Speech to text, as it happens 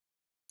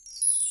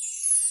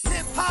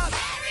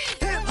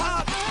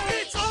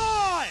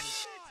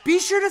Be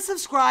sure to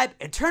subscribe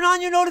and turn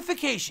on your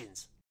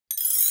notifications.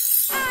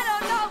 I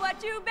don't know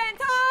what you've been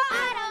told.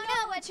 I don't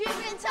know what you've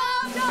been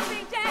told.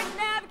 Jumping jacks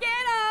never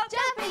get old.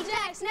 Jumping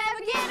jacks never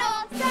get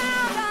old.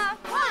 Sound off.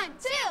 1,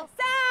 2.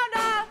 Sound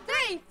off.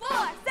 3, 4.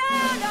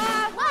 Sound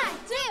off. 1,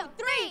 2,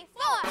 3,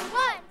 4.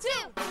 1, 2,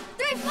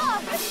 3, 4.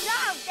 Good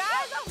job,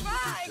 guys. All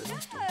right.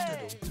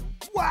 Good.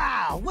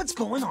 Wow, what's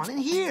going on in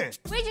here?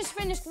 We just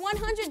finished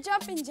 100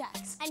 jumping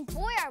jacks. And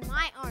boy, are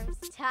my arms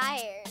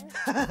tired.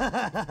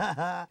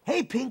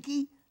 Hey,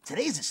 Pinky,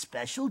 today's a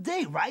special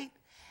day, right?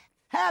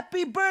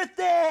 Happy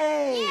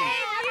birthday! Yeah,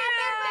 Happy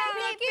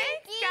birthday,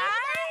 Pinky.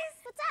 Guys.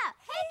 What's up?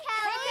 Hey,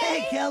 Kelly.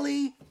 Hey,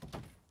 Kelly.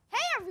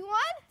 Hey,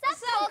 everyone.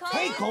 What's up, Colton?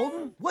 Hey,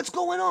 Colton. What's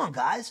going on,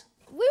 guys?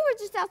 We were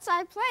just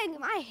outside playing.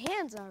 My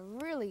hands are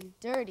really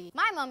dirty.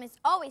 My mom is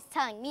always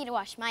telling me to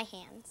wash my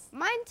hands.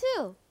 Mine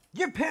too.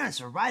 Your parents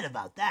are right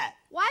about that.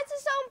 Why is it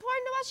so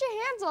important to wash your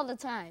hands all the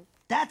time?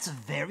 That's a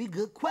very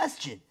good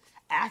question.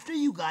 After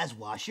you guys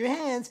wash your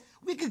hands,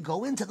 we could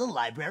go into the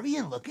library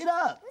and look it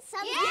up.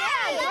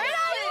 Yeah, let's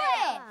do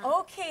it.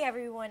 Okay,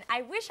 everyone.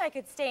 I wish I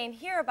could stay and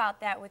hear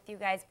about that with you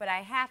guys, but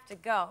I have to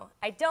go.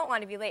 I don't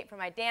want to be late for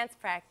my dance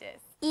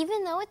practice.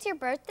 Even though it's your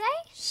birthday?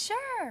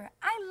 Sure.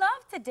 I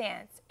love to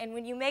dance. And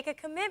when you make a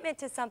commitment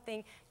to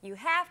something, you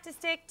have to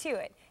stick to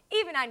it,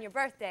 even on your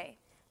birthday.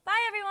 Bye,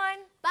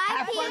 everyone. Bye,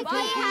 fun, Pinky.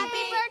 Pinky.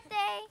 Happy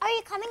birthday. Are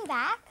you coming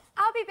back?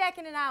 I'll be back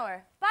in an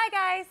hour. Bye,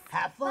 guys.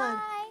 Have fun.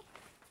 Bye.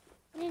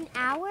 In an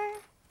hour?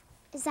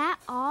 Is that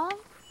all?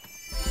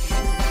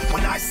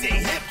 When I say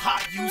hip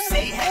hop, you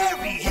say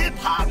Harry. Hip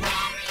hop,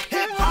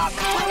 hip hop,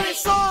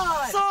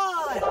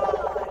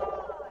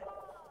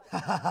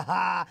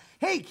 Side.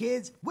 Hey,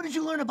 kids, what did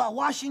you learn about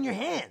washing your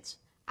hands?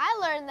 I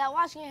learned that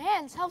washing your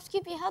hands helps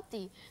keep you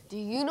healthy. Do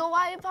you know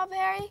why, Pop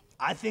Harry?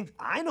 I think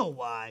I know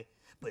why,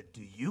 but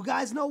do you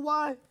guys know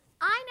why?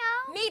 I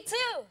know. Me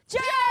too.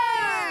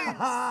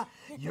 Germs!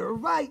 You're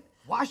right.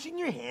 Washing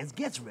your hands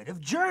gets rid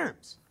of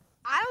germs.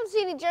 I don't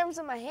see any germs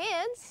on my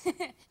hands.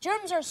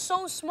 Germs are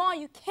so small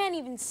you can't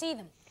even see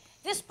them.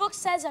 This book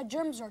says that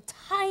germs are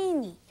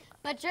tiny.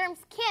 But germs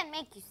can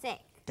make you sick.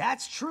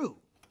 That's true.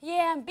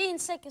 Yeah, and being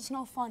sick is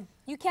no fun.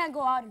 You can't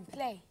go out and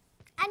play.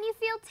 And you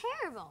feel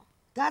terrible.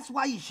 That's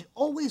why you should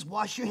always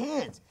wash your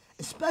hands,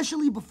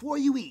 especially before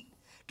you eat.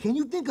 Can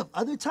you think of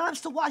other times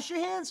to wash your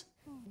hands?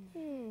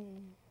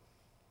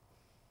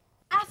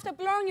 After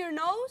blowing your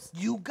nose?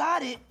 You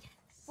got it.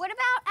 What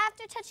about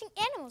after touching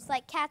animals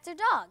like cats or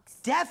dogs?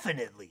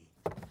 Definitely.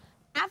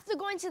 After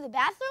going to the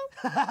bathroom?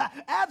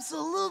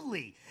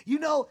 Absolutely. You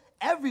know,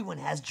 everyone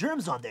has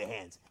germs on their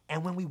hands.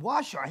 And when we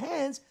wash our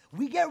hands,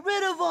 we get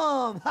rid of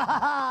them.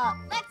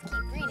 Let's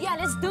keep reading. Yeah,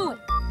 let's do it.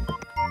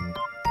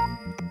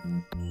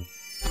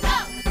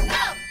 Go, go,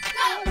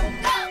 go,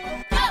 go,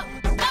 go,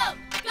 go,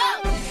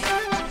 go.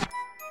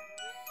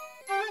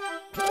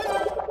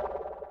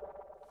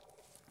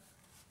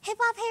 Hip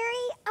Hop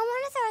Harry, I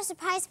want to throw a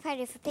surprise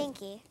party for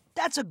Pinky.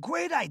 That's a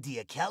great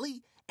idea,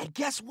 Kelly. And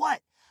guess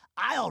what?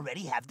 I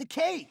already have the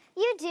cake.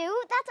 You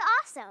do? That's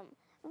awesome.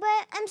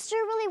 But I'm still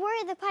really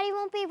worried the party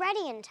won't be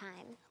ready in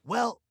time.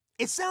 Well,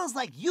 it sounds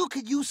like you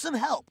could use some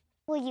help.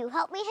 Will you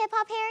help me, Hip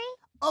Hop Harry?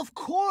 Of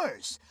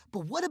course.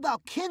 But what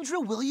about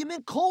Kendra, William,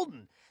 and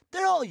Colton?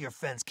 They're all your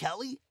friends,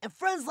 Kelly, and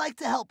friends like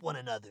to help one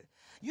another.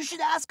 You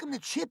should ask them to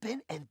chip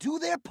in and do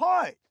their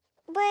part.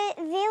 But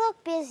they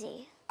look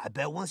busy. I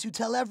bet once you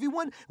tell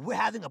everyone we're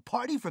having a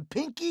party for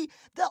Pinky,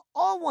 they'll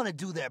all want to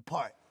do their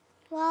part.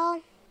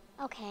 Well,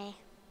 okay.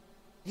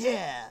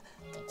 Yeah.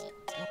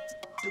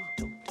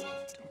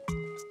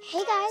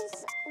 Hey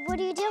guys, what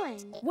are you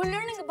doing? We're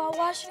learning about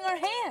washing our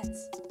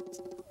hands.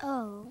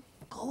 Oh.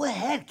 Go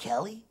ahead,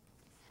 Kelly.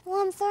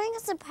 Well, I'm throwing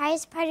a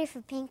surprise party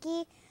for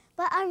Pinky,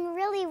 but I'm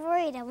really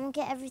worried I won't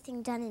get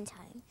everything done in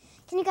time.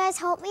 Can you guys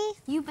help me?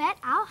 You bet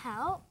I'll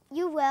help.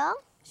 You will?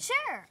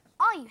 Sure.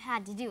 All you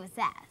had to do was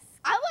ask.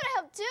 I want to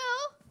help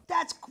too.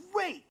 That's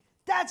great.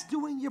 That's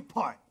doing your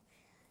part.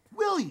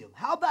 William,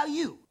 how about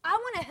you? I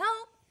want to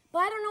help, but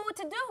I don't know what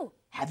to do.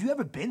 Have you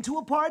ever been to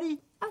a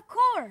party? Of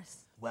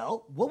course.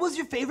 Well, what was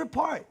your favorite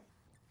part?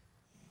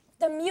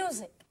 The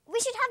music. We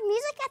should have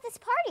music at this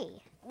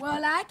party.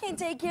 Well, I can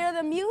take care of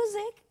the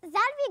music.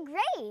 That'd be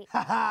great.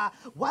 Haha,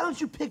 why don't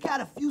you pick out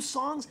a few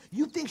songs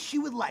you think she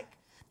would like?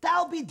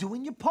 That'll be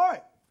doing your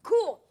part.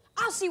 Cool.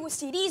 I'll see what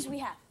CDs we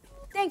have.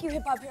 Thank you,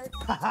 Hip Hop Harry.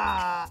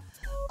 Haha.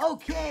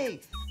 Okay.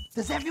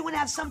 Does everyone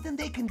have something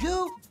they can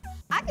do?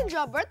 I can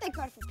draw a birthday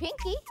card for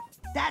Pinky.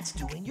 That's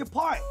doing your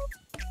part.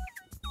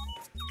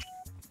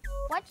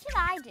 What should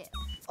I do?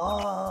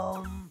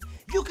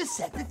 You could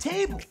set the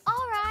table.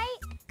 All right.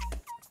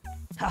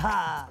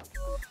 Haha.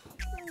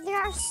 There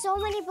are so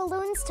many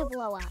balloons to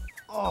blow up.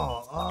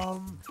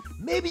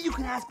 Maybe you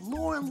can ask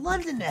Lauren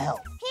London to help.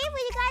 Hey, will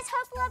you guys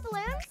help blow up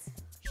balloons?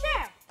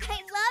 Sure.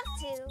 I'd love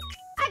to.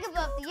 I can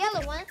blow up the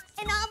yellow ones.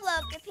 And I'll blow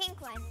up the pink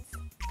ones.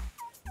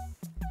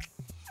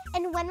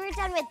 And when we're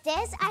done with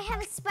this, I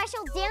have a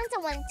special dance I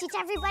want to teach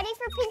everybody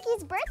for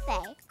Pinky's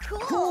birthday.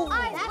 Cool.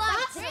 I'd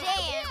love to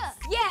dance.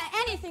 Yeah,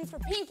 anything for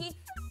Pinky.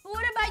 But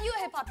what about you,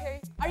 Hip Hop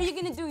Harry? Are you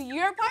gonna do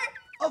your part?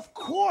 Of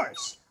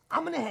course.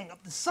 I'm gonna hang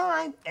up the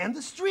sign and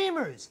the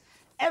streamers.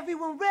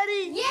 Everyone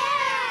ready? Yeah!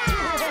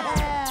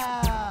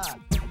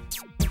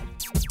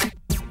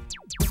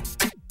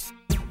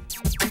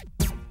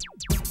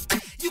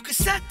 You can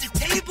set the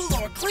table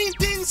or clean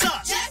things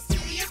up. Just do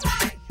your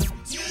part.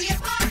 Do your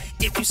part.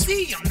 If you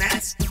see a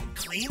mess,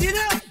 clean it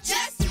up.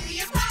 Just do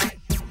your part.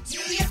 Do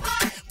your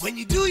part. When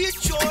you do your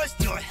chores,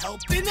 you're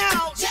helping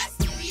out. Just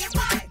do your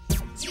part.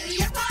 Do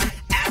your part.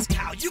 Ask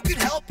how you can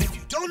help if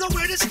you don't know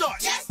where to start.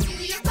 Just do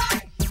your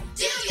part.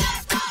 Do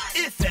your part.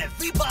 If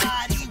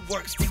everybody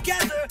works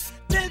together,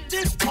 then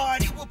this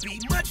party will be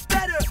much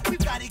better.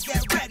 We've got to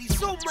get ready,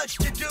 so much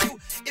to do.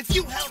 If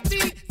you help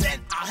me,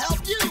 then I'll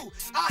help you.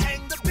 I'll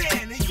hang the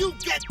band and you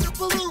get the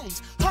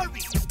balloons.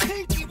 Hurry,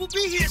 Pinky will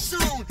be here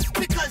soon.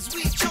 Because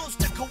we chose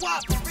to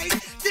cooperate,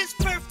 this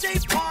birthday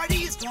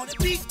party is gonna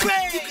be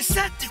great. You can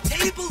set the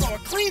table or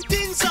clean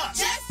things up.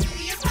 Just do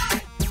your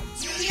part.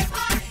 Do your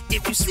part.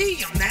 If you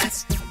see a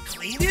mess,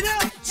 clean it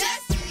up.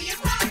 Just do your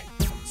part.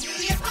 Do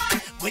your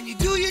part. When you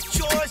do your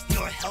chores,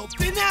 you're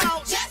helping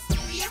out. Just do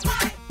your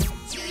part.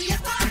 Do your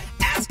part.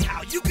 Ask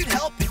how you can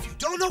help if you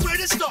don't know where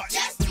to start.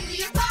 Just do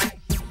your part.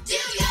 Do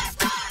your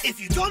part. If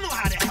you don't know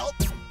how to help,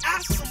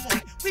 ask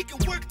someone. We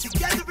can work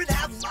together and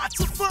have lots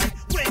of fun.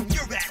 When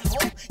you're at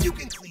home, you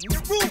can clean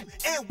your room.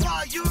 And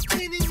while you're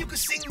cleaning, you can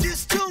sing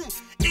this tune.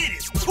 It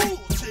is cool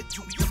to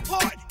do your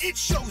part. It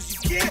shows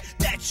you care,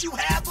 that you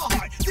have a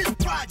heart. This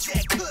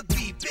project could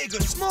be big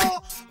or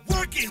small.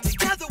 Working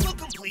together, we'll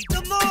complete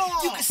them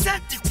all. You can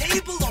set the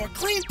table or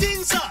clean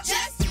things up.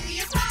 Just do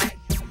your part.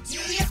 Do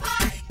your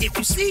part. If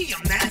you see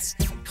a mess,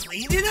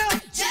 clean it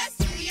up. Just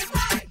do your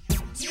part.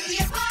 Do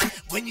your part.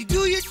 When you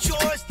do your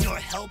chores, you're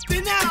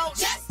helping out.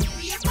 Just do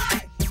your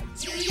part.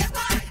 Do your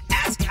part.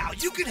 Ask how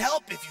you can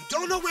help if you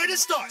don't know where to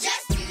start.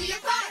 Just do your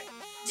part.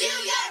 Do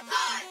your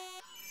part.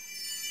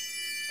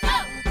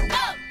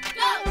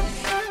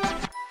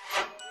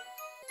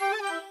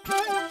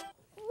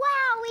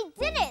 Wow, we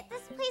did it!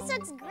 This place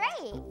looks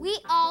great. We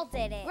all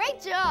did it.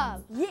 Great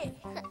job. Yeah.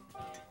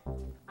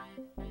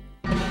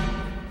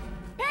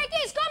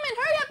 Pinky's coming!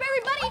 Hurry up,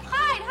 everybody!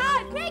 Hide,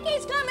 hide!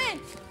 Pinky's coming!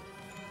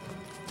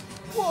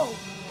 Whoa!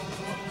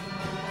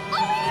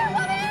 Over here,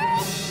 over here!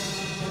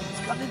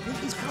 He's coming,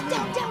 Pinky's coming.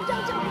 Down.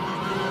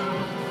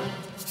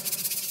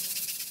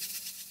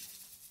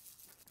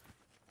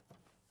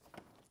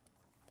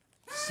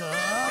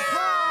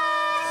 Surprise!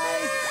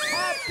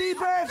 Happy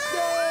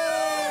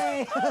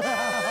birthday!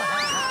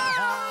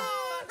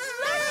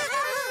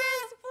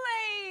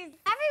 Please.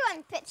 Everyone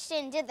pitched in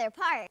and did their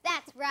part.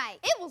 That's right.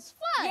 It was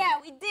fun. Yeah,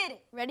 we did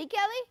it. Ready,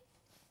 Kelly?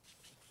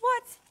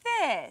 What's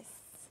this?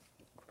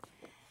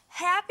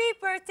 Happy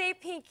birthday,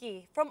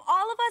 Pinky, from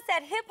all of us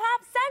at Hip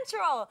Hop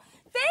Central.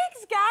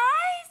 Thanks,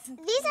 guys.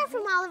 These are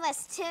from all of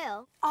us,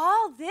 too.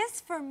 All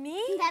this for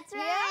me? That's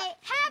right.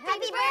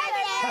 Happy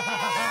birthday!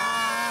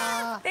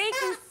 Thank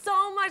you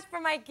so much for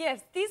my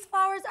gifts. These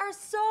flowers are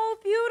so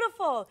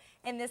beautiful,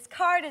 and this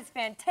card is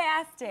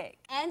fantastic.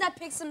 And I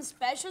picked some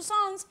special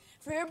songs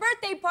for your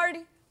birthday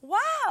party.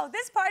 Wow,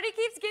 this party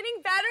keeps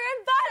getting better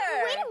and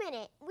better. Wait a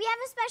minute. We have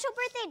a special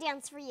birthday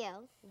dance for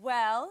you.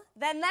 Well,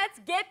 then let's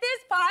get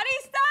this party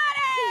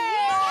started.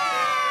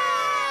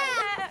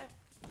 Yeah!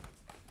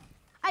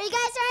 Are you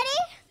guys ready?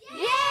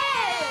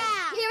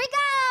 Yeah! Here we go.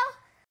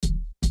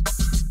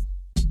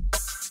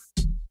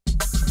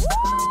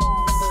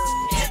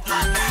 Hip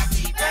hop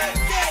happy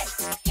birthday!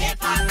 Hip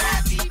hop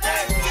happy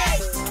birthday!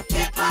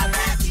 Hip hop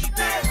happy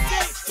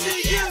birthday to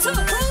you! To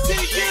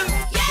you!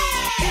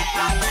 Hip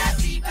hop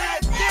happy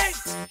birthday!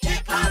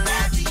 Hip hop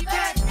happy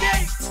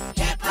birthday!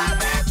 Hip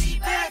hop happy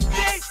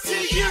birthday to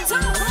you! To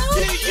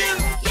you!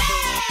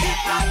 Hip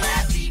hop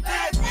happy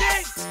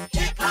birthday!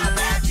 Hip hop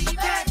happy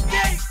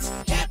birthday!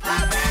 Hip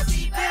hop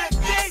happy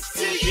birthday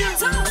to you!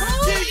 To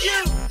you!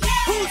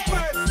 Whose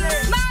birthday?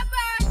 My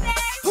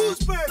birthday. Whose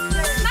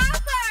birthday? My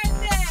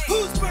birthday.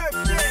 Whose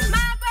birthday?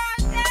 My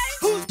birthday.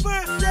 Whose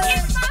birthday?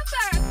 It's my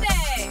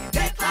birthday.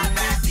 Hip hop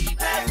happy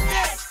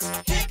birthday!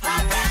 Hip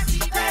hop happy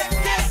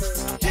birthday!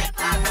 Hip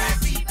hop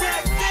happy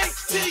birthday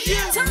to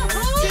you! To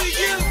who? To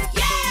you!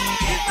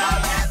 Hip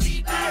hop happy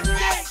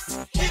birthday!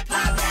 Hip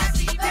hop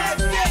happy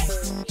birthday!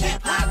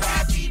 Hip hop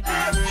happy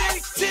birthday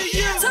to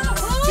you! To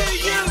who? To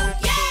you!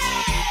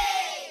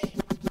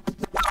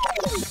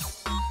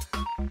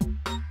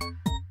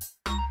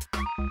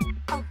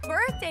 A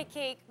birthday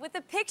cake with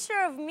a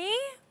picture of me?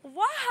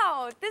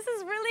 Wow, this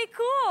is really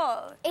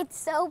cool. It's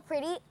so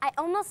pretty, I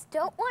almost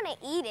don't want to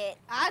eat it.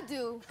 I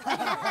do.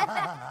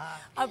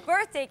 A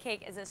birthday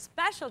cake is a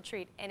special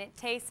treat, and it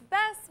tastes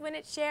best when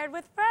it's shared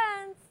with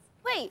friends.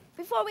 Wait,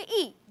 before we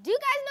eat, do you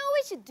guys know what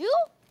we should do?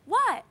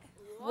 What?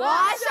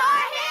 Wash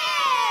our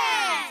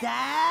hands!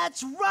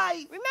 That's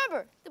right!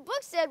 Remember, the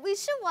book said we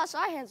should wash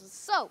our hands with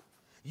soap.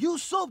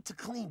 Use soap to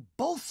clean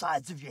both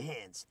sides of your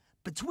hands,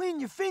 between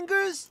your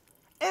fingers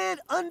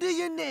and under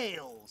your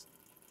nails.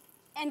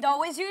 And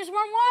always use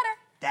warm water.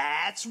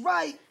 That's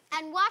right.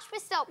 And wash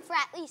with soap for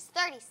at least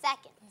 30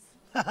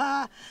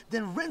 seconds.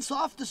 Then rinse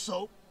off the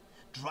soap,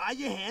 dry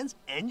your hands,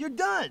 and you're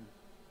done.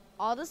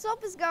 All the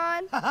soap is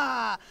gone.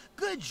 Haha,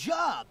 good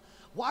job.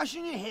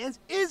 Washing your hands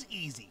is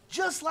easy,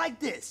 just like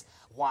this.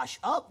 Wash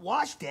up,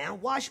 wash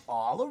down, wash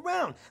all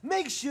around.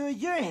 Make sure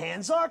your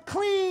hands are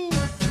clean.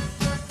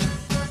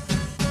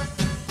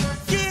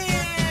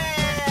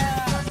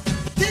 Yeah!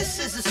 This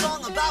is a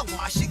song about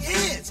washing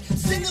hands.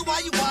 Sing it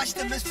while you wash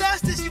them as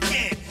fast as you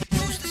can.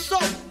 Use the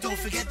soap, don't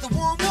forget the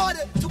warm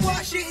water to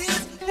wash your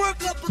hands.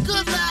 Work up a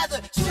good lather.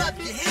 Scrub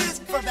your hands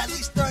for at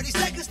least 30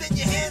 seconds, then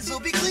your hands will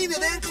be cleaner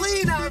than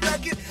clean, I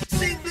reckon.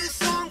 Sing this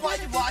song while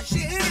you wash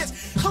your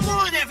hands. Come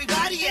on,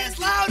 everybody, as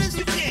loud as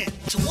you can.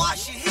 To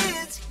wash your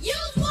hands, Use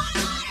warm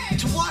water.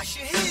 to wash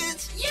your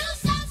hands, Use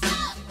some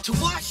soap. to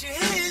wash your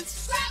hands,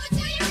 Scrub it to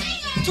your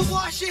fingers. to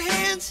wash your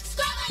hands.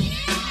 Scrub on your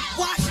nails.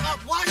 Wash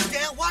up, wash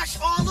down, wash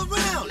all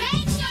around.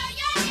 Make sure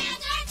your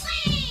hands are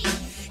clean.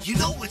 You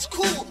know what's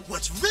cool,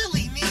 what's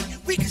really neat?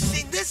 We can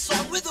sing this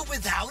song with or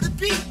without a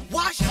beat.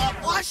 Wash up,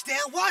 wash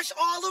down, wash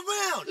all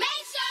around.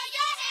 Make sure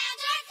your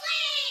hands are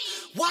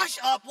clean. Wash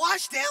up,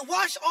 wash down,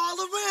 wash all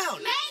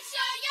around. Make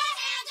sure your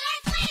hands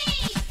are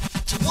clean.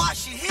 To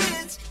wash your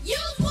hands,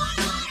 Use warm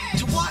water.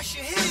 to wash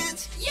your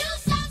hands,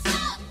 Use some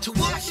soap. to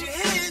wash your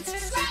hands,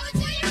 Scrub it to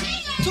your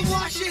fingers. to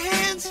wash your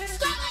hands.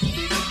 Scrub on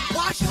your nails.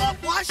 Wash up,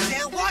 wash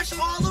down, wash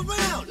all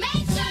around.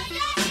 Make sure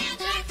your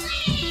hands are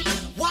clean.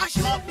 Wash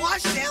up,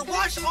 wash down,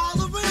 wash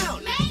all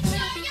around. Make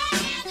sure your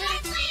hands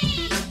are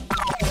clean.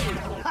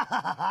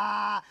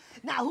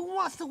 Now, who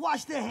wants to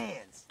wash their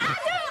hands? I wash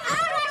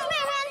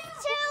my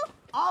hands too.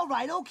 All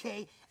right,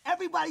 okay.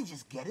 Everybody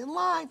just get in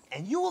line,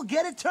 and you will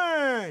get a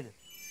turn.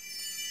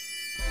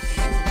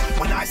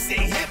 When I say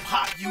hip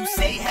hop, you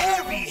say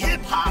Harry.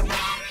 Hip hop,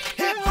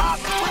 hip hop,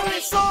 put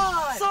it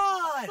on.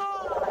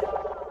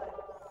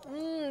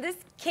 This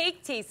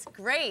cake tastes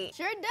great.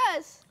 Sure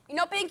does. You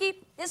know,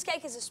 Pinky, this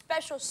cake is a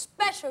special,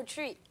 special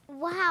treat.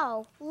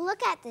 Wow,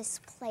 look at this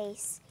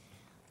place.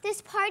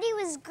 This party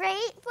was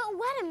great, but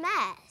what a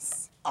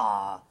mess.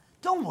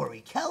 Don't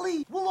worry,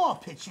 Kelly. We'll all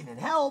pitch in and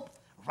help.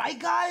 Right,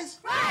 guys?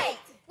 Right.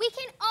 We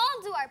can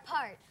all do our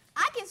part.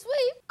 I can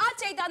sweep. I'll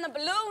take down the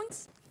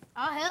balloons.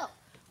 I'll help.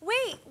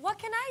 Wait, what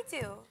can I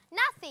do?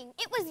 Nothing.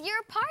 It was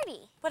your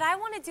party. But I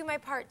want to do my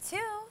part too.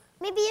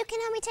 Maybe you can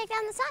help me take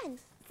down the sign.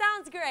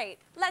 Sounds great.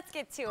 Let's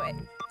get to it.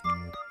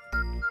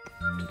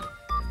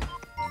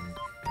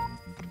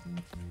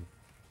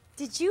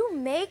 Did you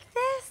make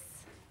this?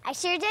 I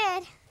sure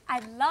did.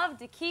 I'd love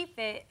to keep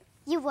it.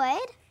 You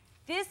would?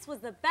 This was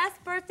the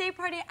best birthday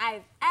party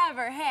I've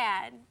ever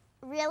had.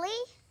 Really?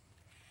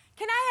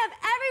 Can I have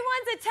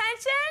everyone's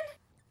attention?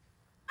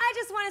 I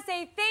just want to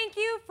say thank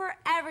you for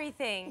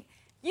everything.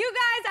 You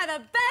guys are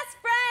the best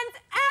friends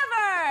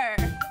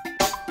ever.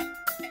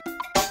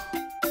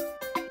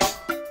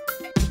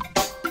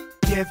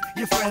 Give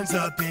your friends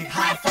a big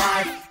high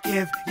five.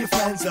 Give your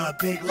friends a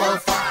big low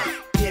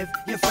five. Give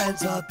your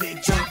friends a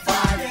big jump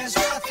five. There's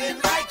nothing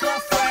like a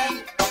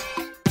friend.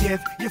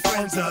 Give your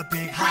friends a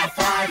big high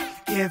five.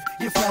 Give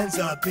your friends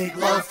a big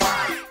low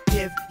five.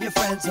 Give your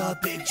friends a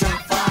big jump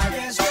five.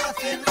 There's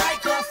nothing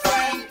like a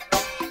friend.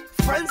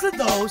 Friends are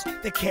those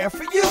that care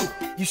for you.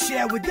 You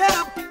share with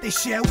them, they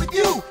share with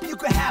you. You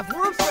could have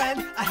one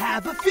friend, I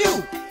have a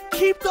few.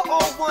 Keep the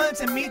old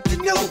ones and meet the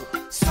new.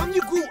 Some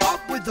you grew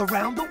up with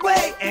around the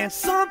way, and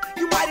some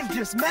you might have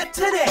just met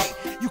today.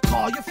 You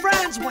call your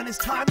friends when it's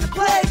time to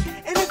play,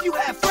 and if you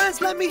have friends,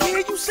 let me hear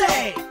you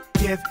say,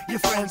 give your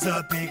friends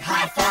a big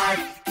high five.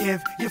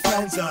 Give your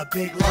friends a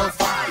big low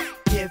five.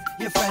 Give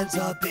your friends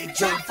a big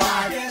jump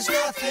five. There's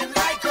nothing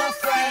like a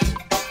friend.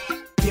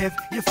 Give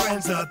your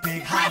friends a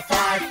big high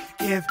five.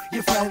 Give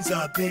your friends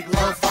a big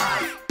low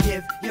five.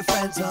 Give your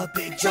friends a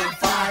big jump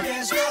five.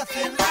 There's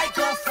nothing like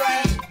a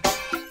friend.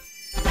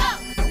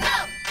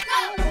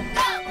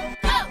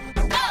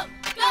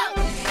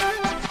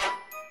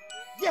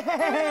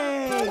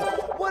 Yay!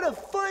 What a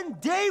fun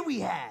day we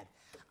had.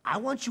 I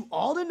want you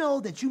all to know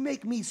that you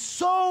make me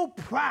so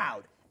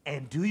proud.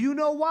 And do you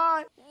know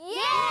why?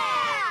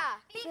 Yeah!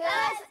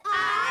 Because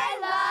I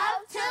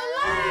love to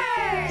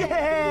learn!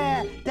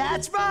 Yeah,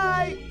 that's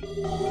right. I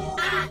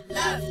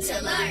love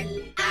to learn.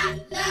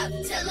 I love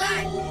to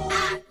learn.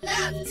 I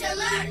love to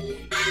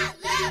learn. I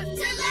love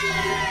to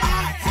learn. I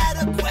had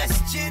a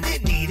question,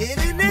 it needed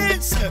an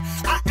answer.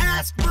 I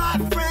asked my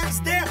friends,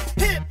 they're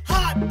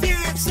hip-hop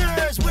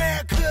dancers.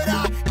 Where could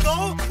I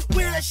go?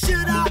 Where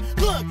should I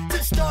look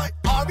to start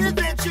our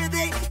adventure?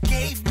 They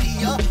gave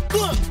me a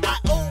book. I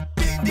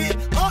opened it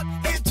up,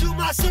 and to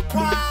my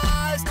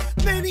surprise,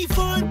 many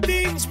fun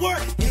things were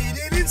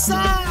hidden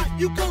inside.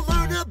 You can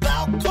learn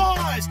about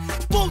cars,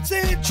 boats,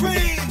 and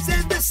trains,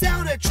 and the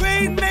sound a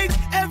train makes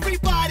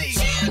everybody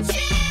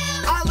Choo-choo.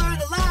 I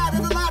learned a lot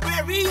in the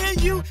library,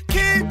 and you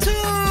can too.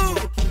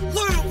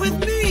 Learn with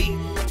me,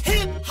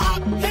 Hip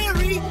Hop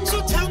Harry.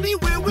 So tell me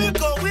where we're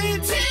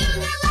going. To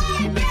the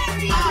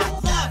library. I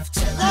love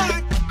to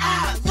learn.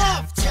 I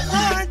love to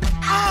learn.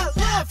 I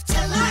love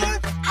to learn.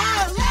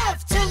 I love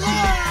to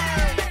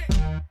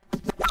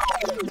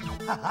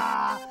learn.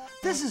 Haha,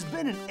 this has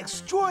been an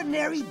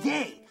extraordinary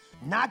day.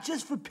 Not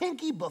just for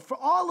Pinky, but for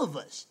all of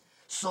us.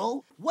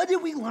 So, what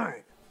did we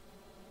learn?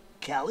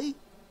 Kelly?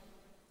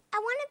 I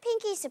wanted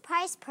Pinky's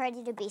surprise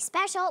party to be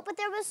special, but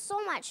there was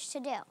so much to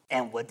do.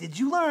 And what did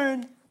you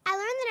learn? I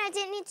learned that I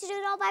didn't need to do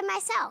it all by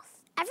myself.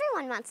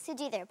 Everyone wants to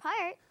do their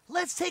part.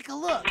 Let's take a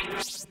look.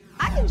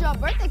 I can draw a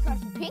birthday card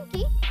for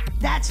Pinky.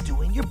 That's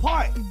doing your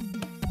part.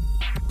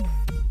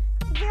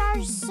 There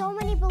are so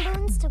many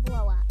balloons to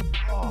blow up.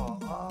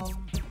 Oh,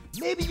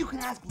 maybe you can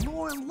ask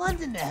Laura in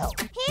London to help.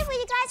 Hey, will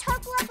you guys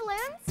help blow up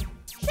balloons?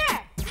 Sure.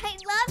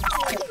 I'd love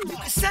to. You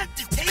can set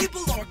the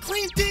table or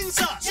clean things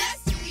up.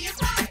 Just do your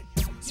part.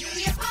 Do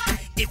your part.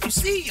 If you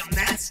see a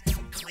mess,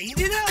 clean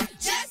it up.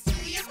 Just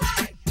do your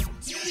part.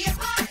 Do your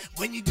part.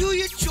 When you do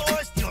your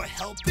chores, you're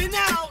helping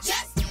out.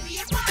 Just do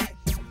your part.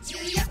 Do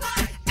your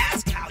part.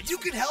 Ask how you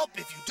can help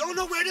if you don't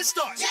know where to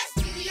start. Just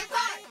do your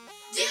part.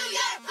 Do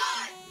your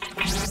part.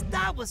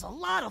 That was a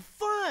lot of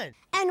fun.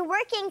 And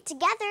working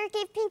together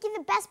gave Pinky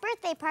the best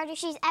birthday party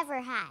she's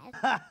ever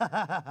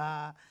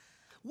had.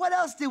 What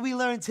else did we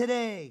learn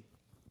today?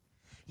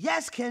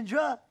 Yes,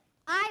 Kendra?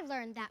 I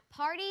learned that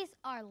parties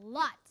are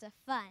lots of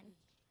fun.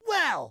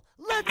 Well,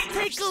 let's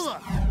take a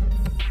look.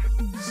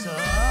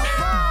 Surprise!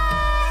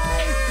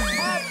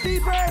 Happy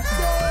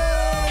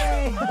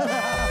birthday!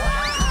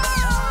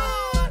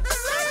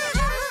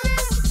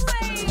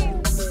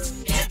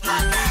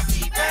 Hip-hop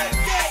happy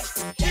birthday!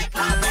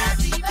 Hip-hop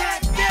happy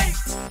birthday!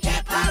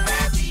 Hip-hop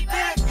happy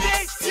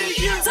birthday to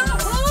you!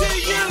 To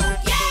you!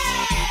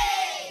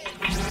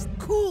 Yay!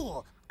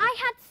 Cool! I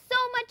had so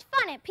much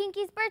fun at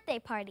Pinky's birthday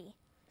party.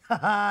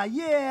 Haha,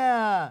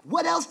 yeah!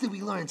 What else did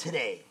we learn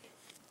today?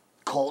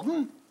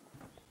 Colton?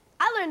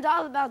 I learned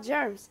all about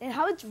germs and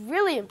how it's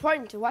really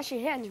important to wash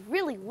your hands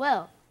really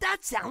well. That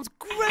sounds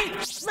great!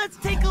 Let's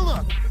take a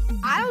look.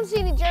 I don't see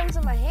any germs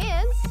on my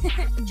hands.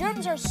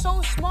 Germs are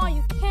so small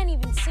you can't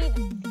even see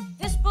them.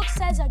 This book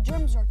says that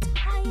germs are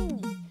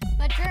tiny.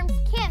 But germs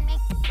can make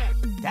you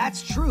sick.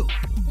 That's true.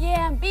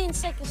 Yeah, and being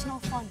sick is no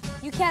fun.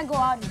 You can't go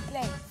out and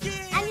play.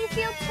 And you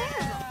feel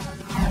terrible.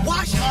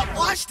 Wash up,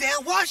 wash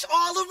down, wash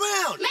all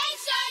around. Make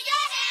sure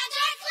your hands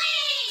are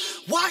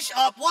clean. Wash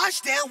up, wash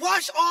down,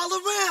 wash all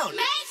around.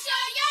 Make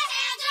sure your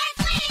hands are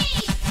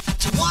clean.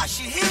 To wash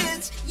your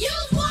hands,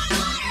 Use warm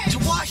water. to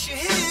wash your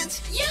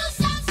hands, Use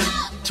some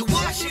soap. to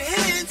wash your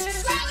hands,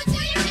 Scrub it through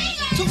your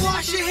fingers. to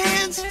wash your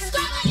hands.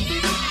 Scrub it in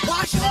your mouth.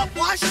 Wash up,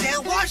 wash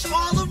down, wash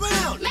all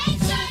around. Make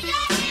sure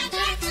your hands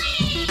are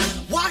clean.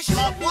 Wash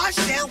up, wash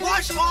down,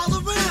 wash all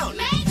around.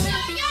 Make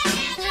sure your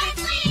hands are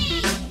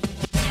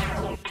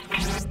clean.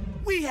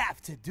 We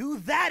have to do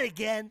that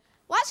again.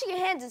 Washing your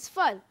hands is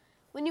fun.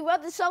 When you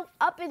rub the soap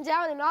up and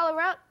down and all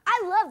around,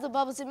 I love the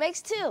bubbles it makes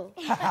too.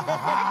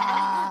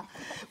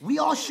 We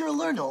all sure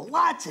learned a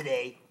lot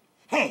today.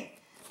 Hey,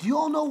 do you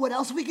all know what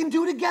else we can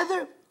do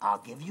together? I'll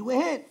give you a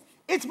hint.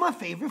 It's my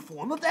favorite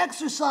form of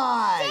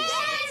exercise.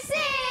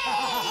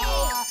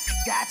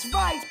 That's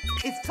right.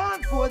 It's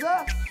time for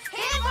the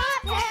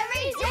Hip-hop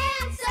Harry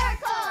Dance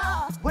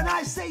Circle! When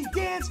I say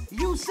dance,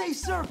 you say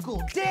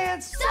circle.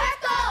 Dance.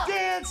 Circle!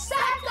 Dance.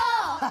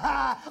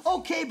 Circle!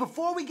 Okay,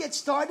 before we get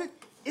started,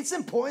 it's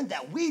important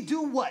that we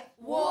do what?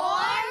 Warm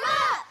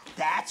up!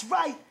 That's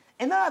right.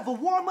 And I have a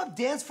warm-up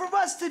dance for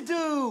us to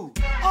do.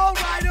 All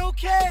right,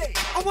 okay.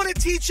 I want to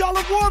teach y'all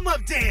a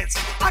warm-up dance.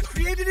 I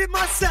created it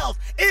myself.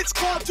 It's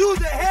called Do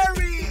the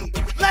Harry.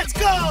 Let's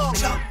go.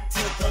 Jump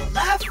to the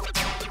left,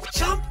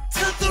 jump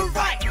to the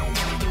right.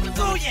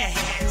 Throw your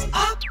hands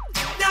up,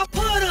 now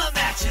put them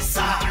at your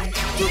side.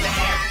 Do the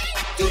Harry,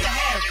 do the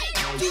Harry,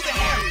 do the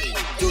Harry,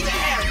 do the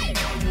Harry.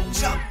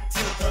 Jump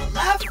to the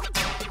left,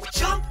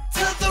 jump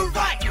to the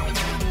right.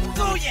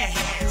 Throw your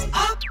hands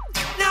up,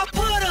 now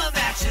put them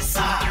at your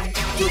side.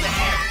 Do the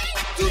Harry,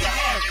 do the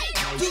Harry,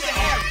 do the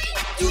Harry,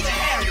 do the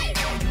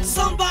Harry.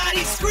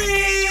 Somebody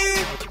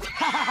scream!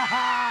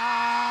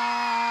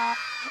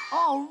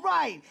 All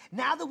right,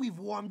 now that we've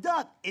warmed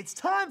up, it's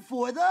time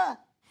for the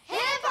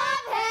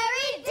Hip-hop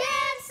Harry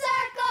Dance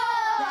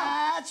Circle!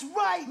 That's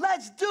right,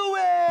 let's do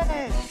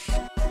it!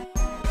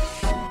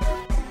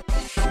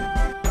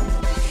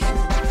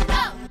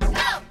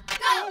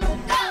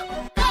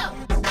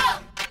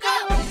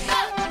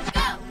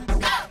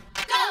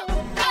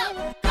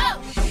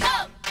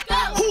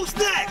 Who's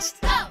next?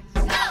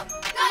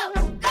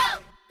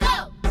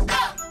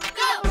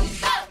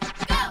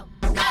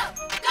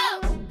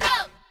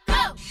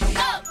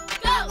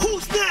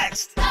 Who's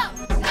next?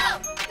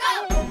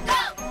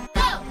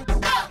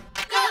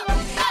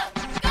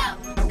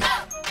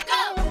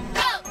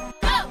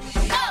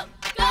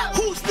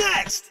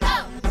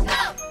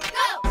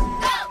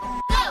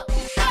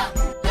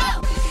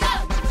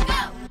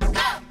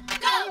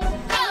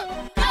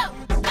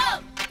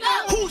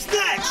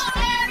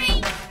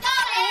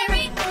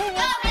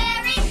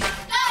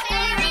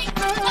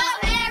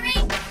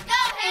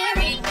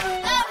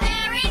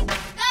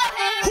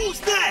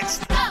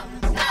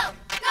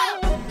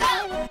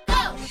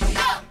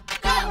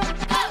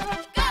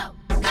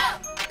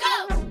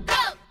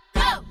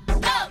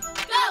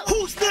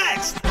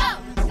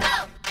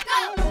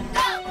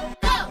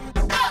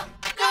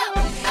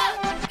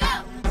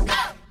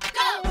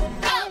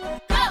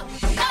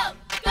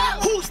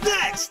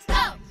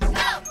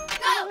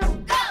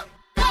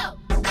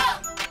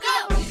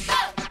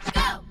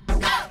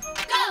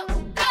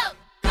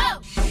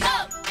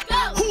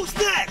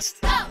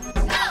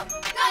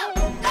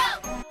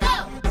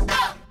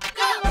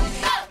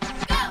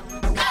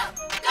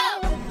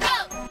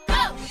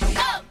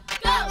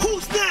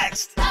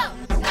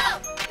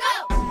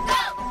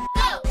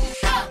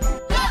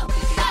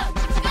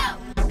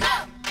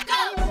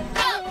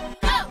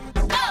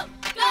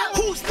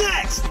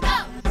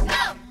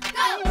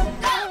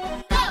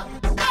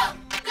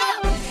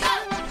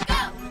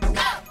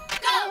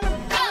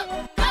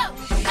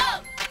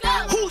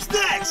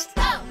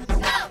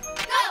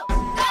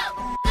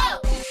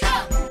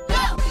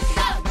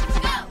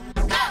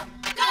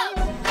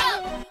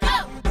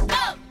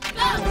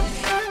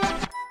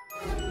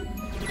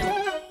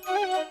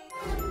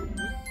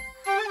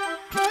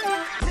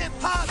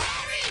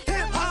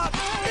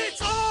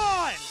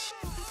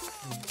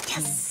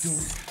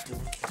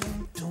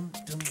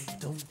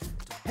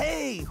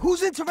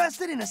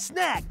 interested in a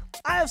snack?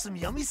 I have some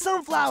yummy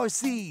sunflower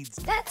seeds.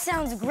 That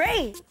sounds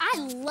great. I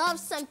love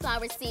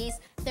sunflower seeds.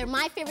 They're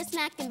my favorite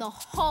snack in the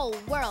whole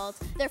world.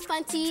 They're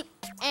fun to eat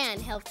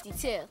and healthy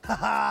too.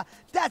 Haha,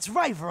 that's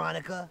right,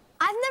 Veronica.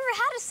 I've never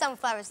had a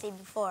sunflower seed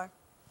before.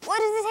 What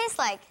does it taste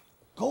like?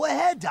 Go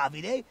ahead,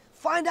 Davide.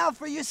 Find out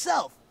for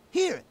yourself.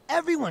 Here,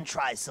 everyone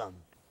try some.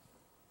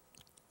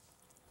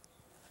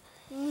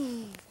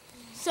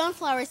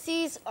 Sunflower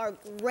seeds are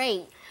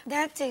great.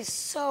 That tastes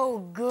so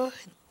good.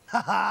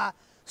 Haha.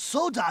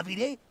 So,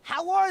 Davide,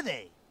 how are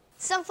they?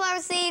 Sunflower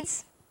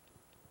seeds,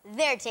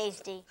 they're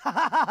tasty. Ha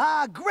ha ha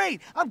ha!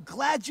 Great! I'm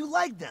glad you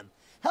like them.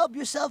 Help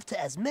yourself to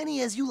as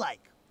many as you like.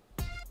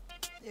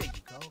 There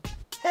you go.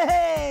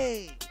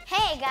 Hey!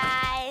 Hey,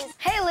 guys.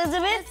 Hey,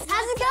 Elizabeth.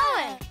 How's it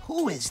going?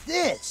 Who is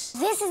this?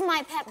 This is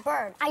my pet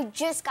bird. I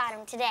just got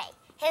him today.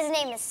 His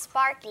name is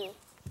Sparky.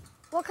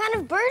 What kind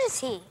of bird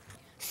is he?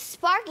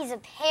 Sparky's a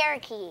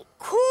parakeet.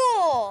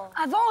 Cool!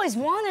 I've always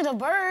wanted a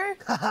bird.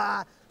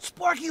 Haha!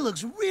 Sparky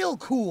looks real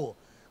cool.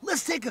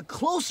 Let's take a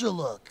closer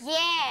look.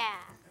 Yeah.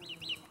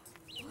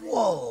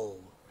 Whoa!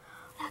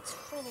 That's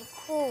really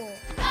cool.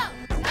 Go,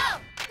 go,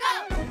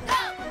 go,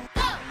 go,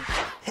 go.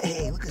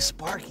 Hey, look at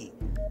Sparky.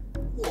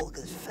 Whoa, look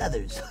at his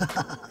feathers.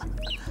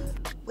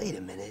 Wait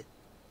a minute.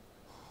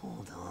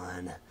 Hold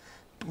on.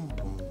 Boom,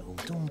 boom, boom,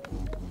 boom,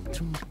 boom, boom,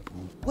 boom,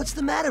 boom. What's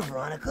the matter,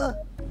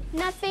 Veronica?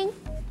 Nothing.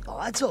 Oh,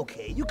 that's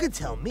okay. You can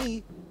tell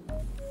me.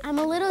 I'm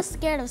a little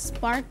scared of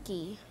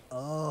Sparky.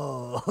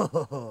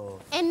 Oh.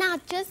 And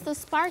not just the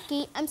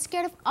Sparky, I'm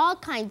scared of all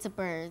kinds of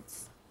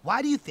birds.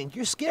 Why do you think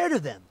you're scared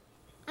of them?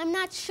 I'm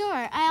not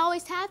sure. I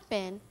always have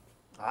been.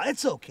 Oh,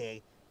 it's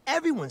okay.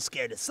 Everyone's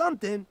scared of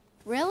something.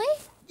 Really?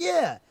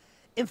 Yeah.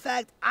 In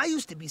fact, I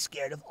used to be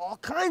scared of all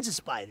kinds of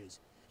spiders.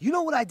 You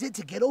know what I did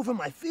to get over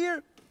my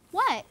fear?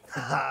 What?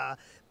 Haha.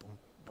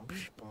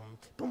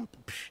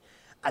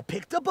 I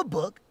picked up a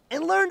book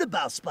and learned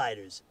about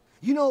spiders.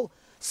 You know,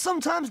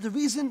 sometimes the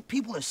reason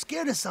people are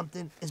scared of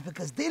something is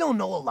because they don't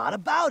know a lot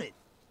about it.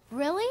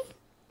 Really?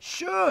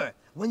 Sure,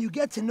 when you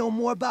get to know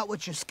more about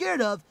what you're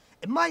scared of,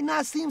 it might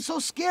not seem so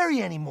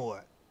scary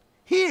anymore.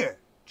 Here,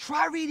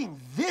 try reading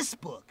this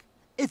book.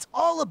 It's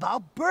all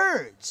about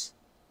birds.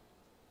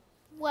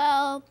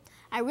 Well,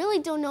 I really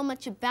don't know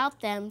much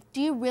about them.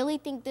 Do you really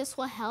think this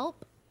will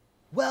help?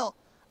 Well,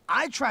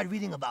 I tried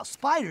reading about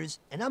spiders,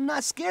 and I'm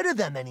not scared of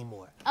them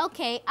anymore.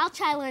 Okay, I'll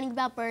try learning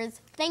about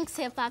birds. Thanks,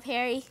 Hip Hop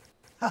Harry.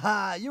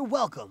 Haha, you're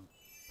welcome.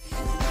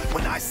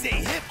 When I say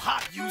hip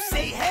hop, you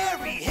say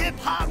Harry. Hip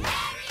hop,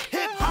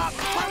 hip hop,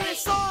 pop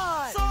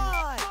inside.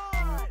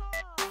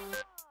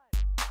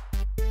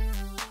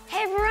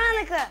 Hey,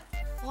 Veronica.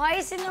 Why are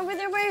you sitting over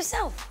there by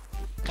yourself?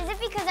 Is it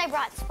because I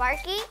brought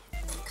Sparky?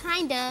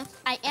 Kinda.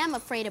 I am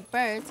afraid of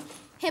birds.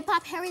 Hip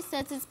Hop Harry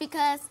says it's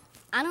because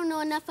I don't know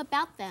enough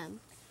about them.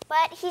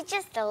 But he's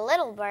just a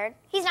little bird.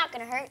 He's not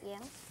gonna hurt you.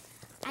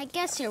 I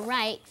guess you're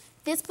right.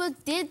 This book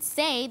did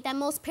say that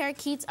most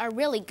parakeets are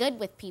really good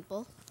with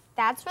people.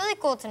 That's really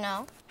cool to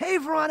know. Hey,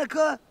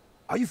 Veronica.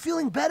 Are you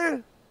feeling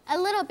better? A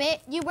little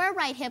bit. You were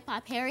right, Hip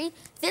Hop Harry.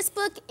 This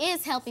book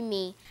is helping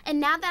me. And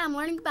now that I'm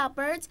learning about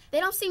birds, they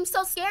don't seem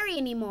so scary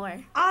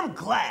anymore. I'm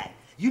glad.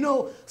 You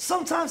know,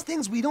 sometimes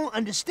things we don't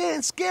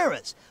understand scare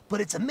us, but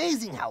it's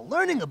amazing how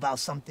learning about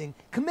something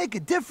can make a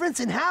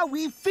difference in how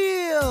we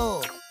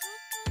feel.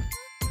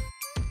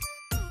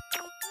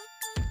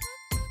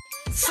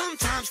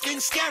 Sometimes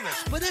things scare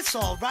us, but it's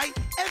all right.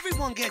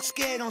 Everyone gets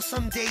scared on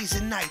some days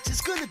and nights.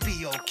 It's gonna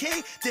be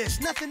okay.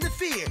 There's nothing to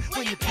fear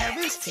when your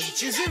parents,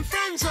 teachers, and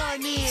friends are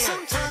near.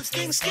 Sometimes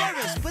things scare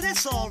us, but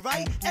it's all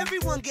right.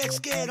 Everyone gets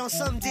scared on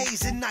some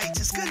days and nights.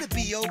 It's gonna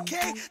be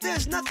okay.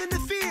 There's nothing to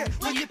fear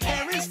when your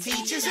parents,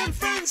 teachers, and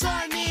friends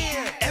are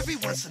near. Every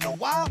once in a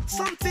while,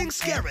 some things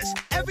scare us.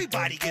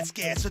 Everybody gets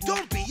scared, so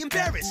don't be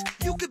embarrassed.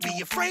 You could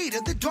be afraid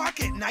of the dark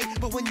at night,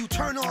 but when you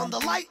turn on the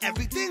light,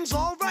 everything's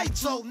all right.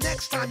 So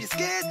next time you're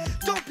scared,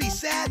 don't be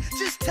sad.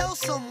 Just tell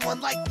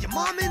someone like your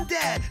mom and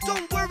dad.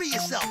 Don't worry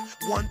yourself.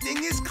 One thing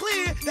is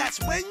clear. That's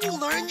when you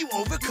learn you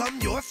overcome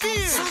your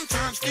fears.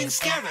 Sometimes things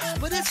scare us,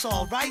 but it's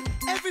all right.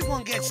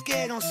 Everyone gets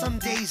scared on some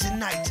days and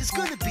nights. It's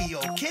gonna be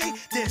okay.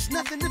 There's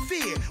nothing to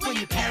fear when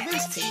your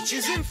parents,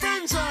 teachers, and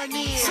friends are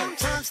near.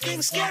 Sometimes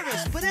things scare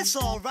us, but it's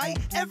all right.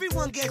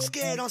 Everyone gets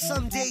scared on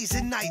some days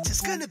and nights.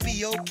 It's gonna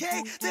be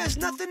okay. There's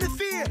nothing to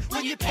fear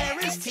when your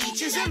parents,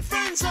 teachers, and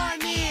friends are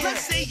near.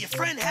 Let's say your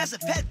friend has a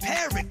pet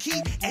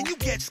parakeet, and you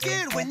get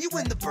scared when you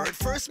and the bird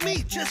first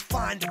meet. Just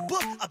find a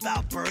book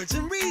about birds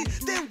and read.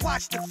 Then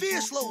watch the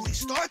fear slowly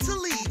start to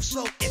leave.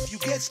 So if you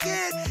get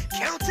scared,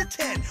 count to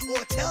 10.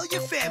 Or tell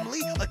your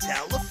family, or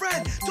tell a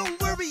friend. Don't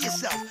worry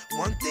yourself.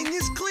 One thing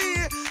is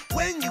clear.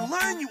 When you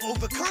learn, you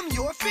overcome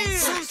your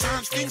fears.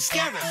 Sometimes things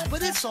scare us,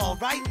 but it's all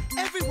right.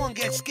 Everyone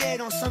gets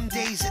scared on some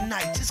days and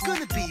nights. It's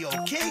gonna be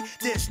okay.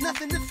 There's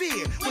nothing to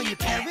fear when your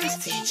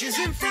parents, teachers,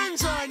 and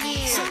friends are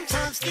near.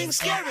 Sometimes things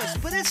scare us,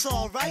 but it's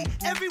all right.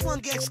 Everyone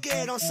gets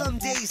scared on some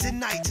days and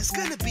nights. It's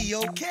gonna be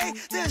okay.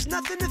 There's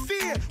nothing to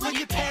fear when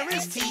your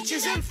parents,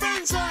 teachers, and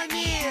friends are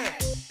near.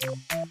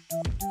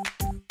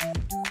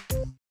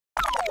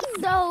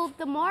 So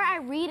the more I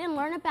read and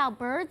learn about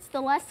birds,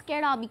 the less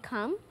scared I'll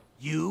become?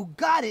 You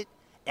got it.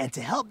 And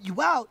to help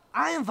you out,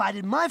 I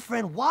invited my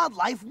friend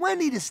WildLife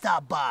Wendy to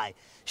stop by.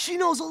 She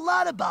knows a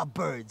lot about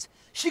birds.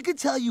 She could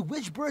tell you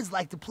which birds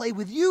like to play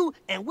with you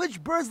and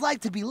which birds like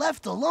to be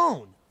left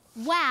alone.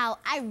 Wow,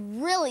 I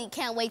really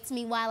can't wait to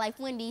meet WildLife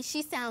Wendy.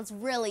 She sounds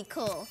really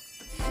cool.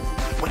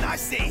 When I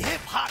say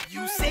hip-hop,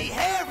 you say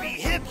Harry.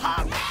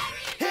 Hip-hop,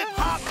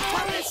 hip-hop,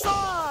 turn this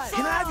on.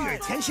 Can I have your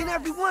attention,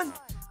 everyone?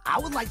 I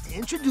would like to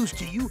introduce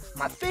to you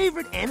my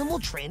favorite animal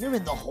trainer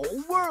in the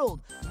whole world,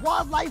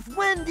 WildLife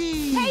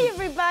Wendy. Hey,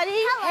 everybody.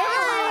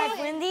 Hello. WildLife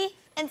Wendy.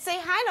 And say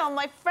hi to all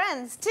my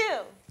friends,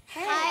 too.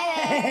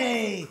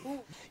 Hey!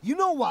 You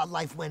know,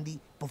 WildLife Wendy,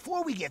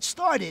 before we get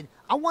started,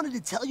 I wanted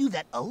to tell you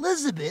that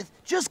Elizabeth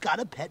just got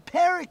a pet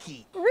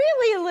parakeet.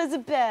 Really,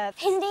 Elizabeth?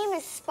 His name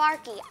is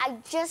Sparky. I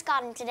just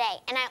got him today,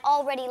 and I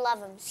already love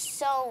him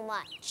so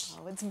much.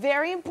 Oh, it's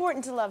very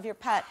important to love your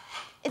pet.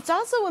 It's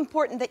also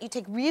important that you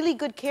take really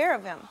good care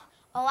of him.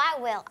 Oh, I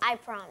will, I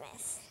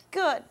promise.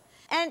 Good.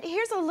 And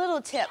here's a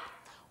little tip.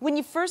 When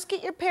you first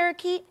get your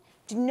parakeet,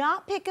 do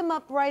not pick him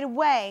up right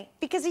away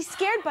because he's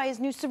scared by his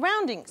new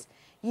surroundings.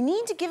 You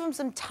need to give him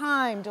some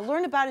time to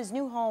learn about his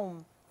new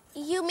home.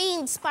 You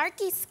mean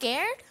Sparky's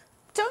scared?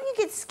 Don't you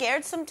get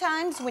scared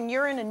sometimes when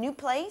you're in a new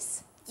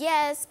place?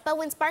 Yes, but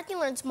when Sparky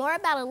learns more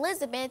about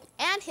Elizabeth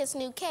and his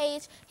new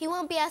cage, he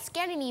won't be as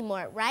scared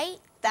anymore, right?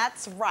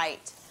 That's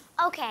right.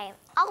 Okay,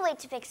 I'll wait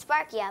to pick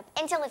Sparky up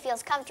until he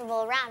feels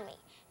comfortable around me.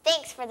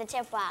 Thanks for the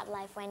tip,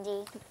 WildLife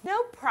Wendy.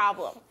 No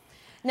problem.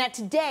 Now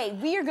today,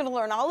 we are going to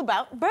learn all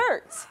about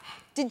birds.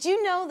 Did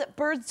you know that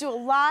birds do a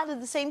lot of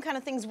the same kind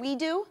of things we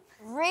do?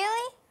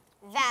 Really?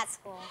 That's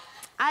cool.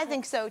 I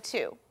think so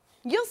too.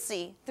 You'll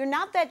see, they're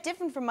not that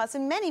different from us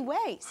in many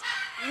ways.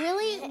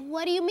 Really?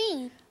 What do you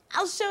mean?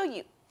 I'll show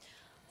you.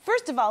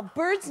 First of all,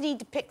 birds need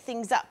to pick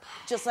things up,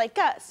 just like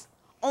us.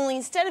 Only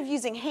instead of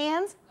using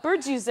hands,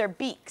 birds use their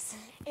beaks.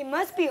 It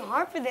must be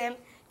hard for them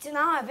to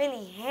not have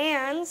any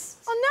hands.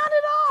 Oh, not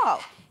at all.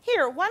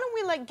 Here, why don't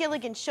we let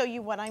Gilligan show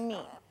you what I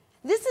mean?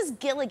 This is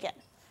Gilligan.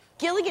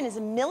 Gilligan is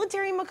a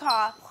military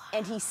macaw,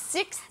 and he's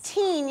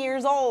 16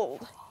 years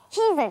old.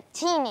 He's a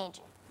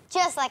teenager,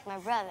 just like my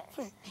brother.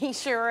 He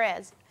sure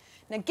is.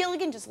 Now,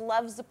 Gilligan just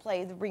loves to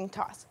play the ring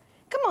toss.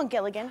 Come on,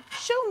 Gilligan,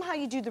 show him how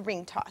you do the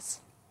ring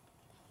toss.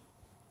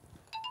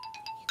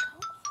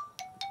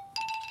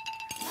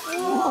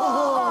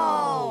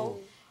 Whoa!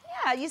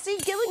 Yeah, you see,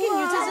 Gilligan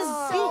uses his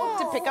beak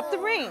to pick up the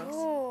rings.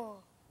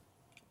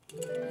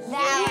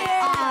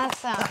 That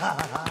was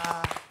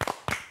awesome.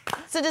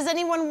 So does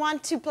anyone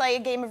want to play a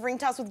game of ring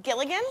toss with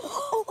Gilligan?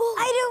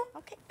 I do.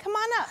 Okay, come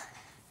on up.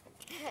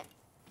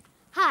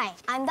 Hi,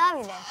 I'm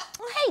Davide.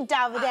 Well, hey,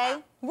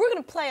 Davide. We're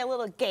gonna play a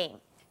little game.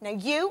 Now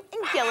you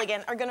and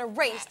Gilligan are gonna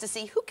race to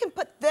see who can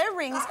put their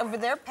rings over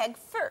their peg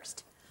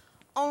first.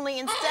 Only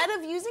instead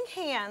of using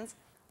hands,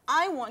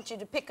 I want you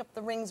to pick up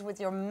the rings with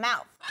your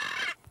mouth,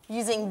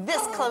 using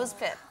this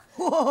clothespin.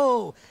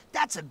 Whoa,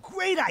 that's a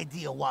great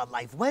idea,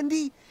 WildLife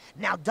Wendy.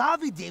 Now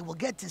Davide will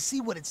get to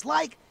see what it's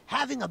like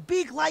having a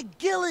beak like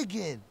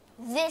Gilligan.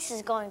 This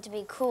is going to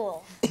be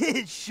cool.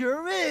 It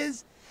sure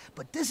is.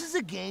 But this is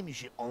a game you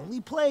should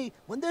only play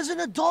when there's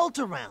an adult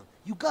around.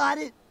 You got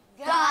it?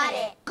 Got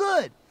it.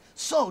 Good.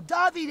 So,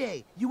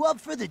 Davide, you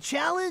up for the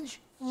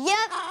challenge?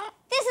 Yep.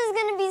 This is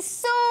going to be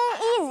so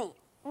easy.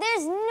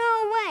 There's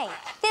no way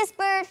this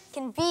bird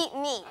can beat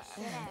me.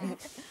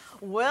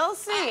 We'll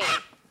see.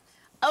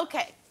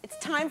 Okay, it's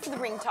time for the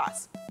ring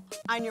toss.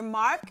 On your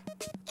mark,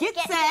 get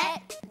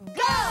set,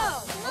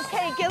 go!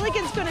 Okay,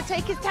 Gilligan's gonna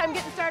take his time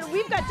getting started.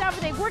 We've got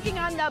Davide working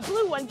on the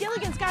blue one.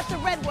 Gilligan's got the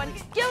red one.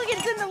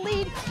 Gilligan's in the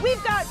lead.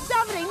 We've got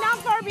Davide not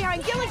far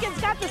behind. Gilligan's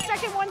got the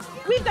second one.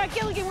 We've got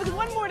Gilligan with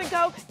one more to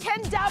go.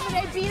 Can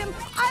Davide beat him?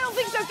 I don't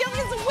think so.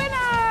 Gilligan's the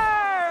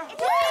winner!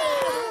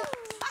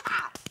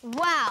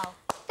 Wow,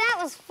 that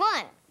was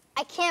fun.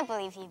 I can't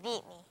believe he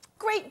beat me.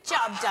 Great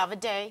job,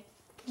 Davide.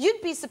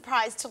 You'd be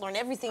surprised to learn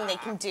everything they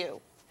can do.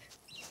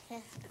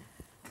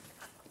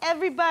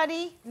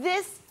 Everybody,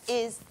 this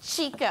is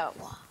Chico.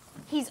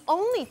 He's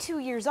only 2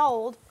 years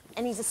old,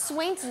 and he's a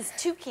Swainson's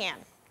toucan.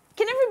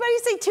 Can everybody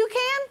say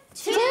toucan?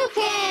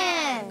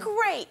 Toucan!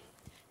 Great.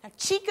 Now,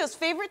 Chico's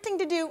favorite thing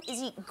to do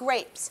is eat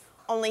grapes,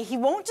 only he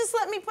won't just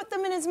let me put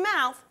them in his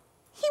mouth.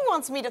 He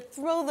wants me to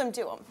throw them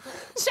to him.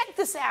 Check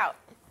this out.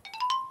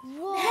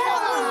 Whoa.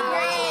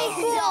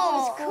 That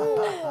was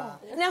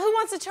cool. Now, who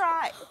wants to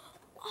try?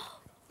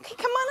 Okay,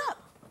 come on up.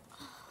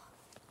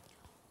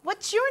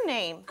 What's your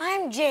name?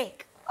 I'm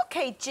Jake.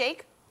 Okay,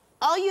 Jake.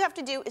 All you have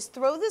to do is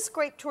throw this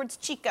grape towards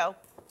Chico,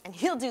 and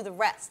he'll do the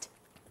rest.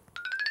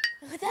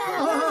 Yeah.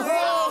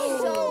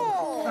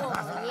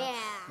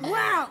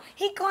 Wow,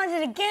 he caught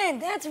it again.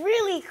 That's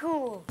really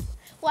cool.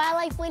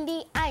 WildLife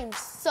Wendy, I'm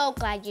so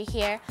glad you're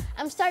here.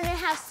 I'm starting to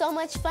have so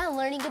much fun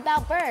learning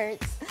about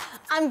birds.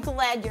 I'm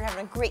glad you're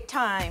having a great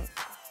time.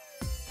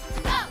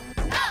 Go,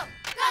 go,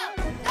 go,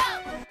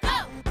 go,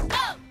 go,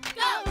 go,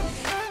 go.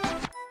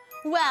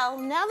 Well,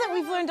 now that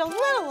we've learned a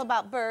little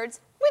about birds,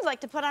 we'd like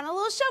to put on a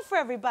little show for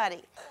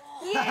everybody.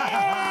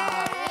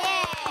 Yeah.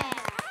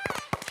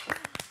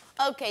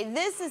 Okay,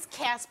 this is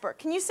Casper.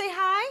 Can you say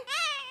hi?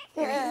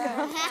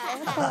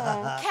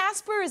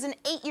 Casper is an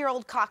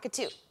 8-year-old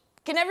cockatoo.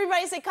 Can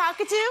everybody say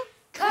cockatoo?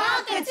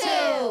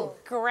 Cockatoo!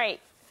 Great.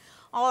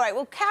 All right,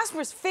 well,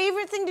 Casper's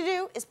favorite thing to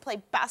do is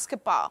play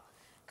basketball.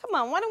 Come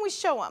on, why don't we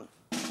show him?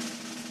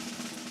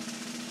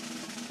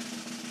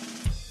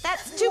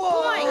 That's 2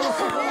 points.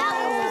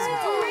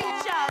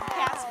 Great job,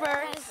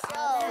 Casper.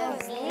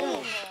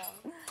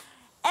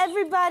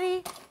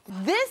 Everybody,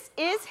 this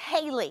is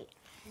Haley.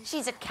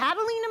 She's a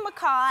Catalina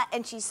macaw,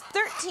 and she's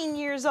 13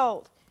 years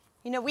old.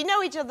 You know, we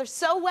know each other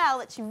so well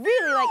that she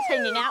really likes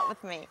hanging out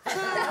with me.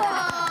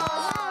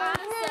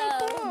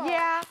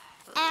 Yeah,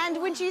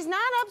 and when she's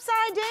not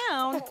upside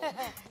down,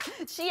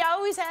 she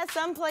always has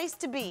some place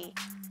to be.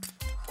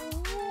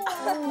 Oh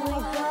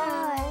my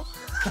gosh.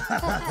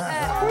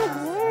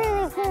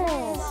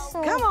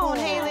 Come on,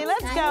 Haley,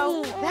 let's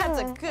go. That's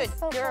a good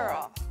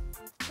girl.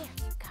 There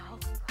you go.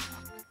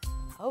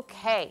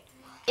 Okay,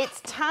 it's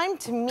time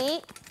to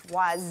meet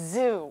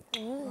Wazoo.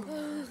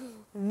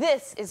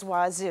 This is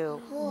Wazoo.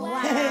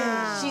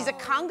 Wow. She's a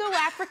Congo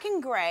African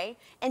gray,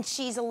 and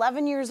she's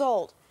 11 years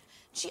old.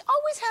 She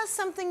always has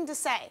something to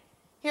say.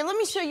 Here, let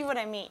me show you what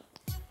I mean.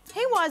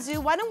 Hey,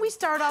 Wazoo, why don't we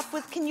start off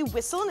with, can you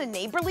whistle in a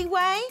neighborly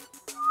way?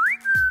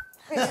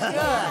 Good.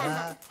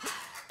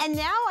 And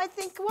now I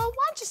think, well,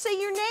 why don't you say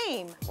your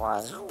name?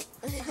 Wazoo.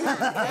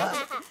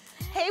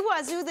 Hey,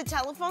 Wazoo, the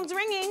telephone's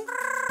ringing.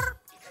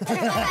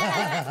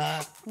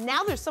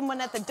 Now there's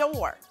someone at the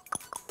door.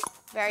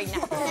 Very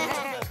nice.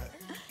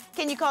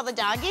 Can you call the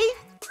doggy?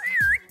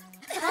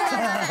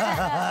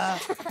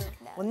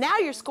 Well, now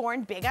you're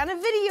scoring big on a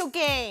video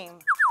game.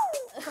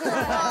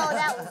 Oh,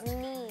 that was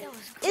neat.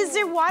 Is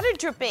there water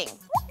dripping?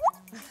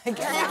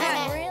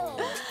 Really?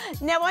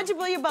 Now, why don't you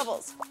blow your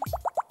bubbles?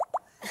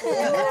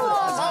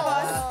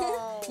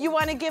 You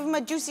want to give him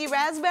a juicy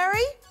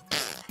raspberry?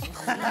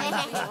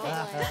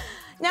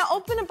 Now,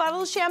 open a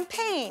bottle of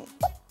champagne.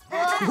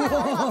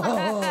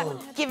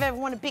 Give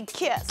everyone a big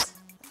kiss.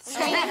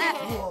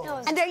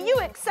 And are you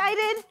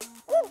excited?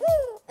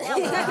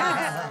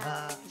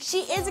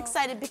 She is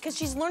excited because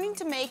she's learning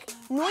to make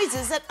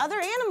noises that other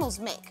animals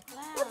make.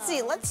 Let's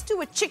see, let's do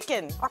a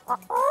chicken.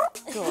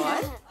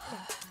 Good.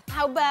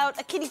 How about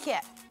a kitty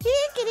cat?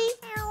 Here, kitty.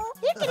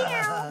 Here, kitty.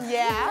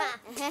 Yeah.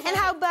 And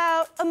how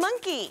about a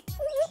monkey?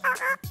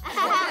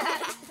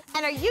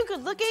 And are you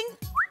good looking?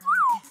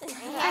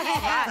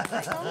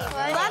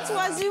 That's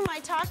Wazoo, my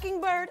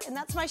talking bird, and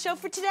that's my show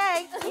for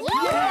today. That was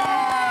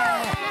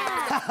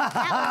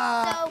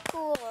so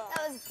cool.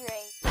 That was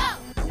great. Go,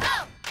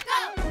 go,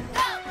 go,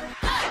 go,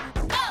 go,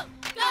 go,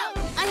 go.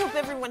 I hope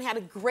everyone had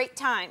a great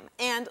time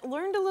and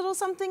learned a little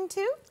something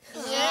too.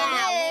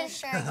 Yeah, we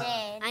sure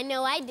did. I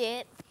know I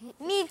did.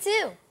 Me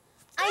too.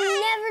 I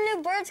never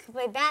knew birds could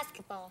play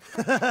basketball.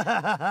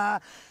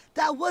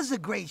 That was a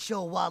great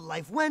show,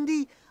 WildLife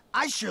Wendy.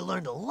 I sure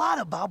learned a lot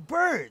about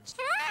birds.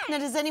 Now,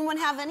 does anyone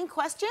have any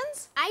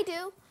questions? I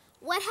do.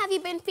 What have you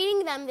been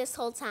feeding them this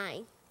whole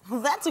time?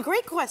 Well, that's a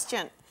great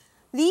question.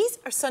 These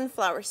are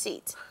sunflower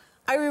seeds.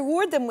 I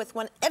reward them with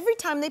one every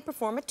time they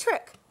perform a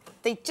trick.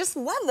 They just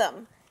love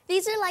them.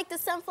 These are like the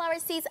sunflower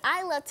seeds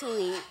I love to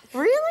eat.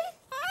 Really?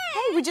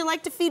 Hey, would you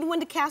like to feed one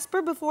to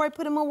Casper before I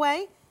put him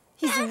away?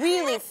 He's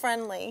really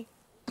friendly.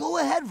 Go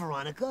ahead,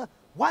 Veronica.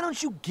 Why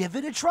don't you give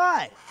it a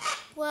try?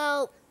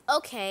 Well,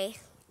 okay.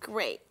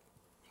 Great.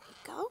 There you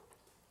go.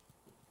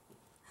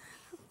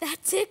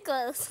 That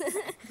tickles.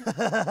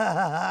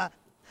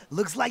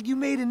 Looks like you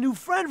made a new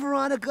friend,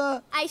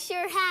 Veronica. I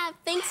sure have.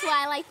 Thanks,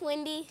 WildLife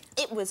Wendy.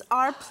 It was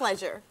our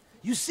pleasure.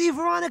 You see,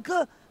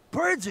 Veronica,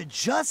 birds are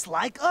just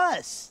like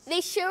us.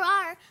 They sure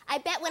are. I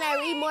bet when I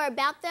read more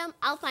about them,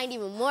 I'll find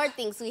even more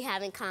things we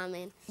have in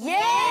common.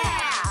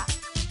 Yeah!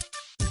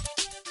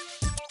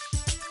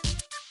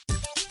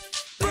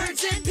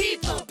 Birds and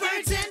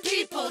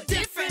people,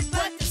 different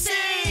but the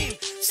same.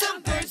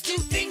 Some birds do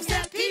things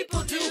that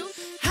people do.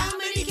 How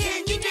many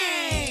can you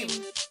name?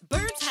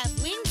 Birds have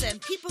wings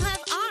and people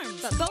have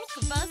arms, but both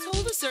of us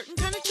hold a certain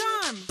kind of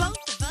charm.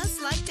 Both of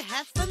us like to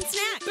have fun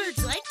snacks.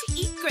 Birds like to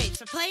eat grapes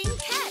for playing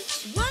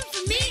catch. One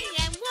for me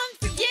and one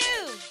for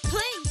you.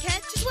 Playing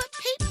catch is what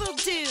people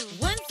do.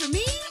 One for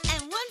me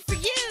and one for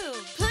you.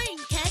 Playing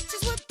catch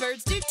is what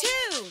birds do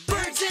too.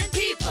 Birds and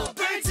people,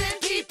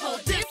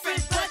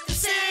 different but the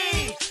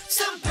same.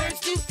 Some birds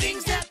do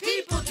things that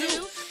people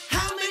do.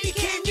 How many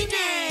can you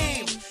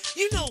name?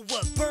 You know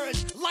what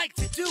birds like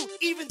to do,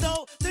 even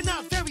though they're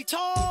not very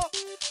tall.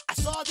 I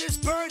saw this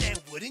bird and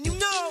wouldn't you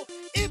know,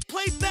 it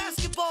played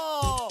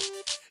basketball.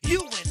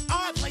 You and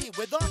I play it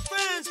with our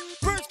friends.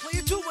 Birds play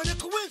it too, what a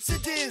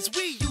coincidence.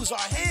 We use our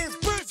hands,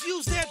 birds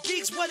use their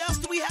beaks. What else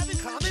do we have in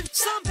common?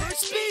 Some birds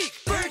speak.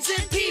 Birds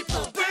and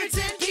people,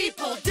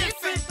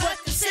 different but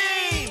the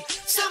same.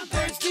 Some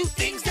birds do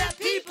things that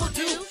people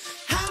do.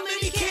 How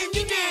many can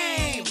you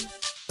name?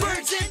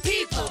 Birds and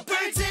people,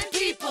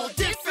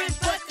 different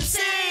but the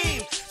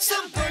same.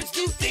 Some birds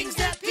do things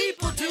that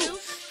people do.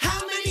 How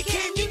many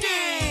can you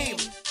name?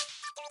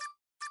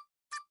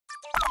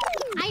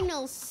 I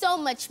know so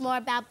much more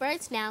about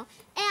birds now,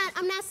 and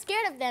I'm not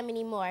scared of them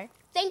anymore.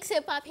 Thanks,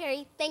 Hip Hop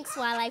Harry. Thanks,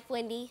 WildLife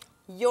Wendy.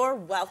 You're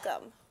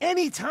welcome.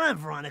 Anytime,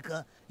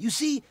 Veronica. You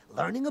see,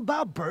 learning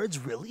about birds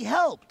really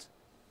helped.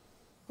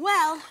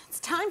 Well, it's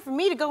time for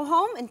me to go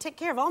home and take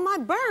care of all my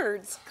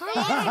birds.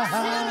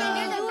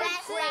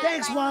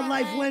 Thanks,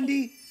 WildLife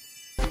Wendy.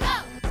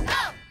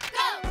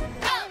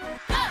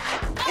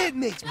 It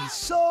makes me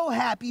so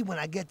happy when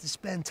I get to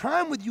spend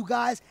time with you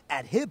guys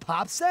at Hip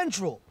Hop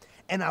Central.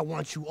 And I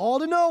want you all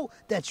to know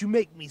that you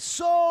make me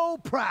so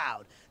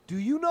proud. Do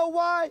you know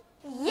why?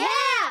 Yeah,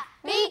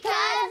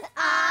 because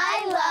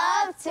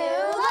I love to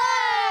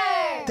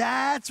learn.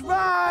 That's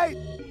right.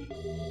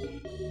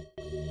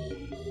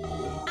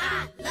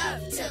 I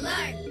love to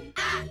learn.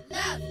 I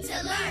love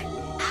to learn.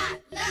 I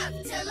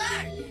love to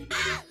learn.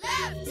 I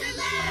love to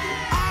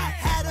learn. I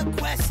had a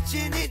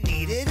question, it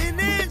needed an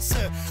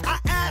answer. I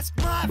asked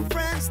my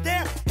friends,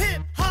 they're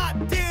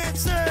hip-hop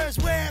dancers.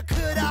 Where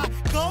could I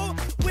go?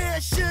 Where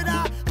should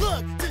I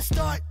look to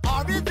start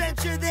our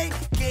adventure? They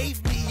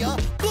gave me a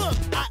book.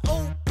 I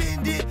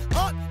opened it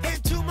up,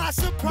 and to my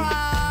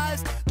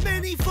surprise,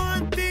 many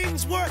fun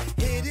things were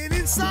hidden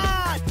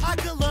inside. I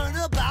could learn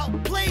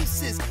about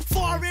places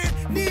far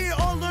and near,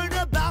 or learn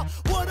about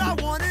what I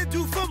want to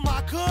do for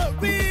my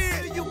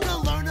career. You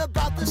can learn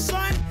about the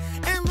sun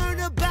and learn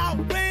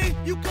about rain.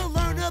 You can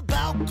learn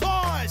about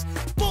cars,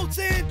 boats,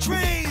 and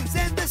trains.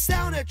 And the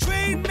sound a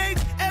train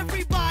makes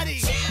everybody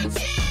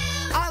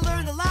choo-choo. I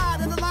learned a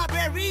lot at the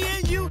library,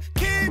 and you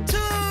can too.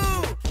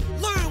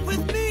 Learn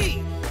with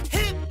me,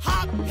 Hip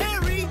Hop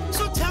Harry.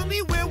 So tell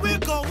me where we're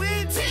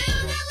going. To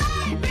the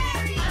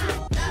library. I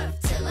love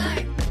to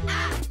learn. I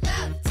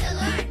love to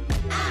learn.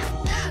 I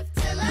love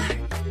to learn.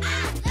 I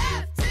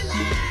love to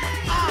learn.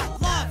 I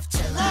love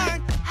to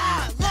learn.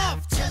 I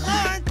love to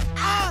learn.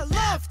 I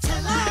love to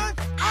learn.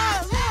 I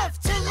love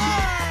to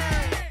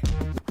learn.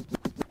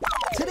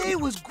 Today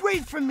was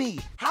great for me.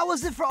 How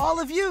was it for all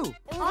of you?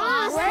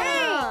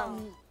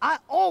 Awesome. I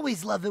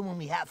always love it when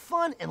we have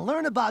fun and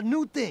learn about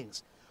new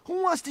things.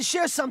 Who wants to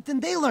share something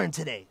they learned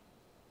today?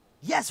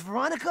 Yes,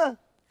 Veronica?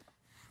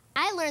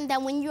 I learned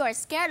that when you are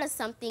scared of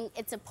something,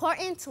 it's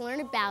important to learn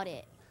about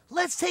it.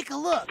 Let's take a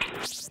look.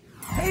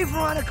 Hey,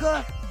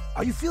 Veronica.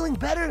 Are you feeling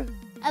better?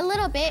 A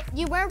little bit.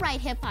 You were right,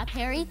 Hip Hop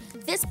Harry.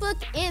 This book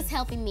is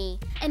helping me.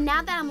 And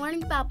now that I'm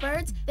learning about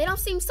birds, they don't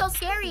seem so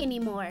scary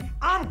anymore.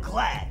 I'm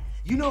glad.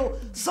 You know,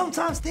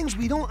 sometimes things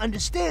we don't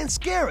understand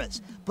scare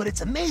us, but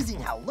it's amazing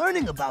how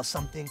learning about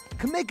something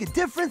can make a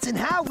difference in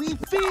how we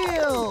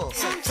feel.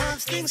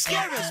 Sometimes things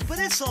scare us, but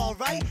it's all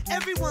right.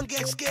 Everyone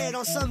gets scared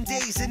on some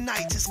days and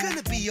nights. It's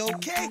gonna be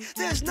okay.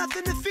 There's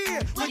nothing to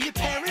fear when your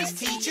parents,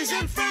 teachers,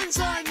 and friends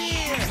are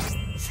near.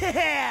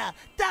 Yeah,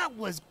 that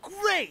was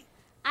great.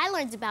 I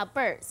learned about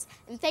birds.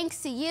 And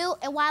thanks to you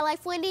and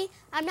WildLife Wendy,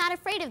 I'm not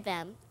afraid of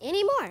them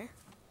anymore.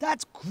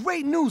 That's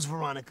great news,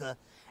 Veronica.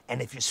 And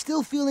if you're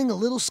still feeling a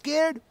little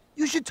scared,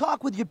 you should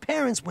talk with your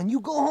parents when you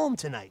go home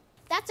tonight.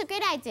 That's a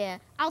good idea.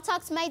 I'll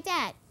talk to my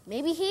dad.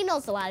 Maybe he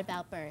knows a lot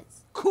about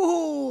birds.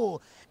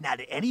 Cool. Now,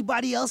 did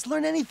anybody else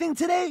learn anything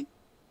today?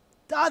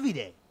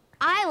 Davide.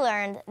 I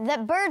learned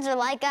that birds are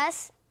like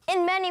us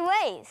in many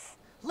ways.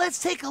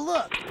 Let's take a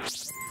look.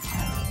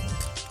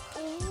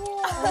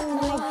 Oh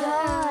my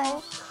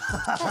gosh.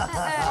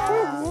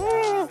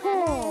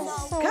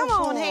 Come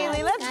on,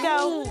 Haley, let's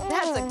go.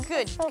 That's a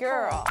good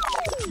girl.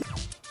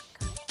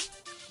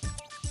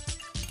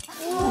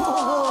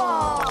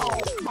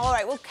 All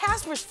right, well,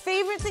 Casper's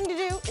favorite thing to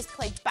do is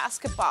play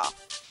basketball.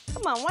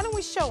 Come on, why don't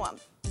we show him?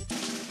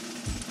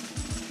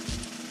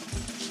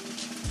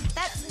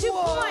 That's 2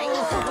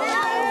 points.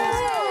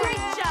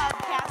 Great job,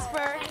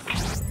 Casper.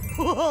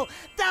 Whoa,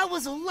 that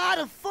was a lot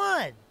of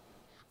fun.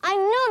 I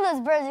knew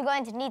those birds were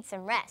going to need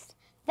some rest.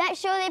 That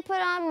show they put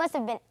on must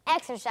have been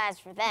exercise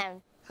for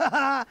them.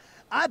 Haha,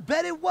 I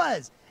bet it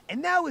was.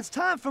 And now it's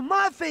time for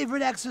my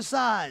favorite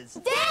exercise.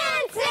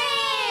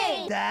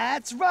 Dancing!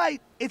 That's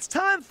right. It's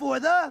time for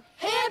the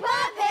Hip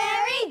Hop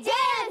Harry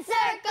Dance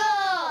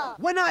Circle!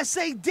 When I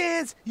say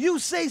dance, you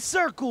say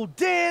circle.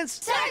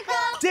 Dance.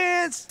 Circle!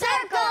 Dance.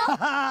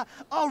 Circle!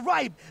 All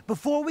right,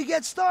 before we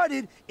get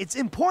started, it's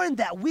important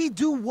that we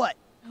do what?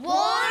 Warm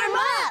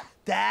up!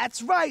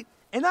 That's right.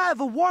 And I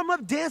have a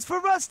warm-up dance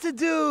for us to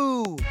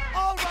do.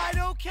 All right,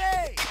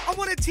 okay. I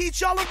want to teach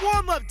y'all a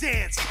warm-up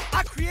dance.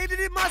 I created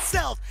it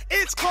myself.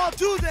 It's called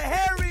Do the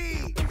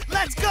Harry.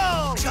 Let's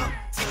go. Jump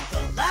to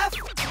the left,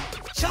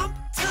 jump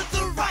to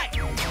the right.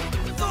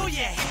 Throw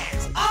your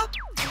hands up,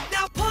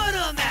 now put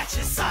them at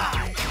your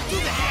side. Do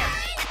the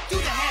Harry, do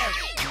the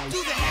Harry,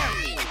 do the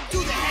Harry,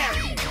 do the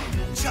Harry.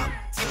 Jump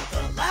to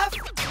the left,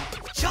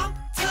 jump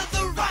to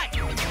the right.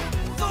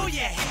 Throw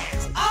your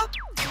hands up,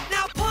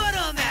 now put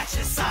them at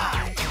your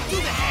side. Do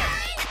the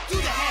Harry, do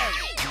the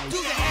Harry, do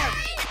the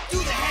Harry, do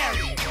the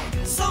Harry.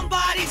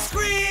 Somebody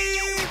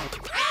scream!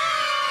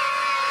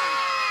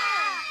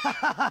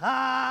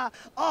 Ah!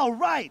 All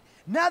right,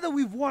 now that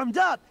we've warmed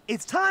up,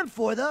 it's time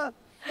for the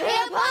Hip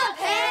Hop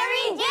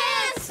Harry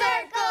Dance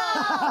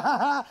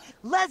Circle!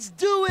 Let's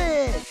do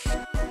it!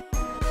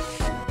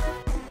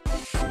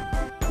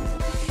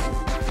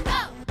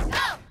 Go,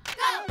 go,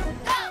 go,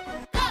 go,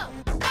 go,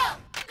 go.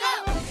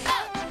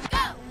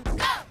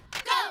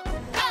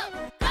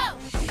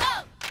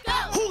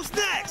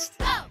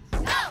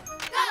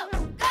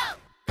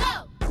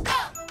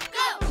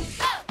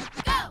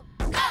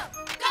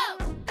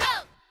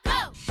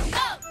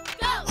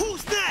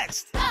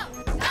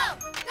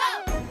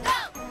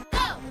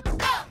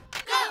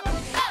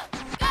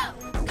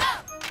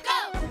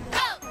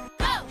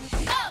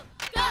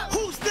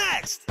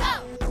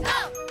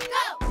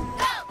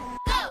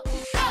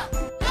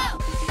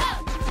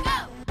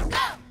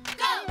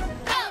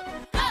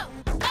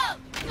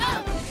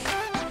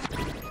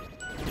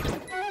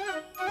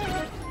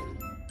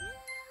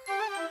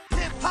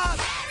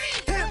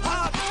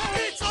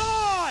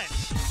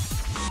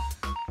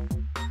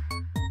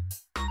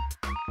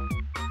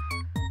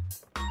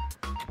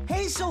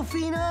 Hey,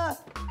 Sophina.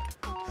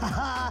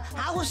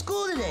 How was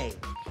school today?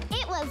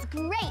 It was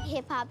great,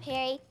 Hip Hop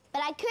Harry,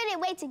 but I couldn't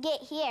wait to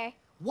get here.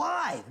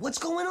 Why? What's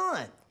going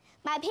on?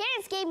 My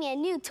parents gave me a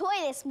new toy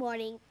this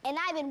morning, and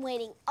I've been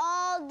waiting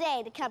all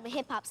day to come to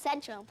Hip Hop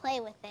Central and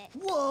play with it.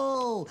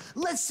 Whoa!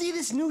 Let's see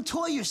this new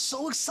toy you're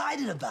so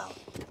excited about.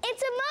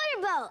 It's a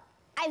motorboat.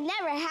 I've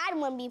never had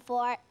one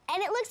before,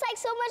 and it looks like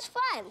so much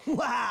fun.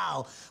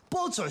 Wow!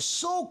 Boats are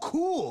so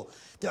cool.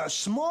 There are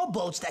small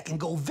boats that can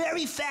go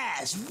very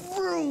fast.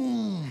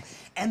 Vroom!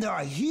 And there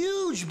are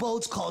huge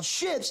boats called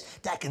ships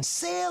that can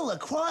sail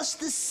across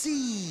the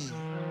sea.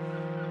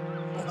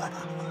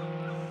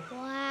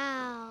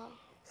 Wow.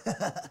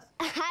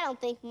 I don't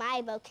think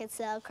my boat can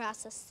sail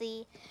across the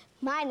sea.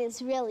 Mine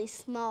is really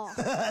small.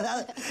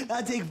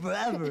 That'll take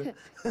forever. And look,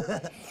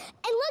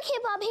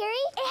 Hip Hop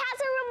Harry, it has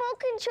a remote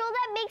control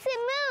that makes it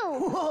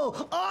move.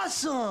 Whoa,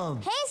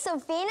 awesome! Hey,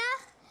 Sophina.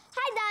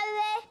 Hi,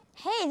 Dante.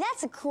 Hey,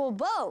 that's a cool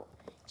boat.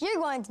 You're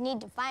going to need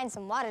to find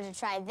some water to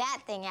try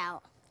that thing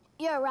out.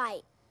 You're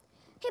right.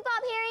 Hip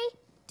Hop Harry,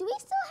 do we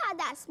still have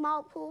that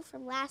small pool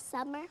from last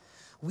summer?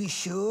 We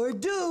sure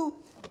do.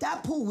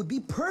 That pool would be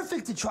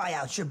perfect to try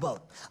out your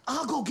boat.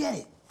 I'll go get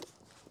it.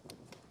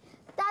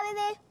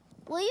 Dante,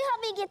 will you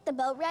help me get the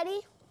boat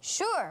ready?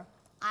 Sure.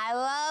 I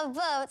love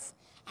boats,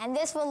 and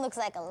this one looks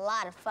like a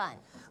lot of fun.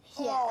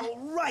 All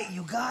right,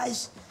 you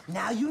guys.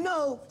 Now you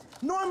know.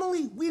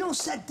 Normally, we don't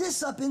set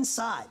this up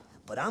inside,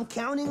 but I'm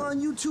counting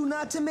on you two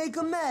not to make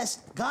a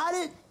mess. Got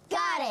it?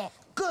 Got it.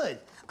 Good.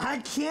 I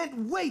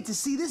can't wait to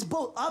see this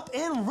boat up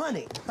and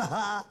running.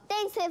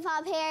 Thanks, Hip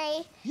Hop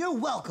Harry. You're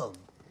welcome.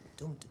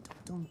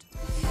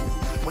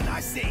 When I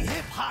say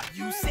hip hop,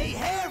 you say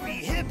Harry.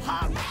 Hip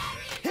hop,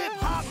 hip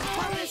hop,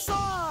 put this on.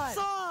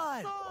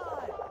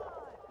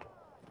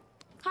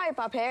 Hi, Hip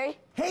Hop Harry.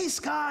 Hey,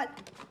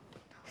 Scott.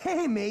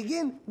 Hey,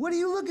 Megan. What are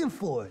you looking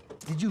for?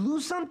 Did you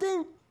lose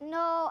something?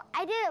 No,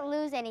 I didn't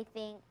lose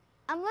anything.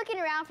 I'm looking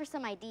around for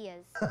some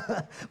ideas.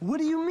 What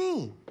do you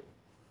mean?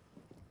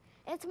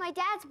 It's my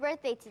dad's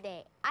birthday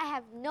today. I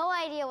have no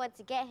idea what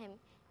to get him,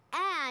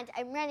 and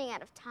I'm running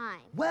out of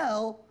time.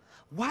 Well,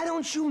 why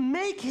don't you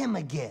make him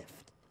a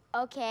gift?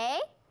 Okay.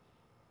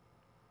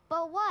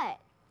 But what?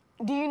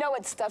 Do you know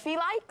what stuff he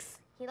likes?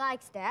 He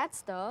likes that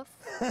stuff.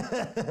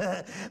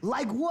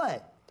 Like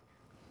what?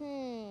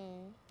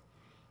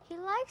 He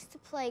likes to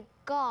play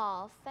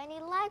golf, and he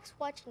likes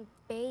watching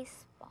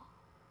baseball.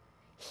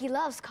 He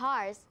loves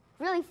cars,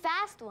 really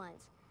fast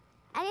ones.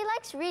 And he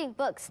likes reading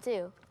books,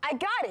 too. I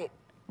got it.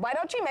 Why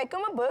don't you make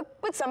him a book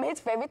with some of his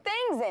favorite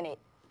things in it?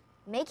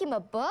 Make him a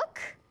book?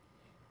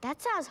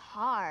 That sounds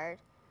hard.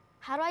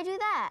 How do I do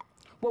that?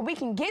 Well, we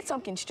can get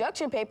some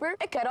construction paper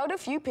and cut out a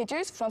few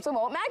pictures from some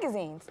old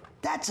magazines.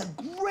 That's a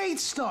great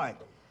start.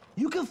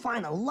 You can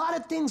find a lot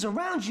of things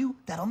around you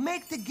that'll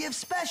make the gift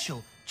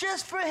special,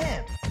 just for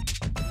him.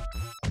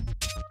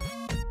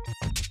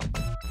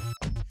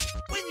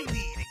 When you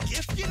need a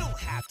gift, you don't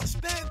have to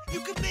spend. You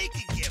can make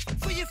a gift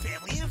for your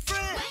family and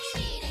friends. When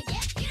you need a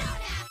gift, you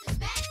don't have to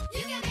spend.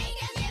 You can make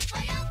a gift for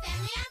your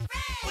family and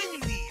friends. When you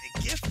need a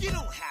gift, you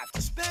don't have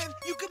to spend.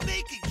 You can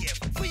make a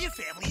gift for your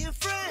family and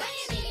friends.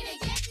 When you need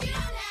a gift, you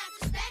don't have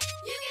to spend.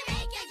 You can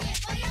make a gift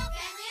for your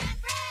family and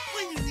friends.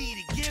 When you need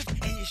a gift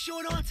and you're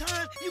short on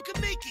time, you can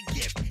make a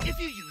gift if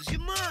you use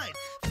your mind.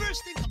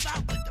 First, think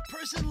about what the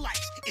person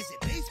likes. Is it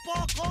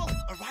baseball, golf,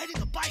 or riding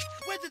a bike?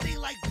 Whether they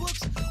like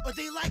books or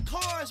they like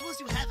cars. Once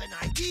you have an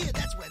idea,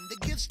 that's when the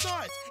gift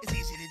starts. It's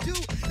easy to do,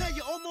 now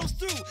you're almost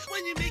through.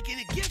 When you're making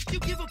a gift, you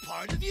give a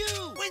part of you.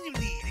 When you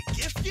need a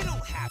gift, you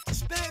don't have to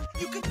spend.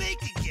 You can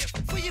make a gift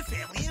for your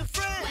family and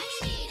friends.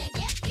 When you need a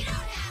gift, you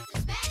don't have to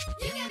spend.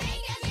 You can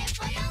make a gift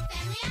for your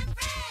family and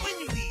friends. When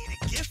you need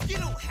a gift, you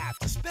don't have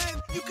to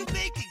spend. You can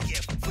make a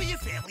gift for your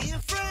family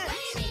and friends.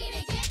 When you need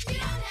a gift, you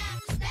don't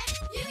have to spend.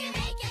 You can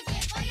make a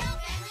gift for your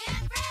family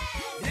and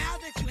friends. Now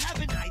that you have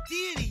an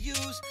idea to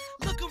use,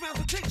 look around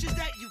for pictures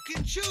that you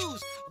can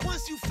choose.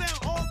 Once you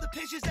found all the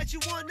pictures that you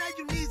want, now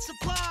you need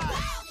supplies.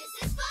 Wow,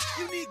 this is fun.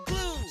 You need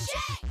glue,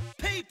 Check.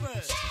 paper,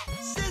 Check.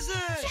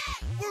 scissors.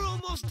 Check. We're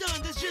almost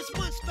done. There's just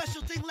one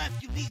special thing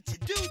left you need to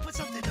do. Put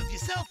something of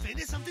yourself in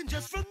it, something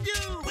just from you.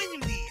 When you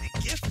need a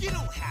gift, you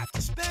don't have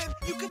to spend.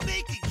 You can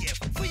make a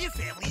gift for your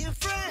family and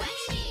friends.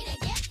 When you need a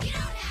gift, you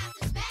don't have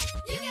to spend.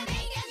 You can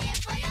make a gift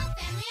for your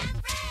family and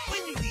friends.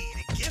 When you need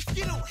a gift,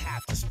 you don't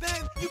have to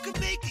spend. You can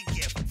make a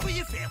gift for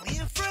your family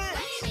and friends.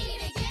 When you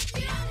need a gift,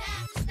 you don't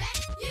have to spend.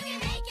 You can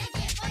make a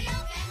gift for your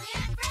family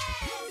and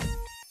friends.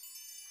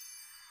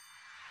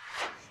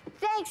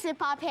 Thanks, Hip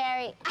Hop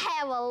Harry. I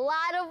have a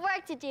lot of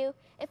work to do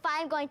if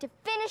I'm going to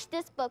finish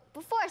this book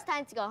before it's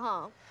time to go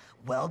home.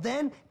 Well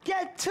then,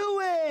 get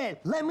to it!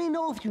 Let me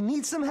know if you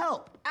need some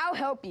help. I'll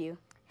help you.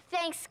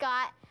 Thanks,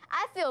 Scott.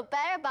 I feel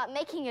better about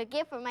making a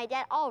gift for my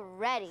dad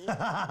already.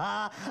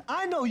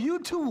 I know you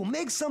two will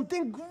make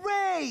something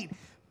great!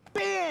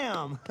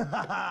 Bam!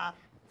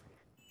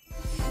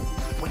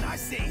 When I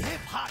say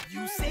hip hop,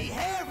 you say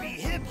Harry.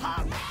 Hip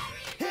hop,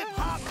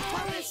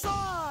 put this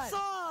on.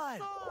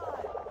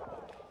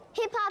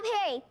 Hip Hop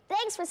Harry,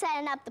 thanks for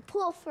setting up the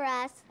pool for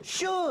us.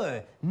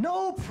 Sure,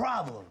 no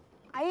problem.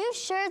 Are you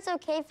sure it's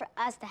okay for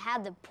us to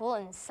have the pool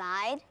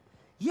inside?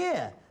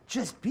 Yeah,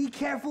 just be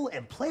careful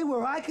and play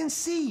where I can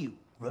see you.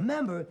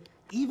 Remember,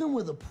 even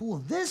with a pool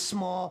this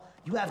small,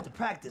 you have to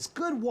practice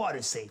good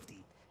water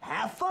safety.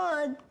 Have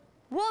fun.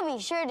 We'll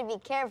be sure to be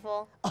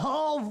careful.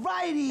 All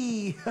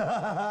righty.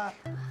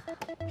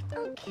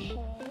 Okay,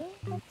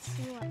 let's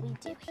see what we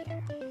do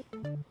here.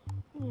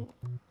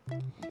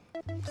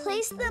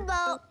 Place the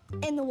boat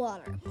in the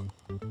water.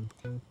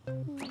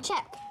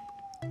 Check.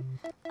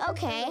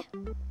 Okay,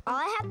 all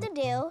I have to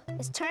do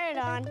is turn it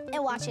on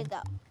and watch it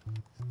go.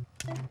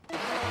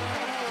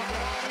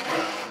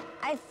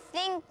 I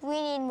think we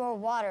need more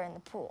water in the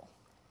pool.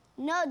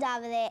 No,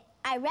 Davide,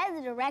 I read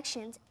the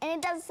directions and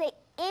it doesn't say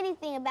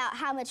anything about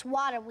how much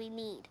water we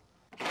need.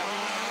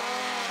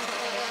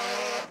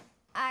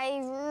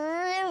 I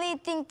really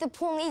think the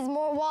pool needs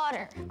more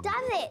water.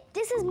 Davide,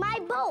 this is my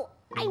boat.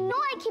 I know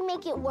I can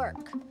make it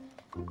work.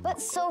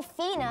 But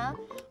Sophina,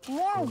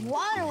 more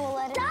water will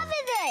let it...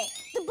 Davide,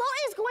 the boat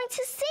is going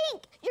to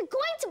sink. You're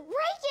going to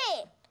break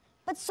it.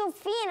 But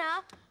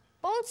Sophina,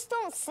 boats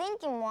don't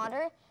sink in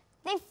water.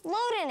 They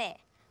float in it.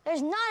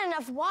 There's not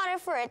enough water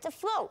for it to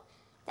float.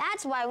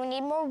 That's why we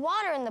need more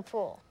water in the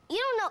pool. You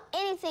don't know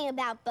anything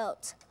about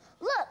boats.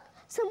 Look,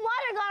 some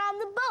water got on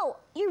the boat.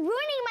 You're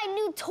ruining my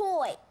new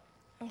toy.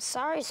 I'm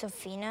sorry,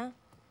 Sophina.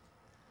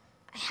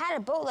 I had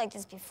a boat like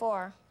this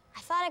before.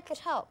 I thought I could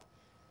help.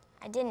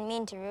 I didn't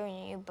mean to ruin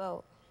your new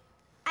boat.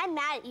 I'm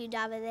mad at you,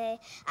 Davide.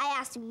 I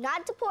asked you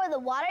not to pour the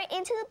water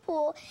into the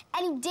pool,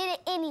 and you did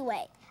it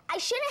anyway. I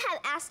shouldn't have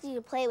asked you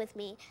to play with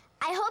me.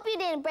 I hope you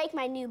didn't break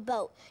my new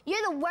boat.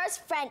 You're the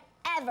worst friend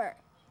ever.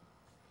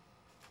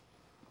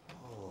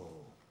 Oh.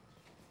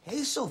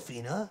 Hey,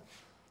 Sophina.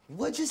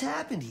 What just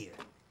happened here?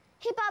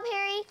 Hip Hop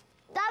Harry,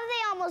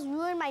 Davide almost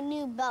ruined my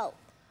new boat.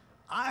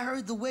 I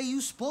heard the way you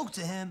spoke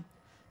to him.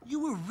 You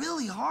were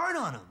really hard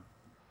on him.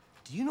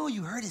 Do you know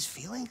you hurt his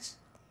feelings?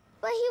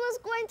 But he was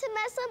going to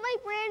mess up my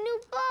brand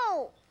new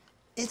boat.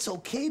 It's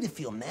okay to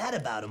feel mad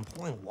about him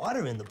pouring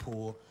water in the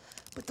pool,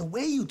 but the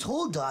way you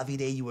told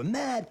Davide you were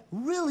mad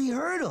really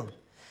hurt him.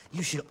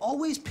 You should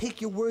always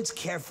pick your words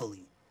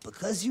carefully,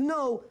 because you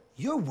know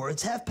your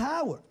words have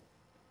power.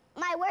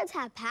 My words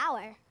have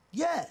power.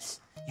 Yes,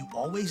 you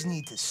always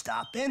need to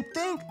stop and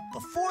think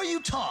before you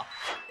talk.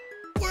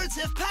 Words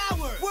have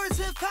power. Words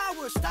have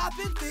power. Stop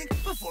and think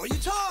before you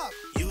talk.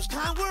 Use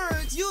kind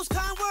words. Use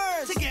kind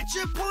words to get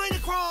your point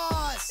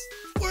across.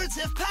 Words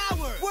have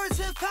power. Words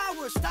have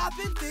power. Stop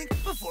and think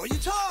before you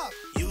talk.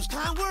 Use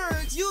kind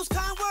words. Use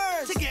kind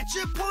words to get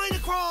your point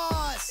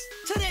across.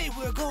 Today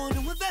we're going to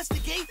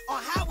investigate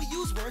on how we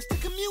use words to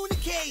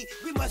communicate.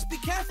 We must be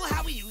careful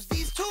how we use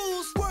these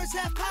tools. Words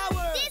have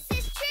power. This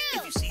is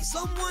true. If you see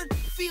someone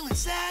feeling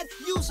sad,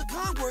 use a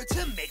kind word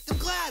to make them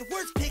glad.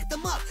 Words pick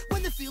them up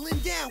when they're feeling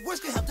down. Words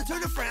can help to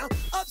turn a frown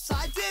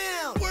upside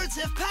down. Words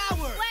have power.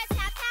 Words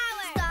have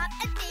power. Stop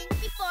and think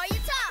before you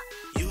talk.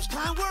 Use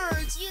kind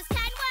words. Use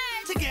kind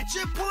words to get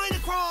your point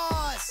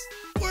across.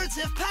 Words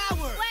have power.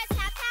 Words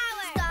have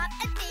power. Stop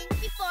and think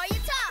before you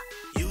talk.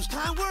 Use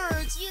kind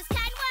words. Use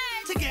kind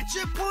words to get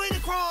your point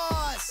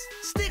across.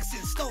 Sticks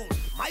and stones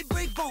might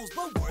break bones,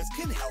 but words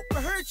can help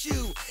or hurt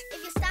you.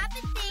 If you stop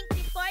and think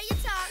before you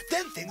talk,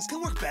 then things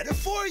can work better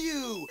for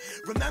you.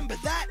 Remember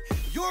that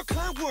your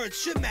kind words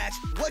should match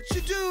what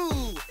you do.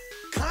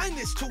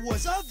 Kindness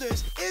towards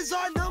others is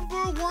our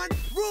 #1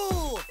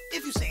 rule.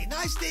 If you say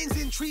nice things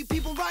and treat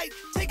people right,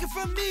 take it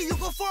from me, you'll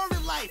go far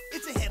in life.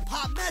 It's a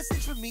hip-hop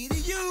message from me to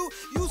you.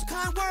 Use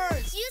kind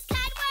words. use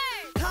kind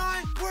words.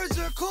 Kind words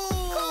are cool.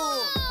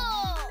 Cool.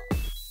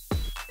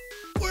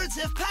 Words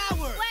have power.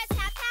 Words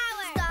have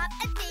power. Stop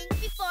and think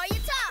before you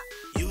talk.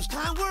 Use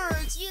kind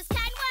words. Use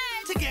kind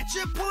words to get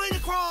your point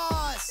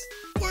across.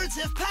 Words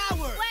have power.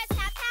 Words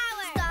have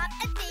power. Stop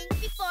and think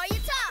before you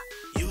talk.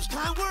 Use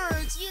kind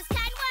words. Use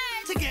kind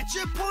words to get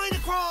your point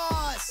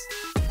across.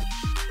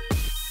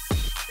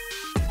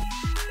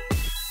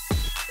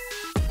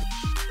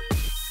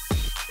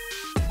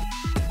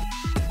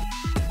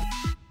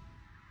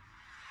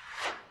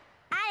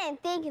 I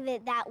didn't think of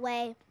it that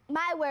way.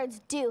 My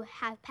words do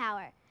have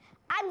power.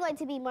 I'm going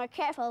to be more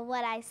careful of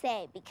what I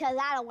say because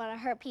I don't want to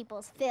hurt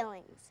people's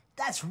feelings.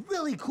 That's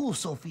really cool,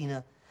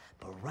 Sophina.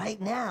 But right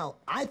now,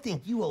 I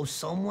think you owe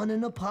someone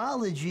an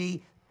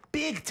apology,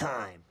 big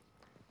time.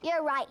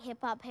 You're right, Hip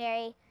Hop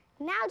Harry.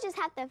 Now I just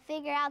have to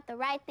figure out the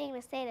right thing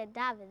to say to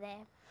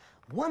Davide.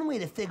 One way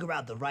to figure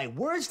out the right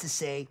words to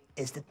say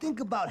is to think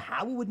about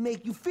how it would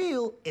make you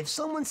feel if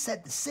someone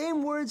said the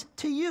same words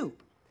to you.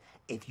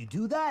 If you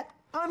do that,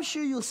 I'm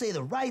sure you'll say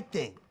the right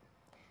thing.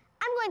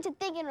 I'm going to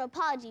think of an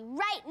apology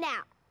right now.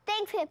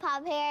 Thanks, Hip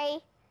Hop Harry.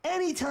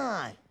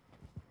 Anytime.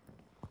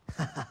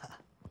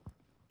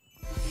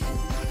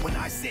 When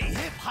I say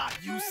hip-hop,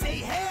 you say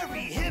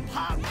Harry.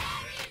 Hip-hop.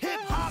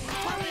 Hip-hop,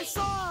 put this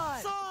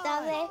on.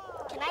 Davide,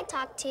 can I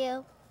talk to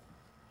you?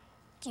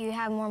 Do you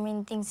have more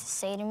mean things to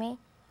say to me?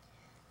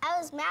 I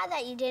was mad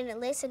that you didn't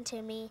listen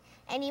to me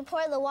and you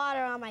poured the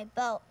water on my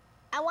boat.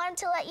 I wanted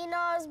to let you know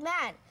I was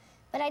mad,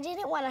 But I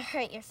didn't want to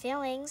hurt your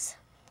feelings.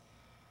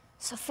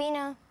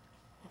 Sophina,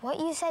 what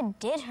you said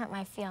did hurt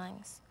my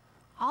feelings.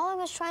 All I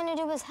was trying to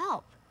do was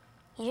help.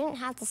 You didn't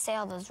have to say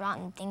all those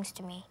rotten things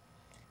to me.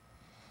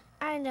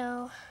 I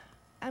know.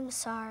 I'm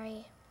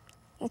sorry.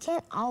 You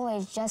can't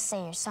always just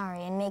say you're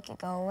sorry and make it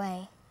go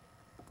away.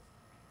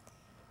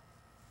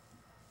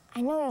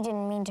 I know you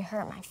didn't mean to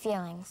hurt my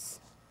feelings.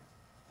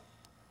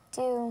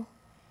 Do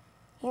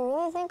you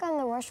really think I'm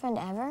the worst friend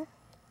ever?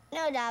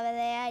 No,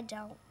 Davide, I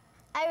don't.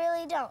 I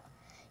really don't.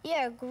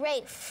 You're a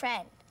great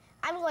friend.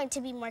 I'm going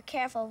to be more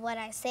careful of what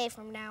I say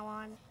from now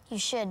on. You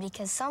should,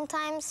 because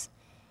sometimes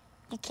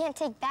you can't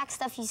take back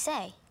stuff you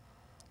say.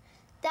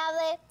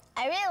 Davide,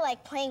 I really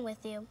like playing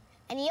with you,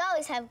 and you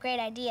always have great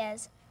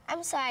ideas.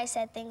 I'm sorry I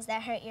said things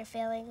that hurt your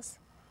feelings.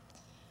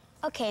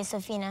 Okay,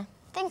 Sophina,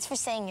 thanks for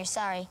saying you're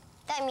sorry.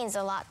 That means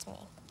a lot to me.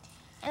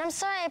 And I'm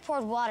sorry I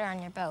poured water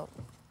on your boat.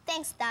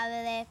 Thanks,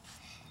 Davide.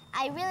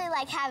 I really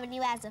like having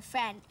you as a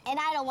friend, and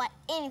I don't want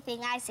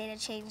anything I say to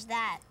change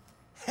that.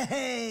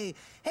 Hey,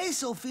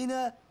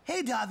 Sophina.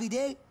 Hey,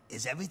 Davide.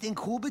 Is everything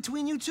cool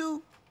between you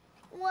two?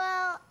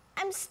 Well,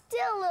 I'm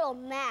still a little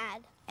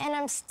mad. And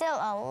I'm still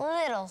a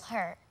little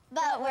hurt.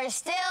 But we're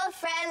still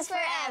friends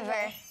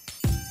forever.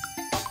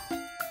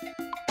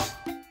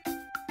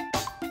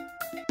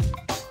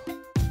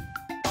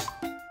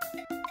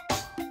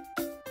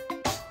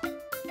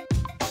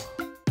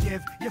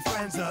 Give your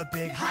friends a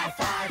big high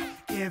five.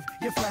 Give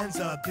your friends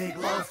a big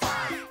low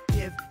five.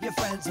 Give your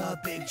friends a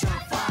big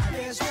jump five.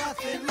 There's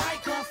nothing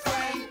like a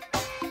friend.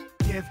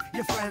 Give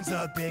your friends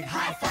a big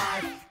high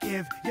five.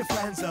 Give your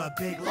friends a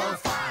big low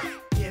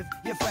five. Give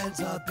your friends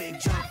a big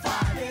jump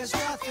five. There's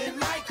nothing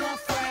like a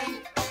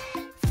friend.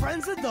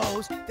 Friends are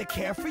those that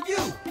care for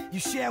you. You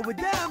share with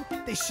them,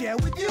 they share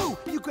with you.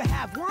 You could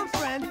have one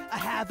friend or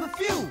have a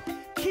few.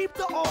 Keep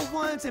the old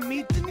ones and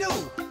meet the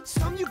new.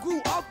 Some you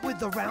grew up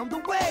with around the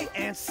way,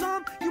 and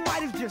some you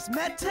might have just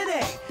met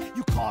today.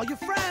 You call your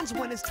friends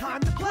when it's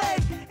time to play,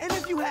 and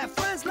if you have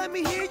friends, let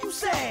me hear you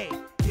say,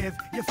 give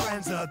your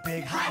friends a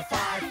big high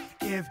five.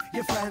 Give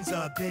your friends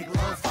a big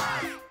low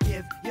five.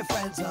 Give your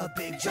friends a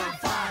big jump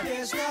five.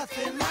 There's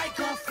nothing like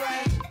a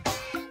friend.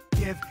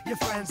 Give your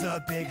friends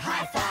a big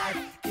high five.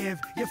 Give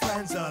your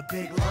friends a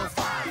big low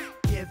five.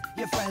 Give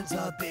your friends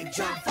a big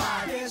jump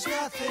five. There's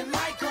nothing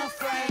like a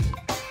friend.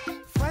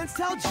 Friends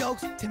tell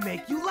jokes to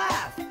make you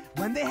laugh.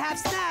 When they have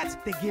snacks,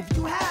 they give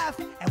you half.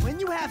 And when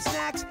you have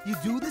snacks, you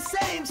do the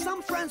same.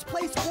 Some friends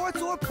play sports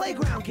or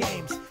playground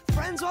games.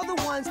 Friends are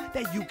the ones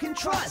that you can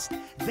trust.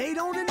 They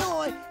don't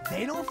annoy,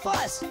 they don't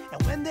fuss.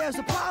 And when there's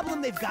a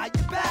problem, they've got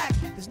your back.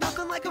 There's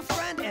nothing like a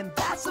friend, and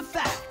that's a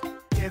fact.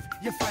 Give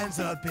your friends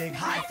a big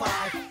high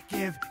five.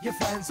 Give your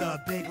friends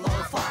a big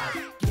low five.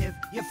 Give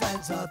your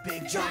friends a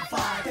big jump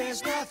five.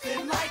 There's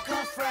nothing like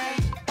a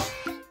friend.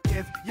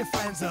 Give your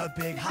friends a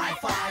big high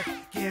five.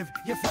 Give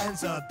your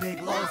friends a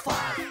big low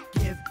five.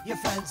 Give your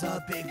friends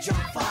a big jump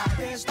five.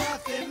 There's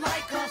nothing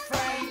like a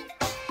friend.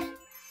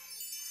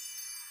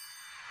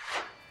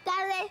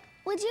 Daddy,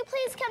 would you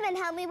please come and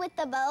help me with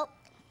the boat?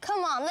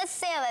 Come on, let's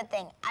sail that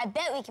thing. I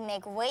bet we can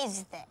make waves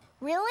with it.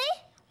 Really?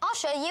 I'll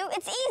show you.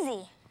 It's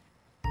easy.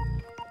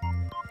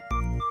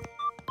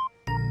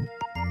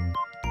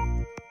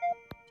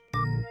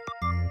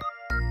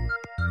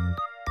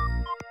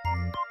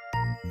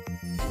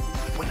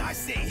 When I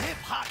say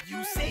hip-hop,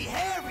 you say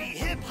Harry.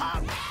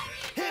 Hip-hop.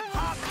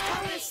 Hip-hop.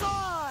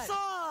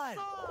 Son.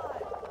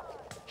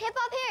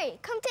 Hip-Hop Harry,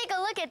 come take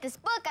a look at this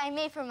book I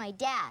made for my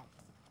dad.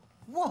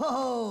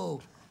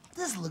 Whoa.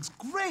 This looks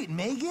great,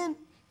 Megan.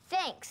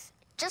 Thanks.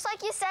 Just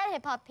like you said,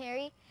 Hip-Hop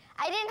Harry,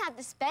 I didn't have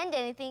to spend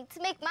anything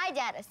to make my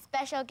dad a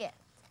special gift.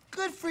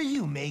 Good for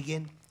you,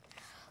 Megan.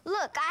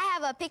 Look, I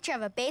have a picture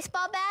of a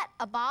baseball bat,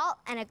 a ball,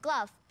 and a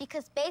glove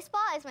because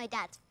baseball is my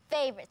dad's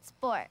favorite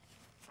sport.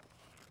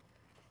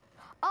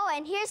 Oh,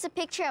 and here's a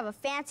picture of a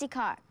fancy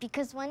car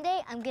because one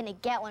day I'm gonna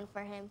get one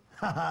for him.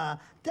 Haha,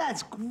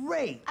 that's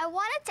great. I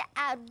wanted to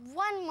add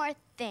one more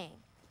thing,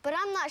 but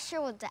I'm not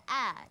sure what to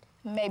add.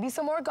 Maybe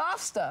some more golf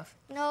stuff.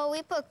 No,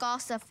 we put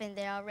golf stuff in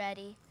there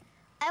already.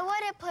 I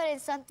want to put in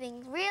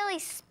something really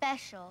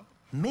special.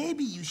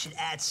 Maybe you should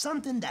add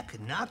something that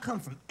could not come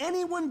from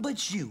anyone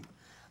but you.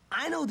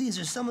 I know these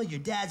are some of your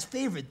dad's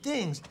favorite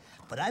things,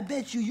 but I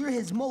bet you're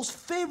his most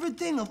favorite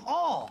thing of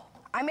all.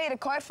 I made a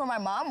card for my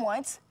mom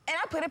once, and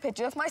I put a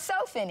picture of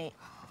myself in it.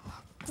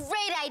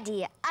 Great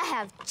idea. I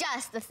have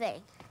just the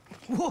thing.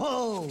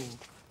 Whoa!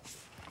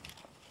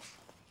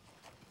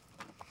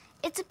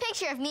 It's a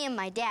picture of me and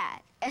my dad.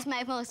 It's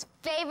my most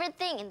favorite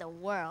thing in the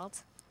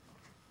world.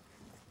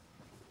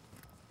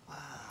 Wow.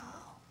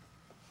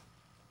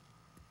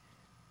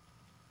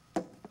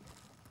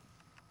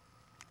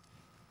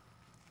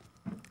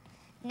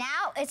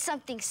 Now it's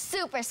something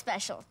super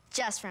special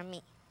just for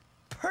me.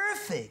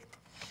 Perfect.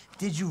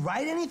 Did you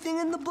write anything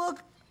in the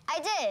book? I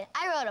did.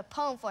 I wrote a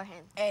poem for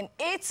him. And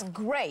it's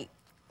great.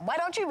 Why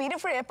don't you read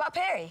it for Hip-Hop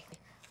Harry?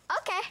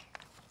 Okay.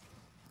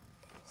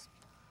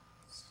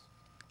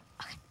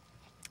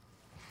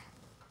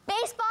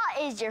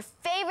 Baseball is your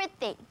favorite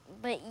thing,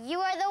 but you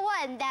are the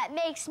one that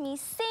makes me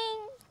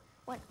sing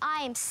When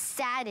I am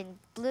sad and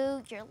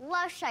blue, your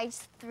love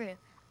shines through.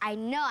 I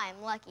know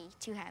I'm lucky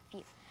to have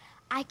you.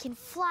 I can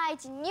fly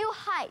to new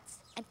heights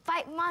and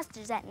fight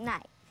monsters at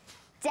night.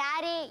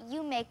 Daddy,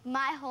 you make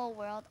my whole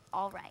world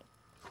all right.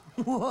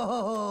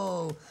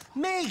 Whoa!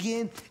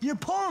 Megan, your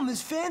poem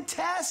is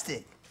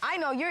fantastic. I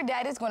know your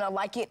dad is gonna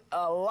like it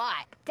a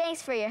lot.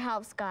 Thanks for your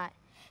help, Scott.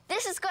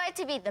 This is going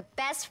to be the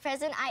best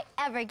present I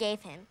ever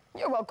gave him.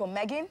 You're welcome,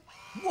 Megan.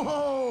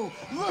 Whoa!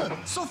 Look,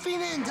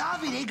 Sophina and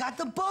Davide got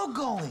the boat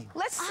going.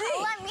 Let's see.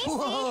 Let me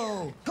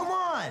Whoa! Come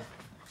on.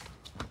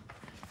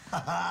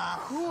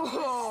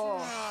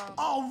 Whoa.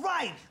 All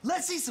right,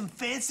 let's see some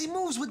fancy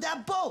moves with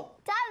that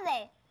boat.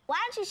 Davide, why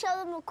don't you show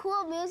them the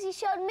cool moves you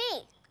showed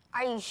me?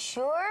 Are you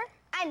sure?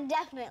 I'm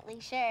definitely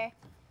sure.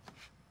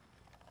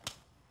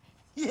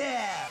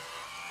 Yeah.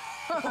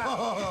 Look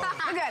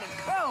at it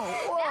go.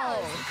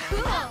 Whoa.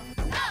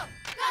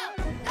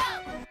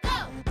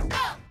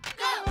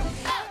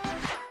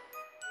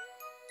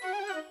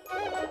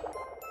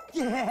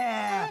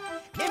 Yeah.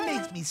 It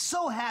makes me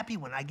so happy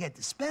when I get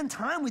to spend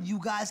time with you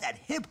guys at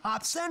Hip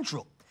Hop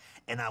Central.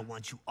 And I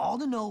want you all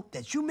to know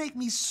that you make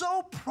me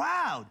so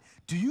proud.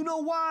 Do you know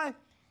why?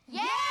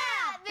 Yeah,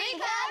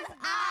 because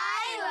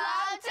I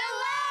love to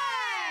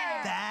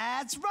learn.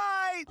 That's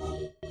right.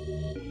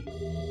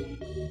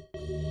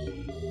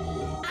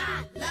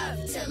 I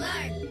love to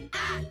learn.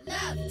 I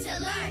love to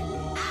learn.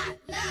 I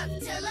love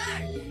to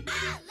learn.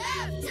 I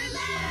love to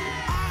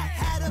learn. I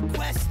had a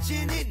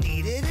question, it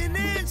needed an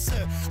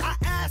answer. I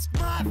asked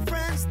my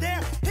friends,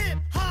 they're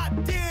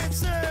hip-hop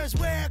dancers.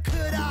 Where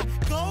could I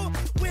go?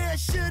 Where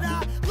should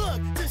I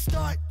look? To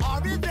start our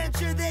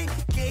adventure, they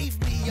gave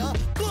me a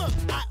book.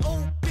 I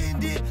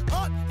opened it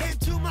up, and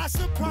to my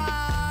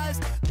surprise,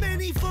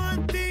 many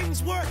fun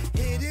things were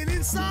hidden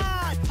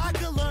inside. I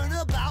could learn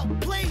about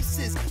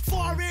places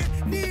far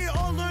and near,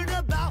 or learn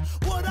about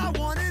what I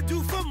want to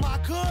do for my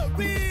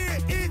career.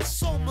 It's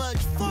so much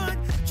fun,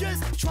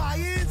 just try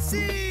and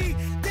see.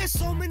 There's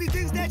so many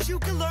things that you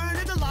can learn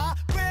in the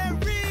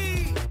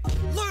library.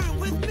 Learn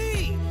with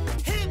me,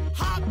 Hip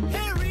Hop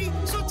Harry.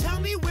 So tell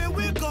me where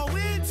we're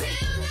going. To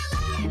the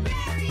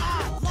library.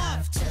 I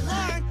love to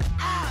learn.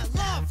 I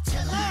love to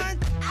learn.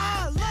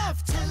 I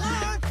love to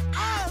learn.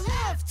 I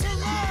love to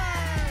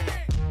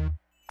learn.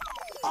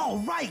 All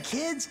right,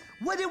 kids.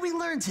 What did we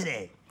learn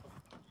today?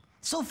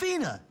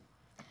 Sophina.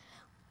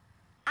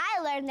 I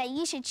learned that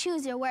you should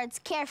choose your words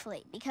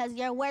carefully because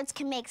your words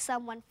can make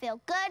someone feel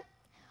good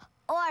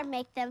or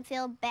make them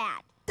feel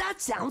bad.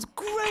 That sounds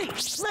great.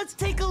 Let's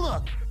take a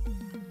look.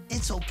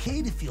 It's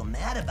okay to feel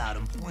mad about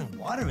him pouring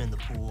water in the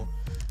pool,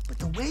 but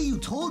the way you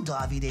told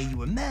Davide you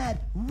were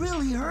mad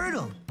really hurt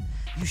him.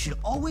 You should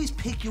always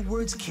pick your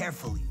words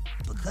carefully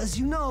because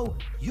you know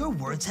your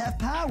words have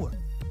power.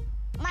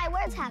 My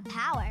words have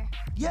power.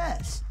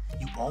 Yes,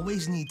 you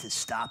always need to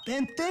stop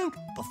and think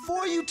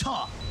before you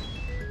talk.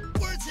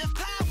 Words have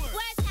power.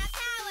 Words have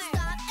power.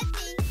 Stop and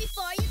think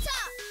before you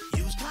talk.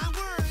 Use kind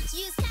words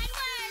Use kind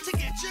words. to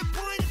get your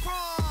point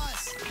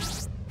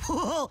across.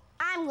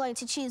 I'm going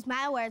to choose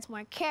my words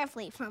more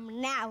carefully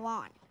from now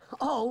on.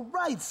 All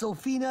right,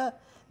 Sophina.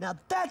 Now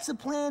that's a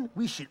plan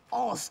we should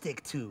all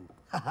stick to.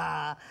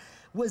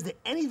 Was there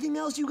anything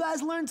else you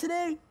guys learned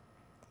today?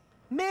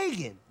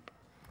 Megan.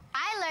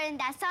 I learned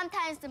that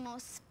sometimes the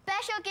most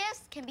special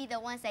gifts can be the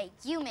ones that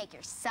you make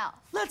yourself.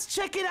 Let's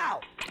check it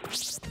out.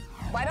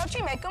 Why don't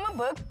you make him a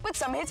book with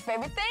some of his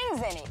favorite things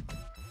in it?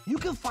 You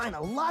can find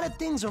a lot of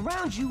things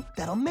around you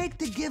that'll make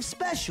the gift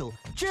special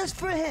just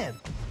for him.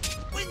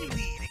 When you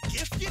need a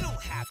gift, you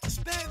don't have to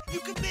spend. You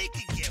can make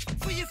a gift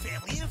for your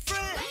family and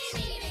friends.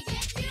 When you need a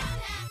gift, you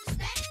don't have to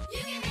spend. You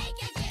can make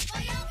a gift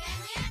for your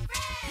family and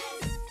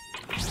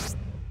friends.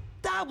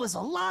 That was a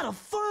lot of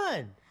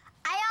fun.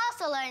 I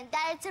also learned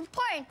that it's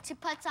important to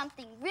put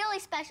something really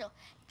special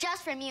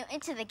just from you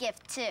into the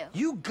gift, too.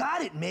 You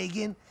got it,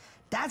 Megan.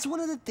 That's one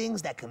of the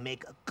things that can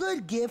make a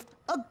good gift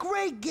a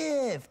great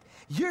gift.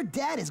 Your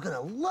dad is gonna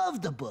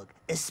love the book,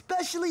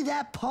 especially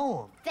that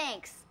poem.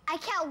 Thanks. I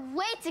can't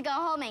wait to go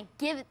home and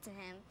give it to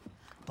him.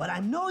 But I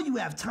know you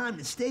have time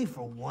to stay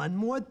for one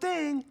more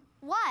thing.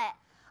 What?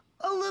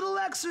 A little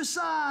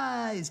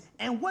exercise.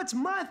 And what's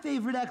my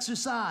favorite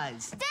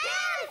exercise?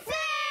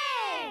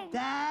 Dancing!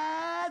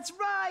 That's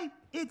right.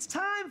 It's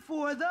time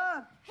for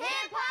the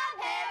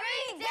Hip-Hop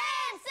Harry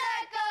Dance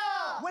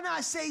Circle! When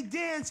I say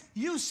dance,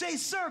 you say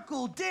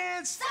circle.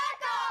 Dance.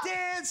 Circle!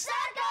 Dance.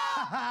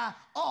 Circle!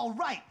 All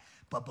right.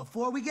 But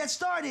before we get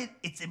started,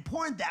 it's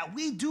important that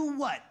we do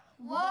what?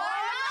 Warm up!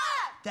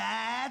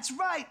 That's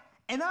right.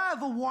 And I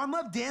have a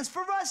warm-up dance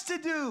for us to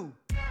do.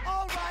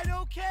 All right,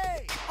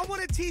 okay. I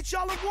want to teach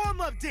y'all a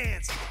warm-up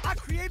dance. I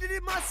created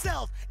it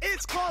myself.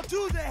 It's called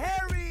Do the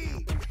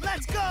Harry.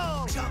 Let's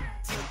go. Jump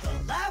to the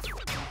left.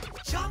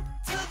 Jump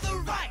to the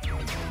right.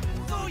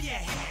 Throw your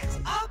hands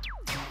up.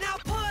 Now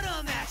put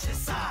them at your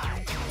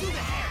side. Do the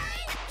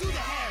Harry. Do the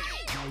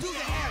Harry. Do the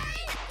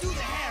Harry. Do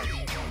the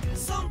Harry.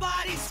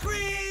 Somebody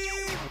scream.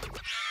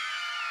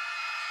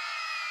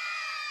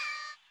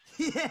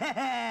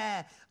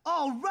 Yeah.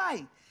 All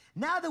right.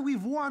 Now that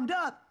we've warmed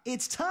up,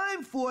 it's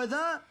time for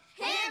the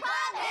Hip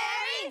Hop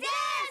Harry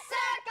Dance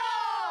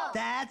Circle!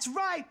 That's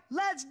right.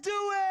 Let's do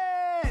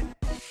it.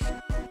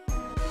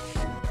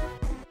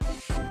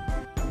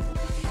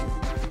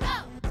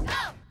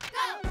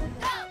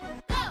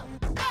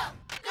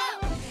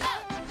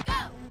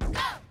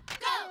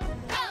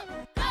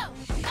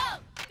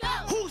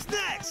 Who's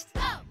next?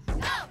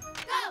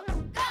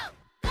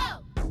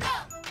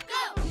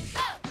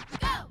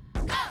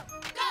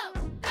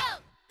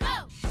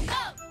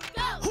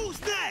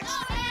 Who's next?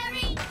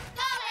 Harry!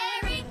 Go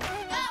Harry!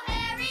 Go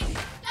Harry!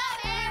 Go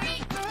Harry!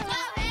 Go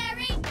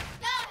Harry!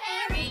 Go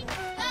Harry!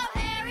 Go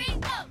Harry!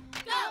 Go!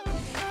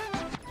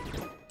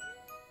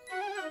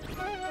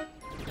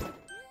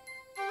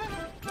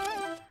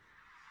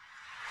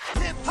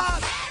 Hip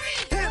hop!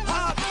 Hip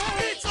hop!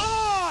 It's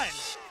on!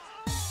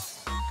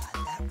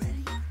 Got that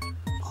ready?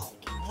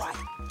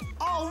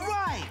 All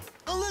right.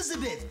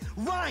 Elizabeth,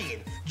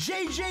 Ryan,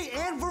 JJ,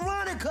 and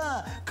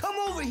Veronica, come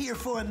over here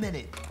for a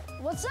minute.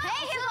 What's up?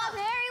 Hey, Hip Hop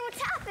Harry,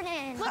 what's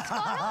happening? What's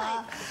going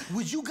on?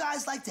 Would you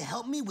guys like to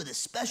help me with a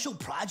special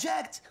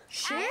project?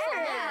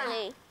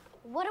 Absolutely.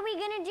 What are we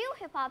gonna do,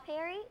 Hip Hop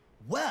Harry?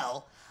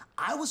 Well,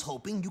 I was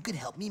hoping you could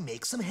help me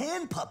make some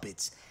hand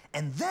puppets.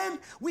 And then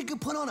we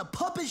could put on a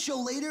puppet show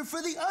later for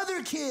the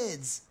other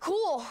kids.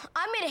 Cool.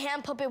 I made a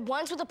hand puppet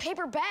once with a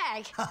paper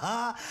bag.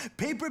 Haha,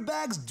 paper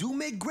bags do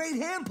make great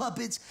hand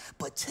puppets,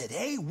 but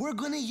today we're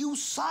gonna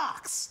use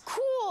socks.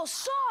 Cool,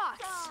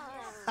 socks.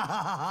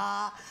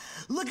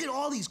 Look at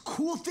all these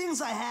cool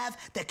things I have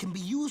that can be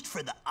used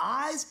for the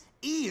eyes,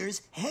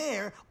 ears,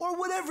 hair, or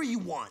whatever you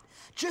want.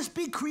 Just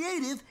be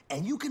creative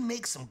and you can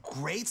make some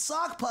great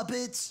sock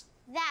puppets.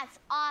 That's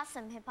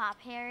awesome, Hip Hop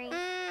Harry.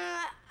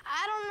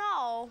 I don't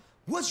know.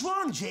 What's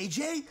wrong,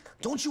 JJ?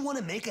 Don't you want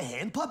to make a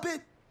hand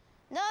puppet?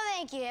 No,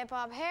 thank you, Hip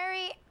Hop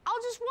Harry.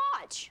 I'll just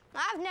watch.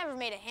 I've never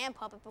made a hand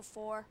puppet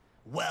before.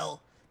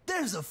 Well,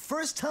 there's a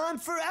first time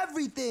for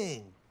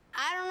everything.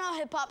 I don't know,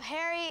 Hip Hop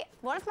Harry.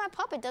 What if my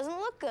puppet doesn't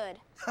look good?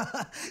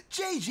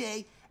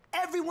 JJ,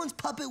 everyone's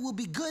puppet will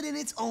be good in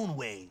its own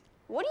way.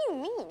 What do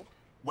you mean?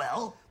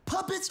 Well,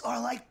 puppets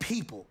are like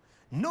people.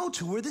 No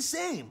two are the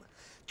same.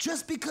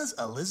 Just because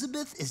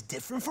Elizabeth is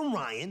different from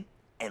Ryan,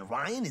 and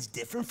Ryan is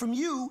different from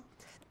you,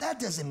 that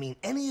doesn't mean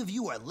any of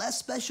you are less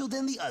special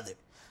than the other.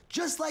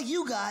 Just like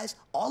you guys,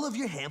 all of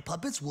your hand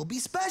puppets will be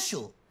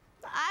special.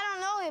 I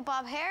don't know, Hip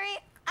Hop Harry.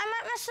 I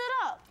might mess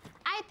it up.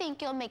 I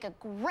think you'll make a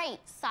great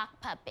sock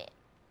puppet.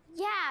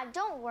 Yeah,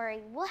 don't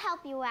worry. We'll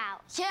help you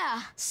out.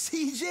 Yeah.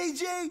 See,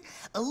 JJ?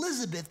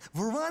 Elizabeth,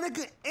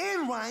 Veronica,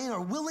 and Ryan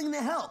are willing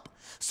to help.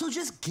 So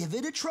just give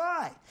it a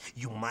try.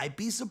 You might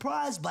be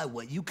surprised by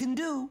what you can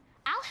do.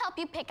 I'll help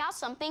you pick out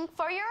something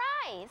for your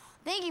eyes.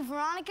 Thank you,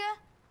 Veronica.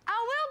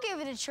 I will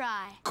give it a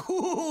try.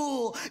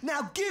 Cool!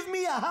 Now give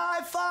me a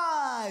high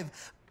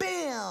five!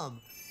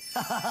 Bam!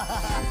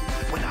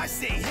 When I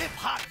say hip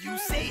hop, you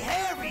say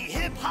Harry.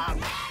 Hip hop,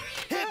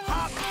 hip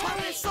hop,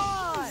 puppets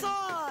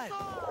on!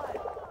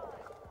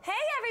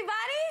 Hey,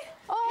 everybody!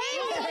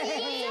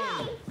 Hey,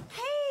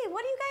 Hey,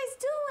 what are you guys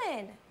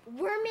doing?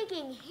 we're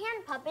making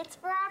hand puppets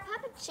for our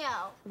puppet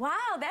show.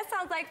 Wow, that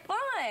sounds like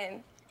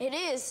fun. It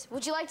is.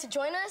 Would you like to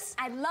join us?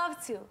 I'd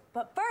love to,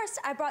 but first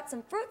I brought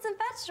some fruits and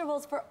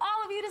vegetables for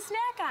all of you to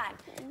snack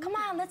on. Come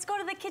on, let's go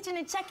to the kitchen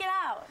and check it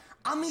out.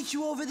 I'll meet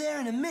you over there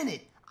in a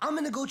minute. I'm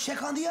gonna go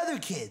check on the other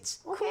kids.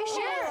 Okay,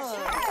 sure.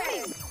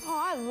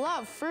 Oh, I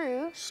love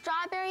fruit.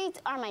 Strawberries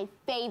are my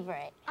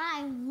favorite.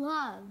 I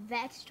love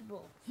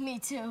vegetables. Me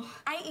too.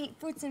 I eat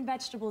fruits and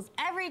vegetables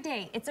every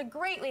day. It's a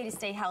great way to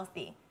stay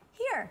healthy.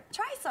 Here,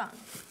 try some.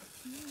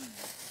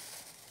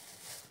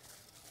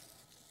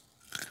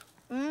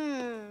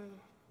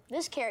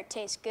 This carrot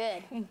tastes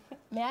good.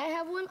 May I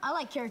have one? I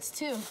like carrots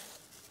too.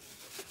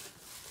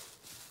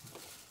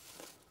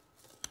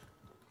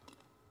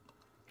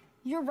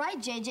 You're right,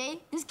 JJ.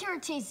 This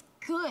carrot tastes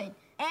good,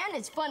 and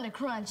it's fun to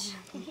crunch.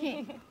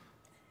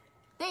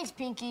 Thanks,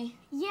 Pinky.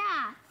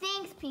 Yeah,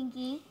 thanks,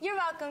 Pinky. You're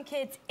welcome,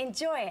 kids.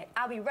 Enjoy it.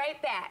 I'll be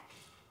right back.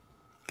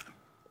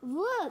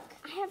 Look,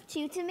 I have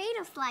 2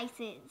 tomato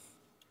slices.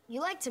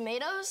 You like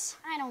tomatoes?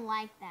 I don't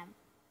like them.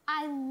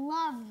 I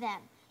love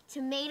them.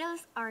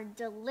 Tomatoes are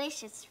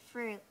delicious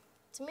fruit.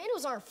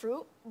 Tomatoes aren't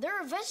fruit.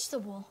 They're a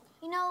vegetable.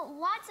 You know,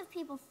 lots of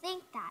people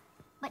think that,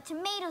 but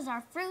tomatoes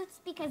are fruits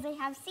because they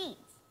have seeds.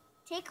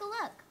 Take a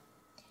look.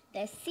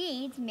 The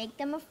seeds make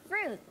them a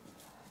fruit.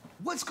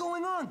 What's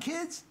going on,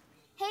 kids?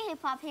 Hey, Hip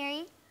Hop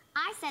Harry.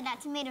 I said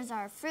that tomatoes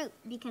are a fruit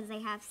because they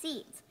have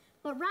seeds,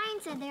 but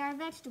Ryan said they are a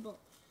vegetable.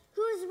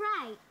 Who's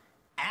right?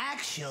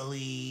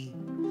 Actually,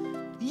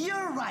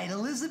 you're right,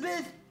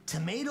 Elizabeth.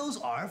 Tomatoes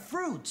are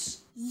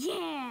fruits.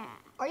 Yeah.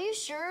 Are you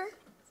sure?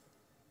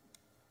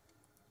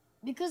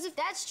 Because if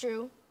that's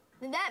true,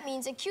 then that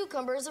means a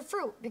cucumber is a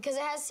fruit because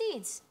it has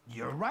seeds.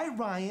 You're right,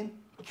 Ryan.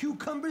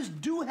 Cucumbers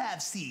do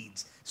have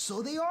seeds,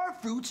 so they are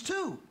fruits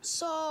too.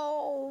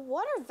 So,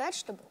 what are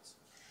vegetables?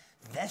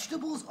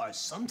 Vegetables are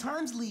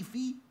sometimes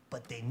leafy,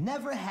 but they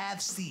never have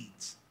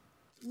seeds.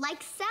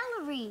 Like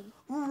celery.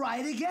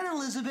 Right again,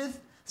 Elizabeth.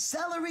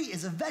 Celery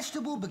is a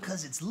vegetable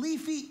because it's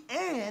leafy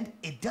and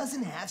it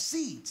doesn't have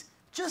seeds.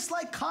 just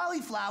like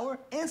cauliflower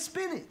and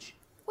spinach.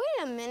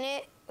 Wait a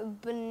minute.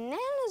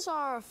 Bananas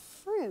are a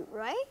fruit,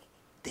 right?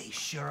 They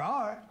sure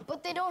are.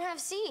 But they don't have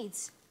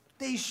seeds.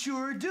 They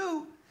sure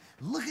do.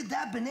 Look at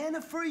that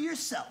banana for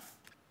yourself.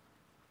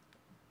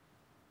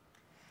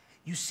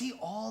 You see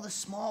all the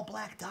small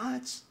black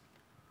dots?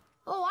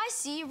 Oh, I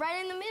see,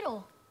 right in the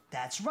middle.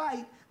 That's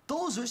right.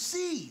 Those are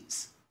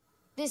seeds.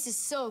 This is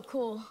so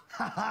cool.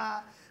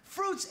 Haha.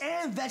 Fruits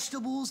and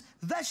vegetables,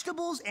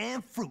 vegetables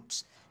and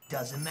fruits.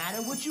 Doesn't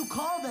matter what you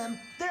call them,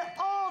 they're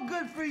all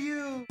good for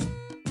you.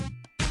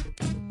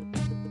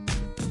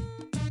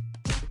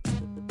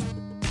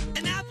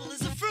 An apple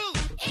is a fruit.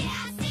 It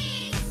has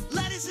seeds.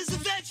 Lettuce is a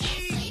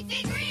veggie. It's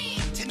leafy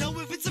green. To know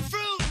if it's a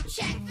fruit,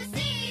 Check for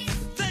seeds.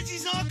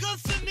 veggies are good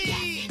for me.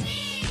 Yes,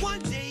 indeed. One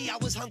day I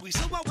was hungry,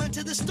 so I went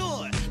to the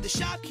store. The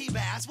shopkeeper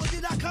asked, what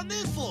did I come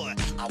in for?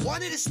 I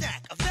wanted a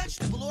snack, a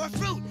vegetable or a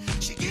fruit.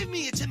 She gave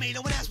me a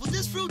tomato and asked, what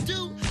does fruit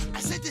do? I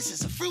said, this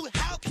is a fruit,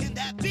 how can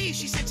that be?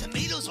 She said,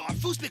 tomatoes are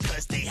fruits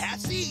because they have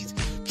seeds.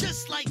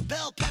 Just like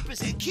bell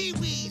peppers and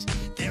kiwis.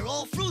 They're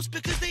all fruits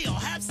because they all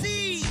have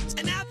seeds.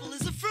 An apple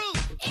is a fruit.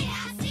 It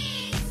has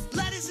seeds.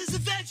 Lettuce is a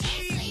It's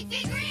veggie.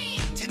 leafy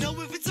green. To know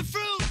if it's a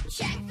fruit,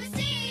 Check for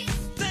seeds.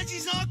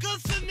 veggies are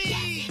good for me.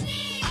 Yes,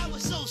 indeed. I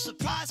was so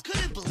surprised,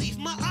 couldn't believe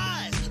my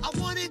eyes. I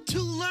wanted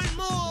to learn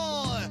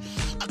more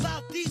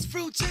about these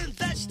fruits and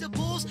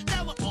vegetables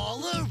that were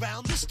all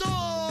around the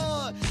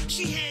store.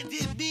 She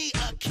handed me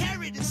a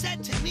carrot and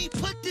said to me,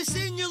 put this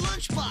in your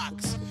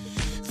lunchbox.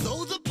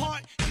 Though the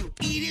part you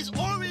eat is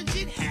orange,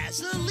 it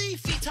has a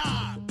leafy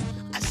top.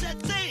 I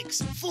said,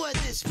 thanks for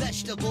this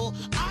vegetable.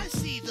 I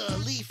see the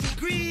leafy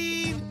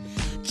green.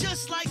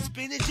 Just like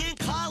spinach and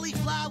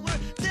cauliflower,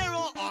 they're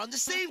all on the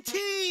same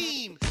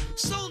team.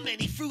 So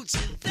many fruits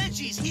and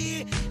veggies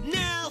here,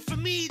 now for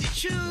me to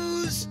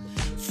choose.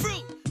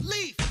 Fruit,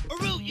 leaf, or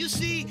root, you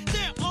see,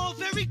 they're all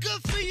very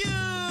good for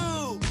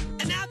you.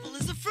 An apple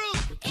is a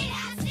fruit. It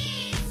has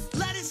seeds.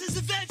 Lettuce is a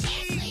It's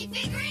veggie.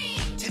 leafy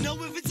green. To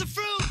know if it's a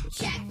fruit,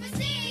 Check for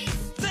seeds.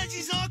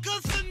 veggies are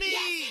good for me.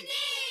 Yes,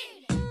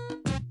 indeed.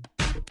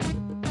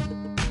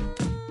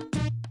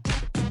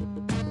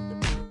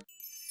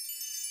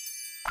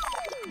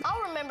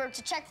 I'll remember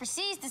to check for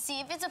seeds to see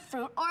if it's a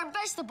fruit or a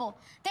vegetable.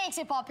 Thanks,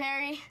 Hip Hop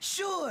Harry.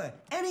 Sure,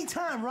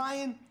 anytime,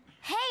 Ryan.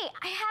 Hey,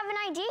 I have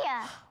an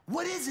idea.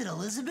 What is it,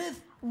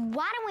 Elizabeth?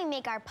 Why don't we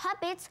make our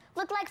puppets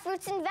look like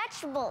fruits and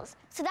vegetables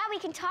so that we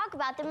can talk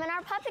about them in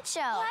our puppet show?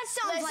 That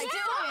sounds like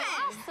fun.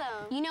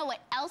 Awesome. You know what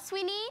else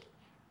we need?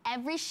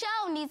 Every show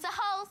needs a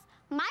host.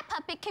 My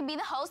puppet could be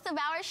the host of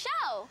our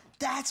show.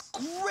 That's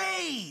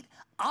great!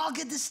 I'll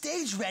get the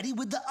stage ready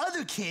with the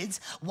other kids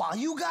while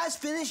you guys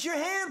finish your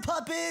hand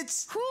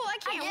puppets. Cool, I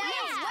can't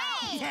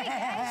wait.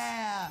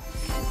 Yeah!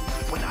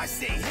 When I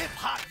say hip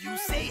hop, you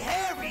say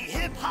Harry.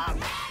 Hip hop,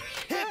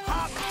 hip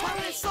hop,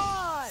 puppets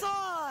on!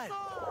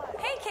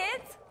 Hey,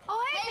 kids.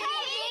 Oh, hey,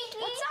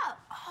 Pinky. What's up?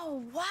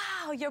 Oh,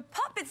 wow, your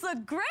puppets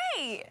look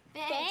great.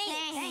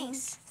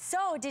 Thanks.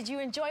 So, did you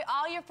enjoy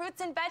all your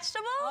fruits and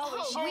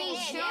vegetables? We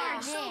sure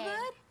did. So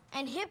good.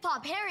 And Hip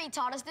Hop Harry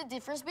taught us the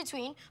difference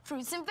between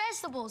fruits and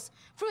vegetables.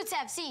 Fruits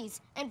have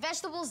seeds, and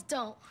vegetables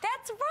don't.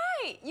 That's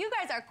right. You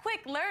guys are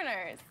quick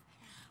learners.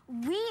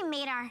 We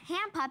made our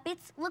hand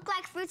puppets look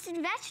like fruits and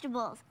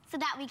vegetables so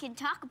that we can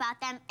talk about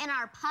them in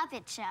our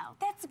puppet show.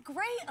 That's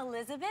great,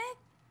 Elizabeth.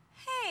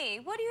 Hey,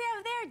 what do you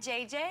have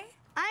there, JJ?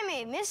 I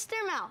made Mr.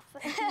 Mouth.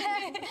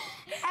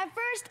 At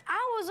first,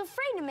 I was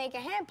afraid to make a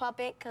hand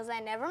puppet because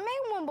I never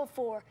made one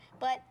before.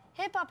 But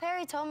Hip Hop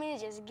Harry told me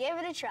to just give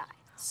it a try.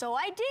 So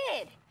I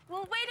did.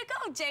 Well, way to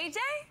go, JJ.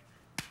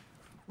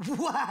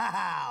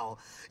 Wow!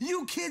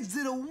 You kids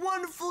did a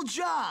wonderful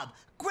job.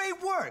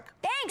 Great work.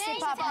 Thanks, Hip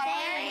Hop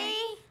Harry.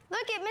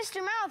 Look at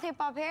Mr. Mouth, Hip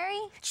Hop Harry.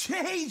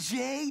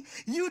 JJ,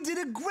 you did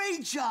a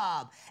great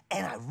job.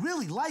 And I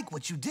really like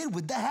what you did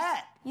with the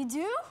hat. You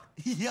do?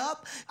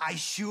 Yup, I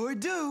sure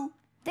do.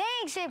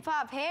 Thanks, Hip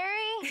Hop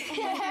Harry.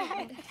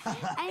 And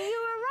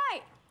you were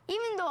right.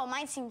 Even though it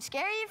might seem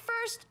scary at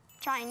first,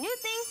 trying new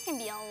things can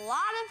be a lot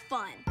of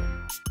fun.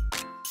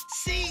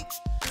 See,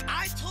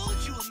 I told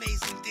you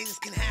amazing things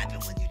can happen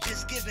when you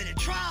just give it a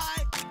try.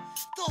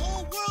 The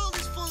whole world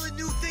is full of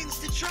new things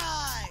to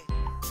try.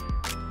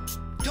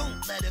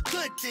 Don't let a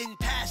good thing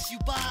pass you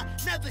by.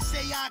 Never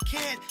say I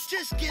can't,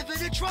 just give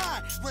it a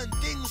try. When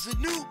things are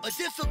new or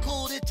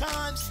difficult at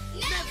times,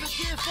 never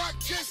give up,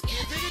 just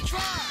give it a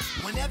try.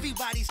 When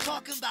everybody's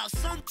talking about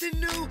something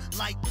new,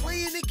 like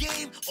playing a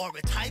game or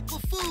a type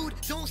of food,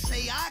 don't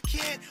say I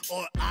can't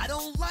or I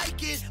don't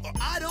like it or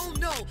I don't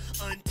know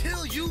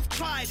until you've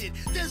tried it.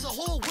 There's a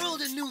whole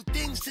world of new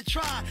things to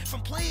try,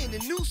 from playing a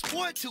new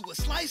sport to a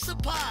slice of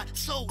pie.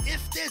 So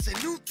if there's a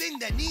new thing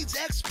that needs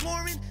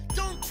exploring,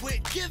 don't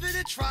quit, give it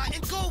a try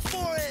and go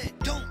for it.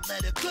 Don't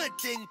let a good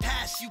thing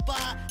pass you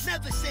by.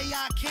 Never say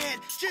I can't,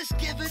 just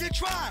give it a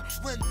try.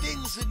 When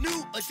things are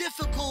new or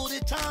difficult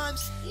at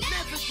times,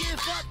 never give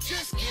up,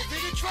 just give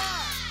it a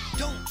try.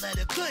 Don't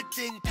let a good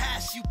thing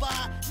pass you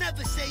by.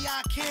 Never say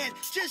I can't,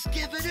 just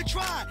give it a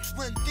try.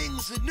 When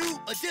things are new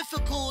or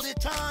difficult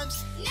at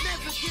times,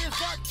 never give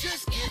up,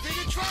 just give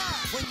it a try.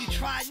 When you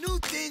try new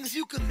things,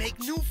 you can make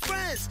new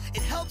friends.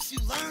 It helps you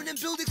learn and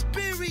build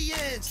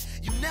experience.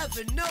 You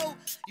never know,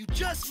 you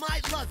just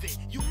might love it.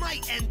 You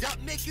might end up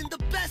making the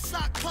best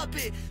sock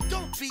puppet.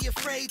 Don't be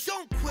afraid,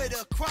 don't quit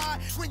or cry.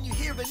 When you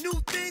hear a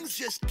new things,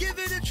 just give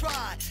it a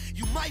try.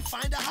 You might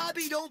find a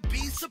hobby, don't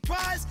be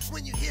surprised.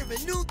 When you hear a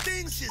new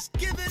things, just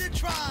give it a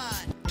try.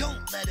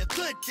 Don't let a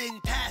good thing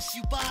pass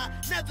you by.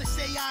 Never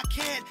say I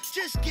can't,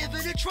 just give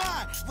it a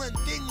try. When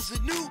things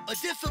are new or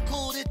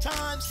difficult at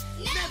times,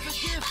 never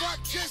give up,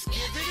 just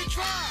give it a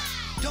try.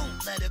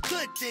 Don't let a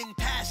good thing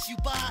pass you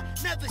by.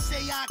 Never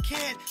say I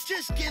can't,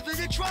 just give it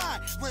a try.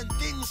 When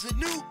things are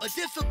new or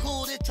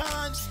difficult at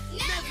times,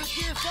 never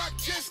give up,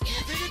 just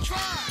give it a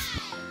try.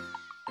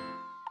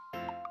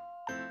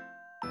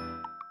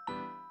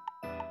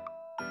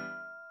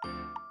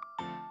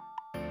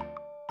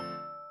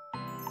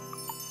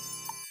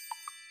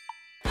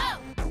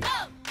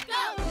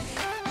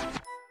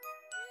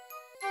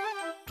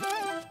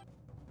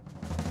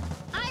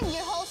 I'm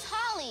your host,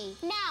 Holly.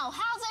 Now,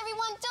 how's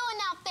everyone doing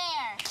out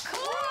there?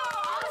 Cool!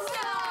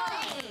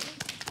 Awesome!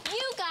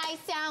 You guys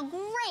sound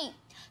great.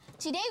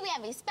 Today we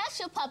have a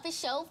special puppet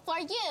show for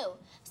you.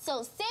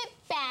 So sit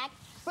back,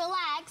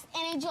 relax,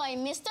 and enjoy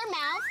Mr.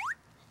 Mouth,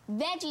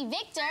 Veggie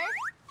Victor,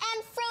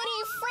 and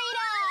Fruity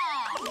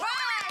Frida!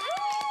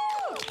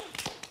 Right!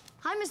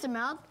 Hi, Mr.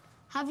 Mouth.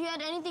 Have you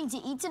had anything to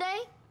eat today?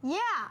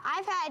 Yeah,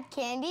 I've had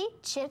candy,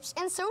 chips,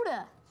 and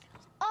soda.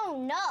 Oh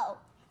no,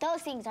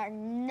 those things are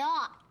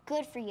not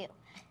good for you.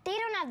 They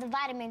don't have the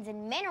vitamins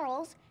and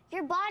minerals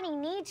your body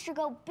needs to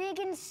go big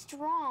and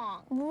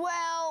strong.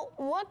 Well,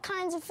 what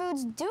kinds of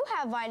foods do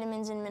have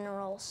vitamins and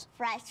minerals?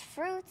 Fresh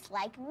fruits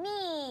like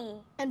me.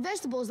 And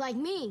vegetables like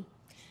me.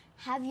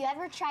 Have you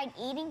ever tried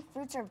eating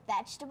fruits or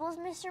vegetables,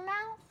 Mr.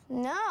 Mouth?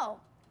 No,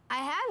 I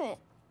haven't.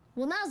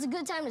 Well, now's a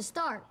good time to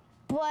start.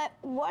 But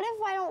what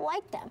if I don't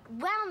like them?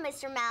 Well,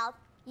 Mr. Mouth,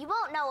 you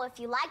won't know if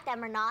you like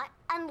them or not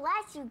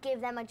unless you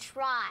give them a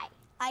try.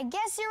 I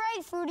guess you're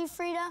right, Fruity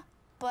Frida.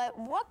 But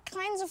what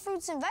kinds of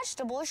fruits and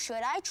vegetables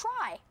should I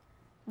try?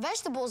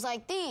 Vegetables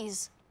like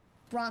these: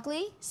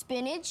 broccoli,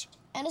 spinach,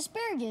 and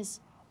asparagus.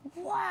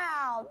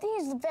 Wow,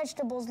 these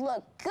vegetables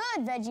look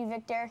good, Veggie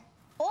Victor.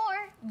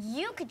 Or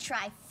you could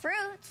try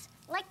fruits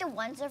like the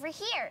ones over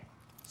here: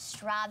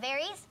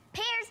 strawberries,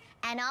 pears,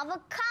 and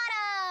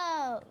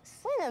avocados.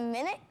 Wait a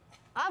minute,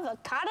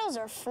 avocados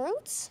are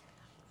fruits?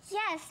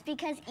 Yes,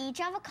 because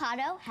each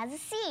avocado has a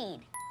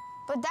seed.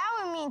 But that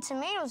would mean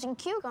tomatoes and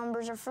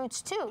cucumbers are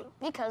fruits too,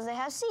 because they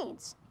have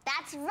seeds.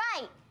 That's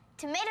right.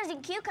 Tomatoes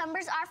and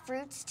cucumbers are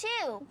fruits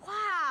too.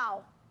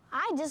 Wow,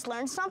 I just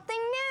learned something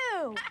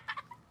new.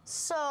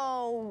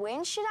 So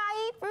when should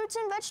I eat fruits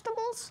and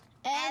vegetables?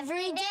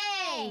 Every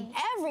day.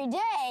 Every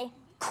day?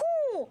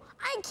 Cool!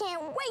 I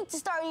can't wait to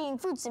start eating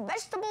fruits and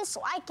vegetables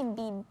so I can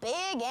be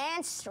big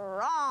and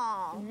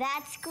strong.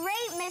 That's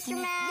great, Mr.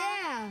 Mouth.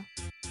 Yeah.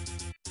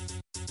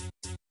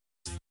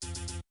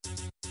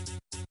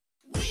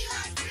 We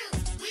like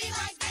fruits, we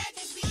like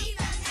veggies, we eat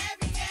them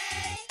every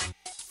day.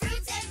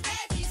 Fruits and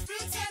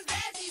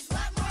veggies,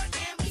 what more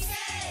can we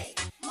say?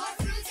 More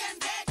fruits and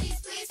veggies,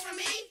 please, for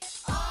me,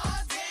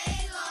 all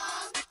day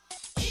long.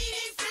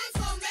 Eating fruits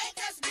will make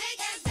us big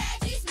and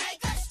veggies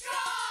make us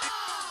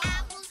strong.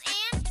 Apples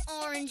and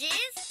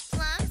oranges,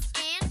 plums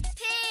and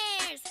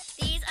pears.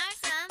 These are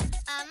some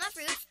of my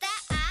fruits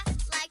that I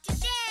like to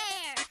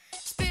share.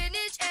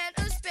 Spinach and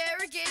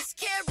asparagus,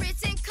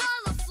 carrots and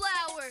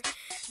cauliflower.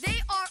 They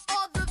are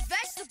all the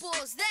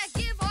vegetables that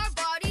give our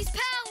bodies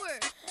power.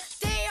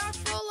 They are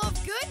full of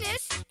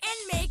goodness and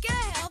make a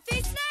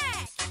healthy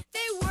snack.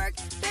 They work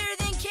better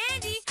than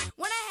candy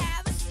when I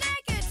have a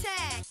snack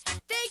attack.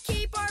 They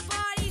keep our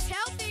bodies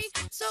healthy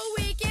so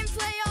we can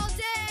play all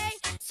day.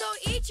 So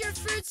eat your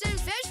fruits and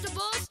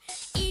vegetables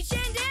each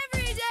and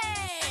every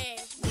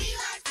day. We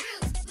like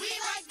fruits, we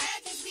like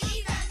veggies, we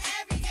eat them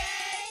every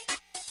day.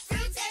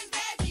 Fruits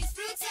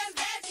and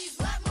veggies,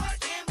 what more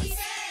can we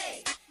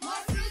say?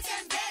 More fruits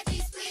and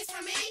veggies, please,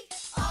 for me,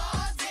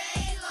 all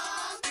day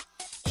long.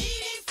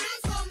 Eating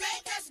fruits will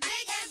make us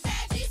big and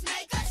veggies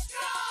make us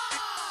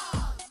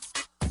strong.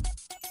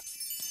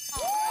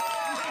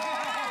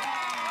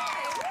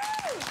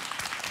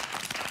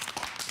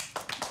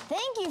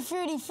 Thank you,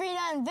 Fruity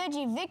Frida and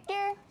Veggie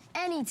Victor.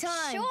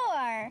 Anytime.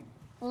 Sure.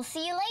 We'll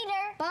see you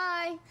later.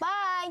 Bye.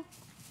 Bye.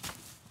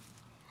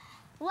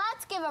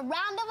 Let's give a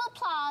round of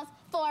applause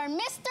for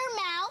Mr.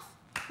 Mouth,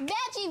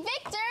 Veggie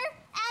Victor,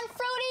 and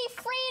Fruity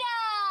Frida!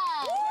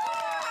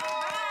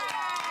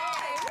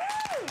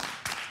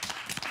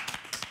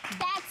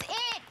 That's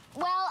it.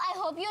 Well, I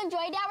hope you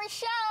enjoyed our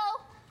show.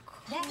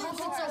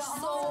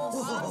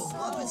 Whoa,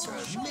 puppets are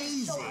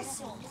amazing.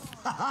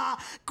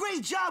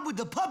 Great job with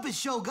the puppet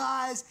show,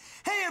 guys.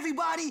 Hey,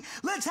 everybody,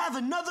 let's have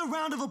another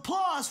round of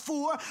applause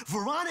for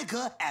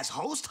Veronica as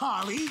host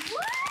Holly,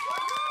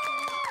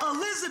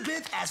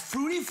 Elizabeth as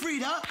Fruity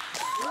Frida,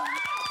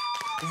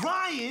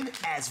 Ryan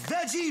as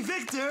Veggie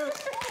Victor,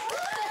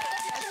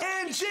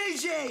 and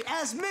JJ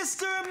as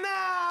Mr.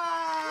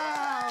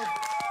 Mouth.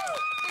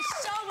 The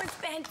show was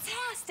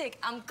fantastic.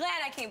 I'm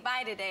glad I came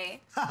by today.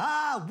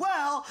 Haha,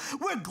 well,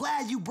 we're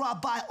glad you brought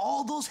by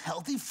all those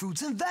healthy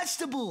fruits and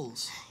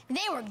vegetables.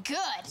 They were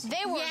good.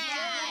 They were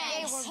good.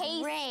 They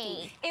were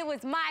great. It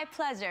was my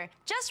pleasure.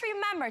 Just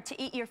remember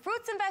to eat your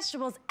fruits and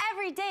vegetables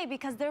every day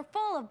because they're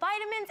full of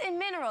vitamins and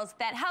minerals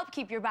that help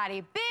keep your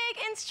body big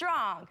and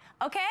strong.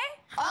 Okay?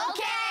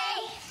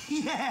 Okay.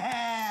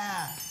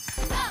 Yeah!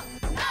 Go,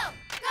 go,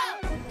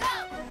 go,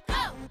 go,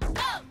 go,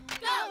 go,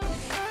 go.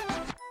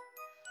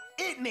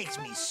 It makes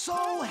me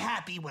so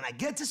happy when I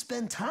get to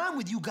spend time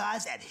with you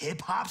guys at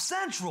Hip Hop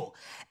Central.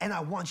 And I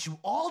want you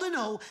all to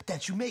know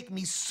that you make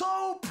me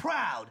so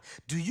proud.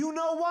 Do you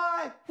know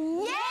why?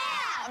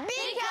 Yeah,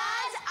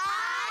 because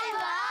I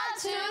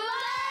love to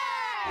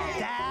learn.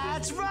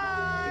 That's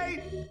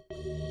right!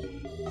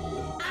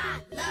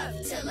 I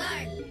love to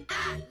learn.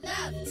 I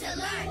love to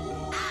learn.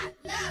 I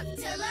love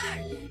to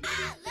learn.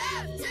 I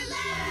love to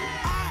learn.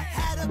 I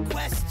had a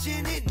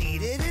question, it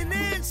needed an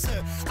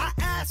answer. I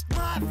asked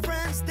my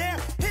friends, they're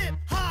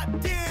hip-hop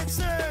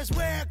dancers.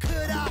 Where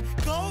could I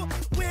go?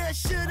 Where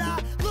should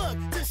I look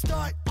to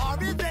start our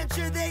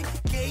adventure? They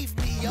gave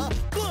me a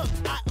book.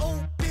 I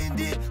opened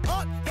it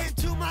up, and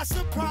to my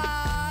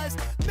surprise,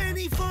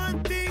 many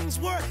fun things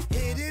were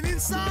hidden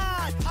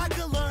inside. I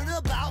could learn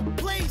about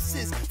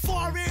places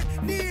far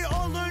and near,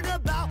 or learn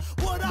about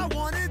what I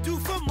want to do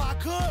for my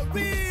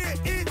career.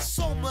 It's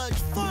so much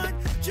fun,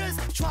 just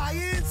try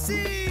and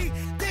see.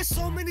 There's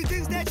so many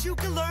things that you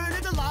can learn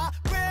in the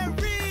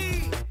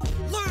library.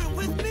 Learn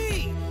with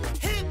me,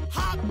 Hip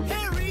Hop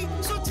Harry.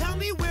 So tell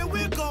me where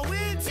we're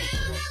going. To the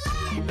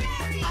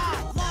library.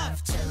 I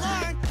love to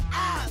learn.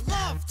 I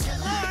love to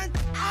learn.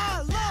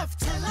 I love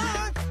to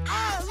learn.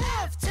 I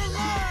love to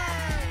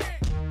learn.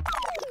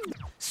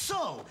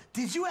 So,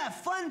 did you have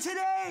fun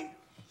today?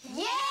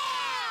 Yeah.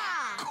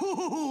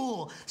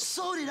 Cool.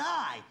 So did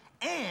I.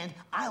 And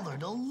I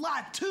learned a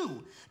lot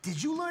too.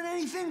 Did you learn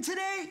anything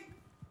today?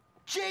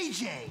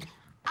 JJ.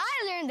 I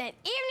learned that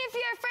even if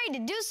you're afraid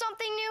to do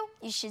something new,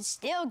 you should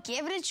still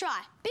give it a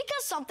try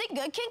because something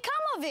good can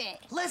come of it.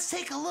 Let's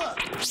take a look.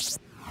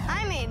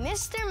 I made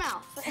Mr.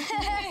 Mouth.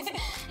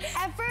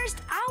 At first,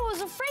 I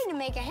was afraid to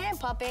make a hand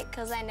puppet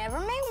because I never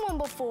made one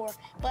before.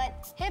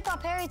 But Hip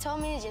Hop Harry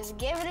told me to just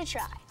give it a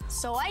try.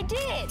 So I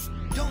did.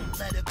 Don't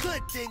let a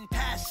good thing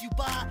pass you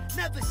by.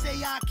 Never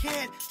say I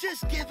can't,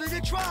 just give it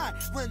a try.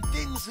 When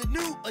things are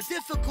new or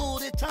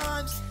difficult at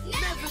times,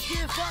 never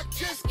give up,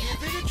 just give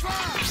it a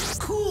try.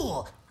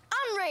 Cool.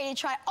 I'm ready to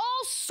try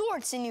all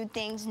sorts of new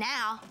things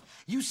now.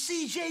 You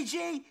see,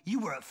 JJ, you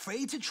were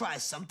afraid to try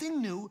something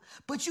new,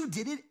 but you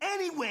did it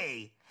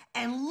anyway.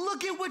 And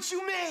look at what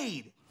you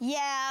made.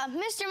 Yeah,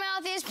 Mr.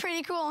 Mouth is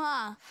pretty cool,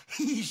 huh?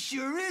 He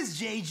sure is,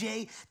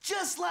 JJ,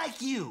 just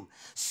like you.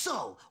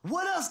 So,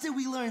 what else did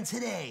we learn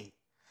today?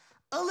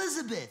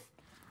 Elizabeth.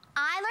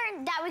 I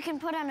learned that we can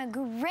put on a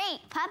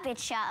great puppet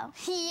show.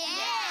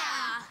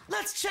 Yeah!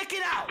 Let's check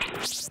it out. We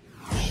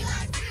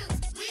like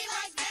fruits, we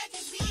like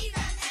veggies, we eat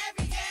them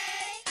every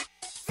day.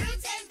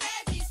 Fruits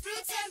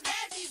and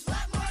veggies,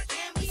 what more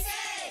can we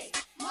say?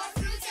 More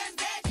fruits and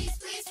veggies,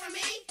 please, for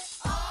me,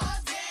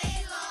 all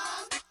day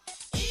long.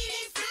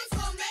 Eating fruits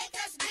will make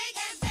us big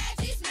and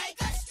veggies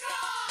make us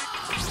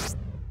strong.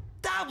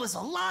 That was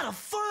a lot of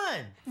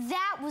fun.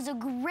 That was a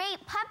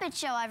great puppet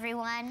show,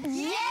 everyone.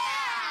 Yeah!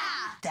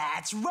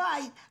 That's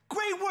right.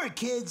 Great work,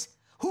 kids.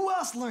 Who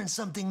else learned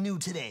something new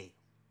today?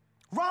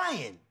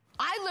 Ryan.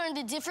 I learned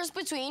the difference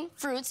between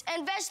fruits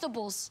and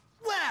vegetables.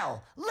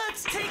 Well,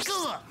 let's take a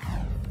look.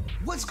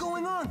 What's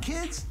going on,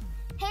 kids?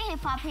 Hey, Hip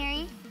Hop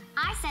Harry.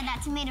 I said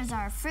that tomatoes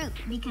are a fruit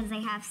because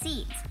they have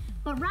seeds.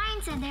 But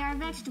Ryan said they are a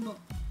vegetable.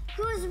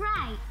 Who's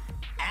right?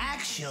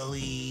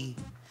 Actually,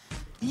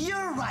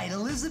 you're right,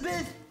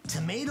 Elizabeth.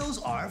 Tomatoes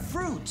are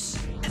fruits.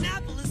 An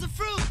apple is a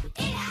fruit.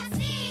 It has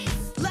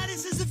seeds.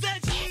 Lettuce is a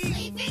veggie. It's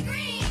leafy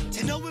green.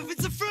 To know if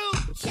it's a fruit,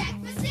 Check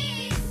for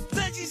seeds.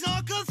 veggies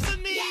are good for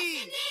me.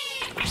 Yes,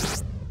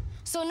 indeed.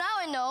 So now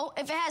I know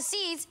if it has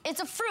seeds, it's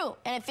a fruit.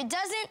 And if it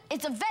doesn't,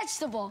 it's a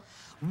vegetable.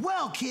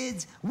 Well,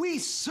 kids, we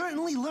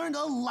certainly learned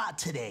a lot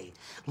today.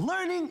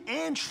 Learning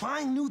and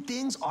trying new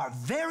things are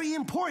very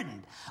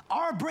important.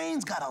 Our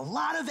brains got a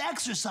lot of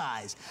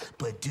exercise.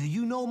 But do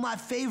you know my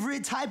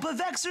favorite type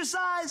of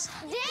exercise?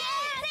 Dancing!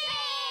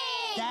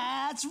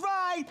 That's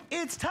right.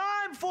 It's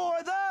time for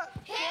the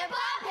Hip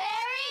Hop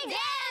Harry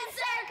Dance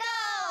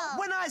Circle!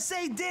 When I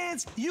say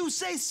dance, you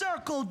say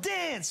circle.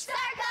 Dance.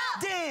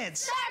 Circle! Dance.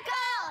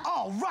 Circle!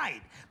 All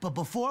right. But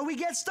before we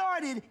get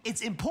started,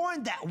 it's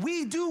important that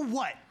we do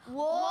what?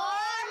 Warm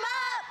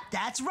up!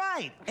 That's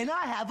right. And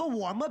I have a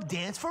warm-up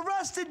dance for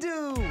us to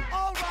do.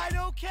 All right,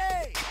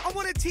 okay. I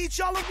want to teach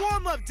y'all a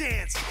warm-up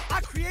dance.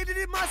 I created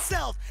it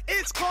myself.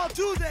 It's called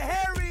Do the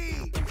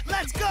Harry.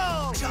 Let's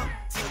go. Jump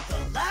to the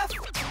left.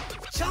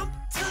 Jump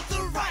to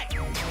the right.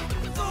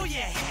 Throw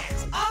your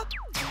hands up.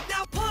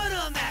 Now put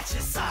them at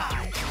your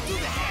side. Do the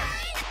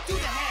Harry. Do the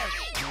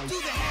Harry.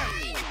 Do the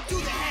Harry. Do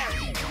the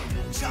Harry.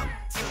 Jump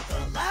to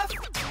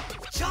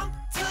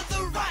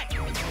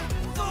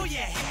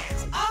your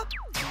hands up.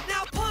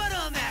 Now put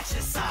them at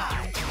your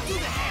side. Do the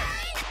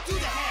Harry, do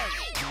the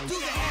Harry, do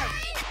the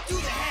Harry, do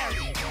the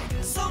Harry.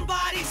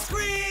 Somebody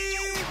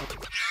scream.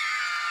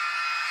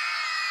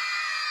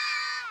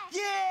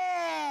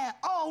 Yeah!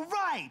 All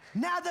right.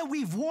 Now that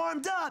we've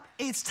warmed up,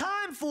 it's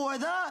time for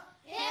the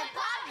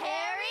Hip-Hop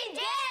Harry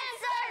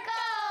Dance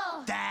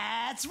Circle!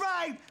 That's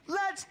right.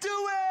 Let's do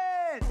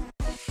it.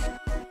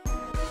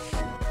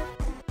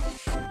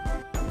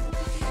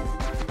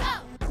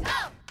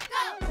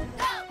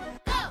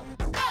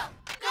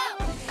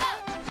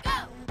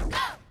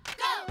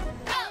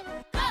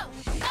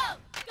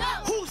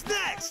 Who's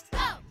next?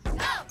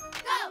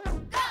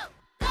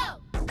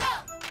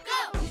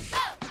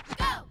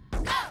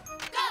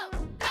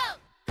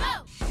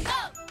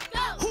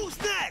 Who's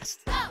next? Who's next?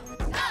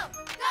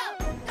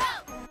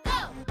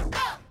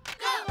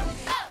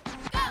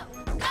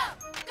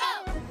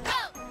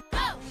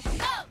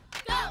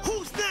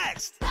 Who's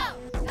next?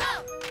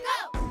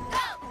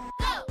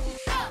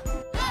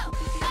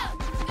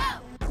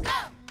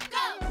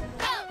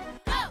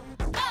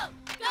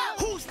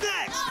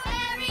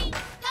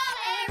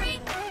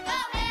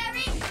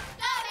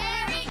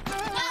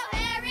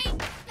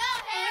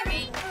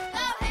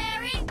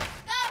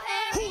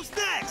 Who's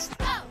next?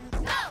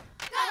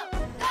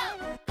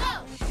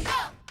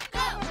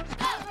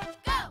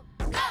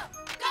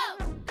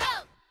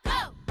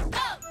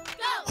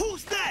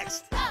 Who's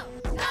next?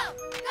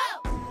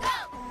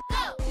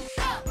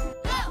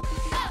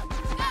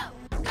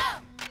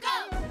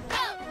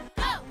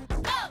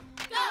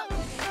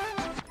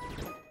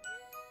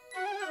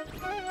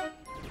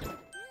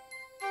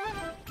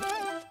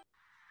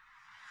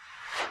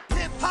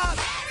 Hip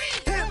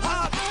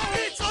hop,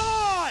 it's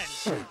on!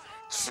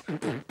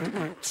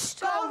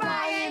 Go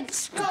Ryan,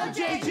 go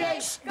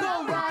JJ,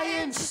 go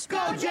Ryan, go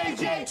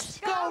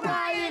JJ, go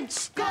Ryan,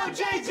 go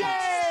JJ!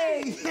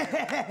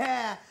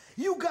 Yeah,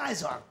 you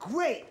guys are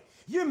great.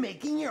 You're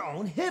making your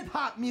own hip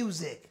hop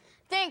music.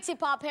 Thanks,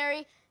 Hip-Hop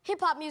Harry.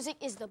 Hip-hop music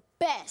is the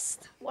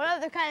best. What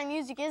other kind of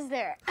music is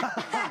there?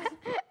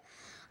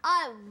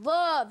 I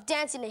love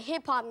dancing to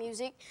hip-hop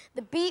music.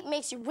 The beat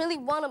makes you really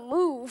want to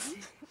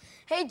move.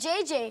 Hey,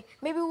 JJ,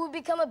 maybe we'll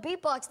become a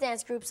beatbox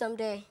dance group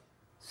someday.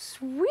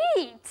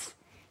 Sweet!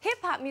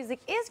 Hip-hop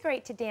music is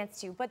great to dance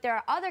to, but there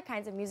are other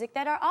kinds of music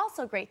that are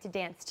also great to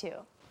dance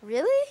to.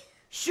 Really?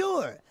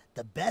 Sure,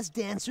 the best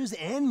dancers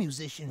and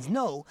musicians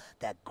know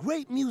that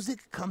great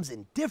music comes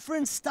in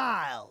different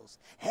styles.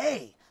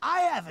 Hey, I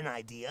have an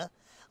idea.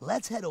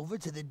 Let's head over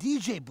to the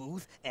DJ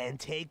booth and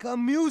take a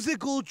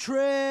musical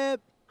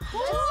trip.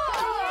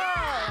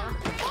 Yeah!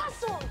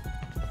 Awesome!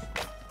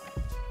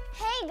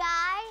 Hey,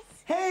 guys.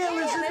 Hey,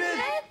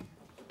 Elizabeth.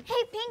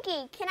 Hey,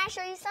 Pinky, can I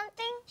show you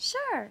something?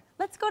 Sure,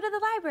 let's go to the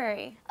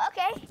library.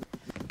 Okay.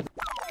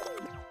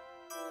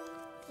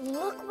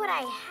 Look what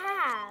I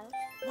have.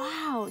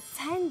 Wow,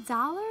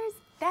 $10?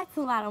 That's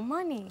a lot of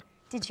money.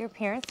 Did your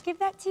parents give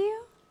that to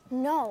you?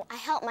 No, I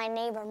helped my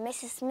neighbor,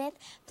 Mrs. Smith,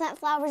 plant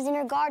flowers in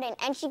her garden,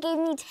 and she gave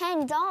me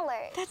 $10.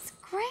 That's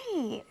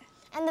great.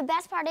 And the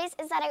best part is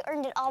that I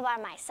earned it all by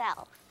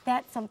myself.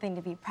 That's something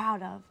to be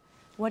proud of.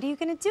 What are you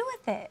gonna do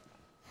with it?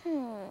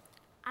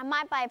 I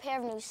might buy a pair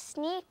of new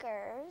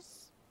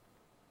sneakers.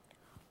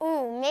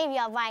 Ooh, maybe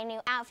I'll buy a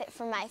new outfit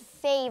for my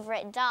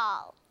favorite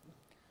doll.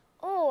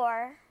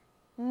 Or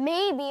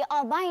maybe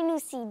I'll buy a new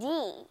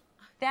CD.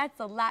 That's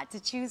a lot to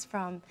choose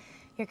from.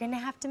 You're gonna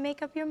have to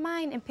make up your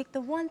mind and pick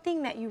the one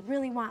thing that you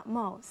really want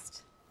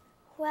most.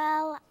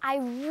 Well, I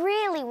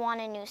really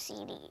want a new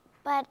CD,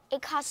 but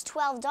it costs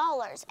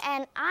 $12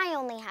 and I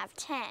only have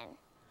 10.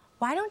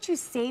 Why don't you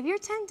save your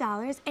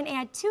 $10 and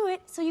add to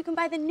it so you can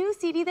buy the new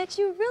CD that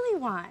you really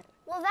want?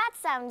 Well, that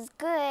sounds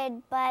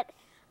good, but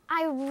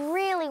I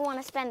really want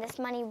to spend this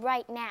money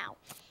right now.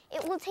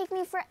 It will take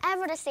me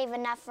forever to save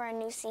enough for a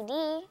new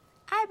CD.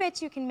 I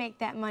bet you can make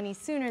that money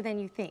sooner than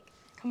you think.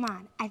 Come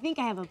on, I think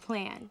I have a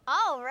plan.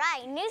 All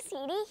right, new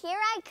CD, here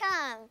I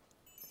come.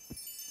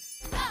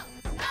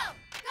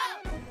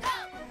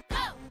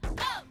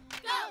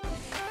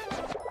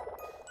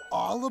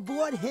 All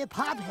aboard Hip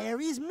Hop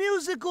Harry's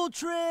musical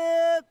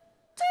trip.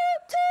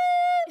 Toot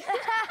toot!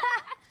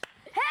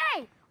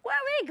 Hey, where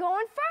are we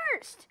going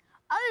first?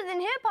 Other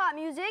than hip-hop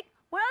music,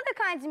 what other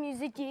kinds of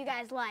music do you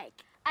guys like?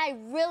 I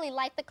really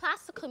like the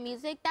classical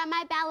music that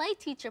my ballet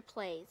teacher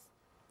plays.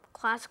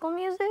 Classical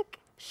music?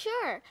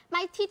 Sure,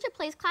 my teacher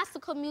plays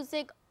classical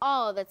music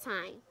all the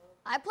time.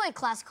 I play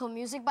classical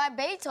music by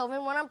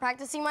Beethoven when I'm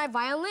practicing my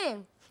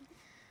violin.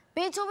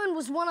 Beethoven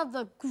was one of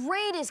the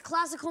greatest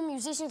classical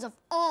musicians of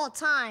all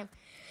time.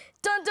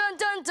 Dun dun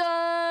dun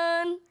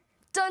dun!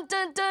 Dun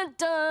dun dun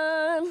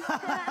dun!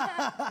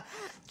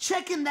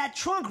 Check in that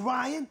trunk,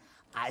 Ryan.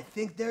 I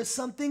think there's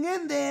something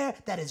in there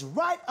that is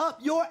right up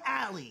your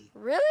alley.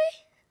 Really?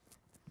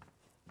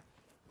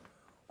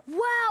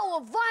 Wow,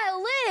 a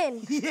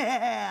violin!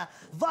 Yeah,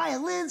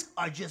 violins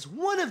are just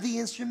one of the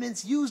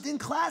instruments used in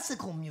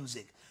classical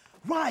music.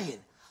 Ryan,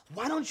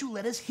 why don't you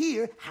let us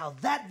hear how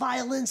that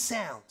violin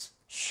sounds?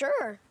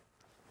 Sure.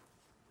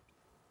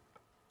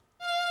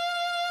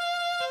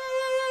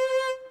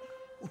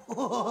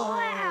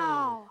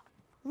 Wow!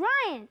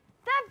 Ryan,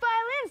 that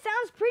violin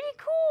sounds pretty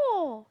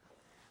cool.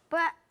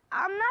 But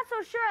I'm not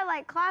so sure I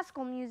like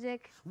classical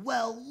music.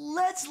 Well,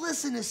 let's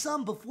listen to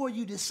some before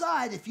you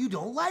decide if you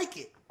don't like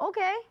it.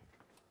 Okay.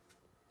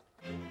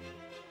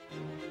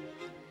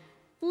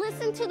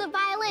 Listen to the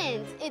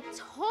violins. It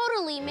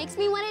totally makes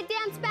me want to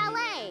dance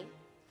ballet.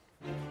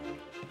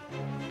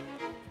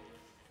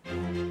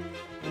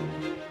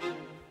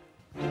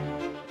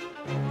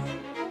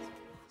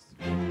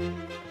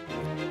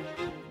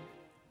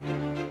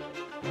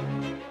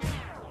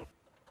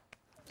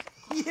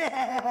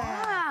 Yeah!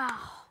 Wow.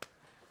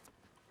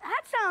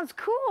 That sounds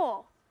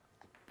cool.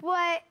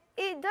 But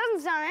it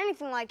doesn't sound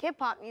anything like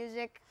hip-hop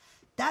music.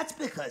 That's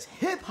because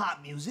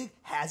hip-hop music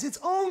has its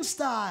own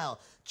style,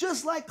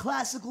 just like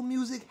classical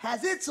music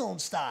has its own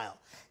style.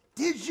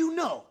 Did you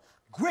know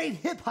great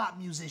hip-hop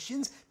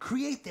musicians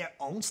create their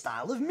own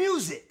style of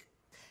music?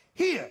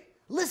 Here,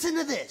 listen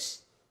to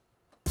this.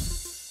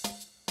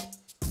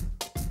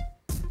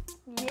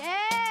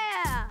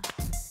 Yeah!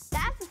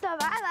 That's the stuff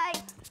I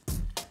like.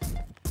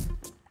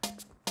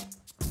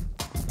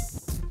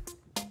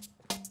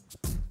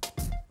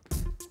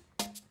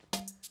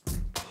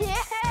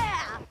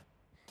 Yeah!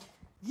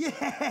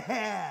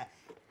 Yeah!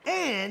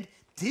 And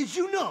did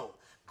you know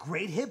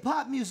great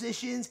hip-hop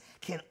musicians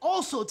can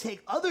also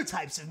take other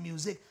types of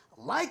music,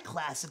 like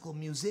classical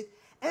music,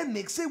 and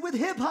mix it with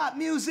hip-hop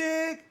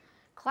music?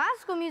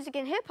 Classical music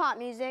and hip-hop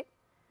music?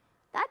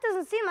 That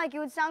doesn't seem like it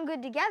would sound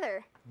good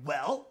together.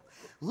 Well,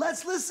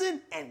 let's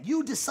listen and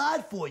you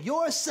decide for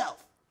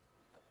yourself.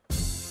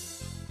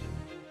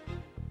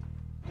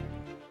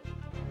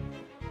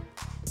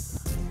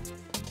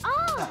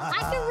 Oh, I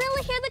can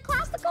really hear the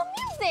classical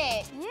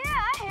music. Yeah,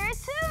 I hear it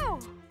too.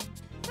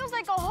 Feels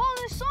like a whole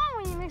new song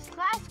when you mix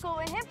classical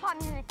and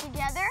hip-hop music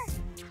together.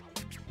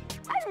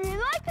 I really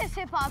like this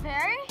hip-hop,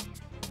 Harry.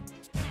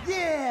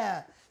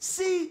 Yeah!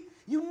 See,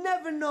 you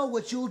never know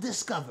what you'll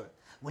discover.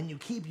 When you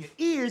keep your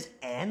ears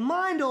and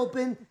mind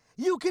open,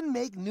 you can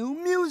make new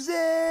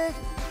music.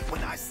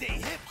 When I say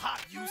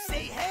hip-hop, you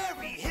say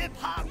Harry.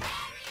 Hip-hop,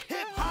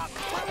 hip-hop,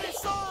 what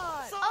it's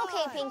on.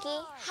 Okay, Pinky,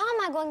 how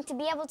am I going to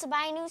be able to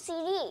buy a new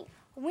CD?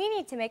 We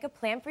need to make a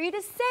plan for you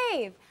to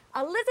save.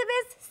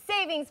 Elizabeth's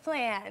savings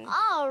plan.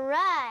 All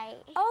right.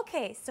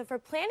 Okay, so for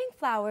planting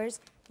flowers,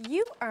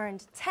 you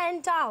earned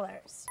 $10.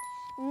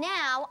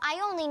 Now, I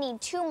only need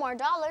 $2 more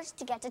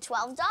to get to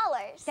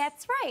 $12.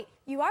 That's right.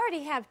 You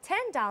already have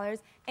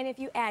 $10, and if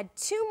you add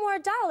 $2 more,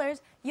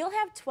 you'll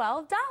have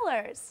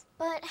 $12.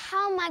 But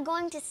how am I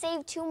going to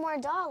save $2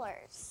 more?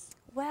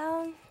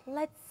 Well,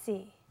 let's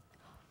see.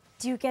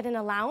 Do you get an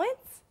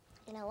allowance?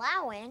 An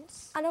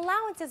allowance? An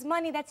allowance is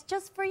money that's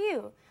just for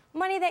you,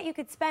 money that you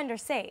could spend or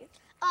save.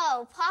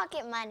 Oh,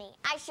 pocket money.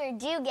 I sure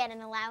do get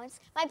an allowance.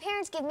 My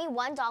parents give me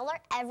 $1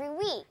 every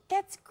week.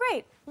 That's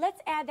great.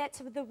 Let's add that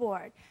to the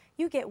board.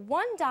 You get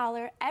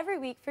 $1 every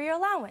week for your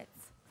allowance.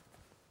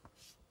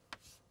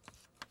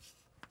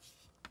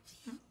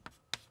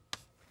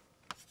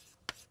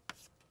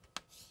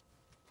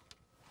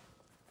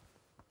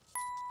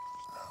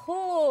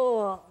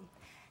 Cool.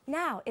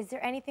 Now, is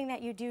there anything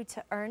that you do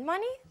to earn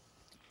money?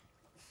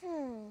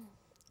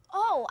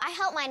 Oh, I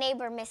help my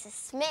neighbor, Mrs.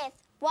 Smith,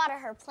 water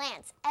her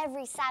plants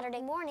every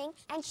Saturday morning,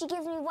 and she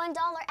gives me $1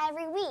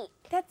 every week.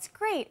 That's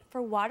great.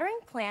 For watering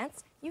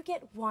plants, you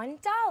get $1.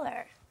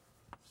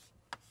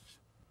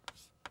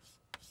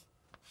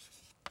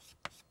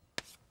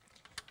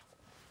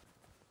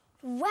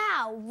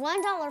 Wow,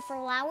 $1 for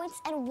allowance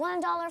and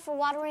 $1 for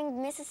watering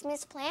Mrs.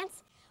 Smith's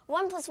plants?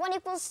 1 +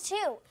 1 =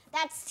 2.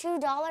 That's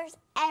 $2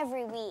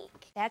 every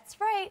week. That's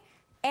right.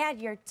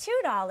 Add your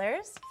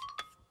 $2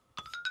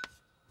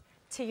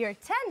 to your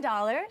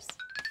 $10,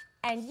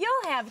 and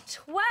you'll have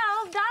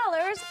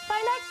 $12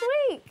 by next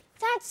week.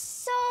 That's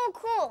so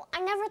cool. I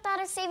never thought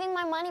of saving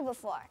my money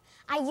before.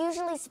 I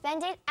usually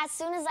spend it as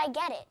soon as I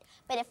get it.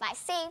 But if I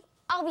save,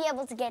 I'll be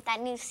able to get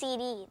that new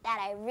CD that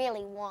I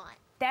really want.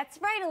 That's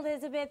right,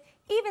 Elizabeth.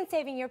 Even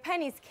saving your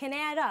pennies can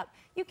add up.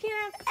 You can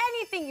have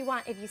anything you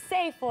want if you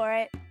save for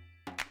it.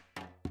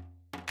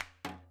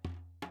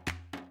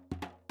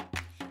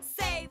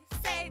 Save,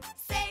 save,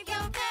 save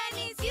your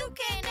pennies. You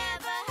can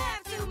never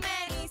have too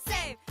many.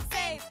 Save,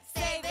 save,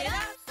 save it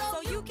up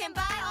so you can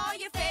buy all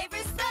your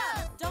favorite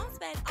stuff. Don't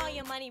spend all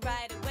your money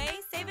right away.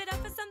 Save it up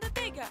for something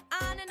bigger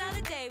on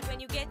another day. When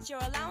you get your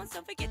allowance,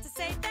 don't forget to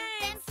say thanks.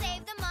 Then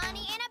save the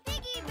money in a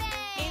piggy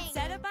bank.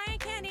 Instead of buying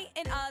candy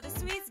and other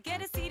sweets,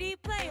 get a CD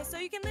player so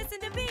you can listen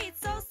to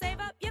beats. So save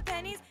up your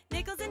pennies,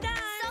 nickels and dimes.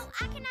 So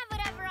I can have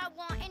whatever I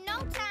want in no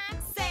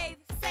time. Save,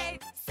 save,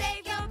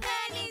 save your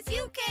pennies.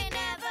 You can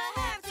never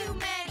have too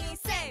many.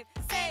 Save,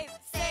 save,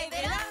 save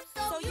it up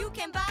so you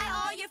can buy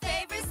all your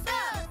favorite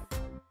stuff.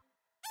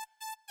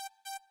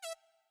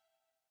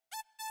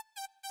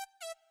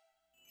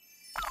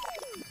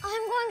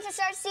 I'm going to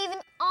start saving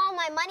all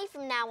my money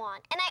from now on,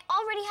 and I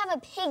already have a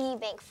piggy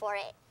bank for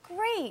it.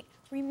 Great.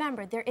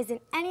 Remember, there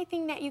isn't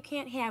anything that you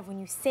can't have when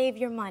you save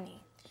your money.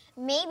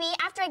 Maybe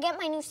after I get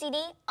my new CD,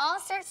 I'll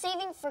start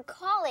saving for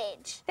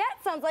college. That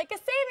sounds like a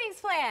savings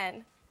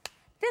plan.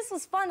 This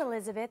was fun,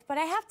 Elizabeth, but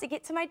I have to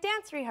get to my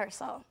dance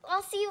rehearsal.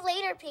 I'll see you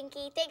later,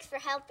 Pinky. Thanks for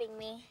helping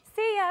me.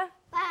 See ya.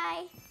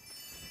 Bye.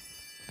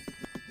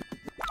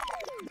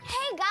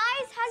 Hey,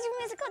 guys. How's your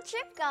musical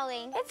trip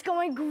going? It's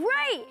going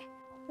great.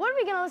 What are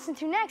we gonna listen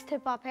to next,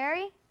 Hip Hop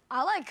Harry?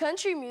 I like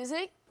country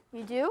music.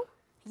 You do?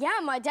 Yeah,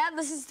 my dad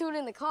listens to it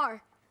in the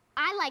car.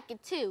 I like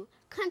it too.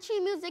 Country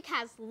music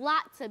has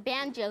lots of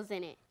banjos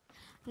in it.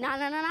 Na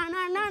na na na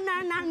na na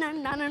na na na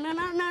na na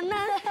na na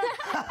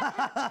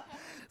na.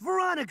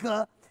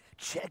 Veronica,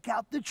 check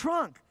out the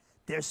trunk.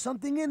 There's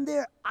something in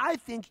there I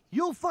think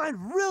you'll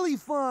find really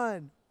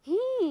fun.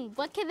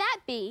 What could that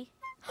be?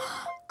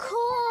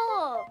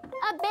 Cool!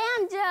 A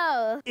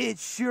banjo! It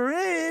sure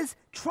is.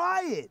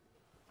 Try it.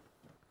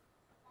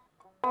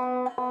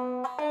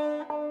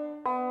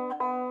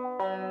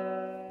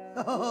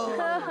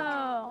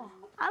 Oh,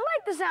 I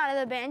like the sound of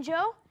the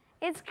banjo.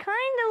 It's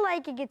kind of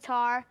like a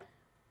guitar,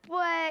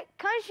 but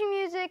country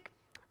music,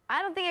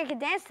 I don't think I could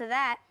dance to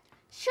that.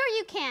 Sure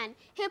you can.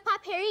 Hip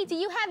Hop Harry, do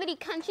you have any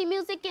country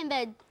music in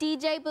the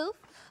DJ booth?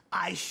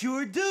 I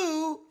sure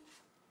do.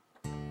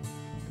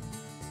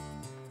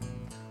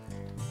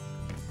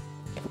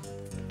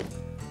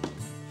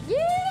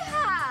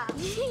 Yeah!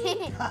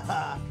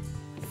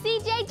 See,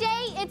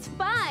 JJ, it's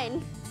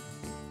fun.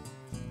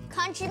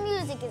 Country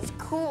music is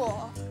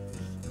cool.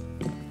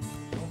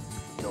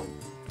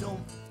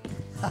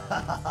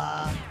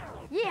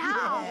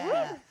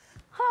 Yeah!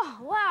 Oh,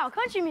 wow,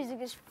 country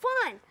music is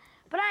fun.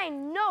 But I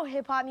know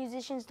hip-hop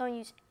musicians don't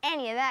use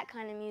any of that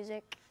kind of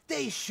music.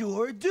 They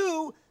sure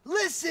do.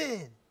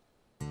 Listen.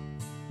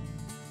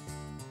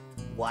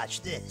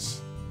 Watch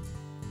this.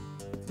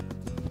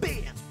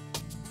 Bam!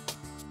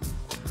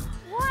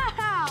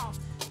 Wow!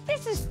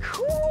 This is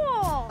cool!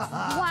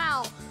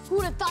 Wow, who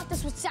would have thought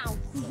this would sound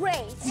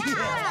great?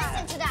 Yeah,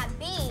 listen to that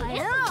beat. I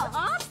This know. is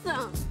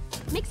awesome.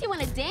 Makes you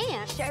want to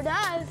dance. Sure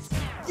does.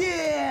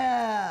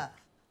 Yeah!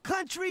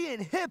 Country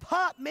and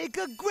hip-hop make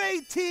a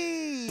great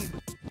team.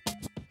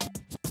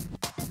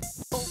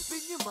 Open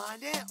your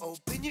mind and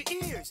open your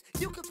ears.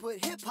 You can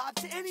put hip-hop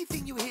to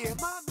anything you hear.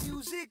 My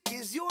music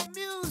is your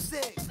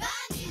music. My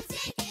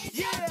music is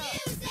your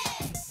music.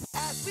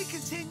 As we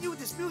continue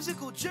this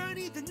musical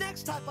journey, the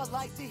next type I'd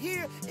like to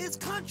hear is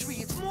country.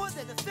 It's more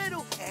than a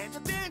fiddle and a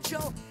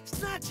banjo.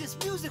 It's not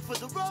just music for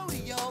the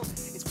rodeo.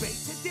 It's great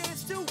to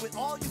dance to with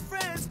all your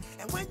friends.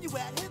 And when you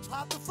add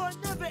hip-hop, the fun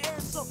never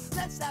ends. So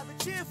let's have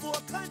a cheer for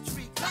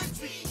country.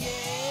 Country,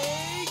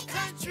 yay,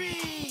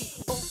 country!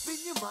 Open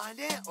your mind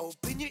and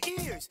open your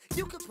ears.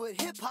 You can put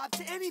hip-hop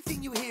to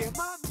anything you hear.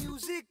 My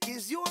music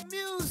is your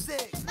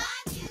music. My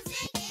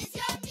music is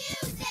your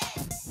music.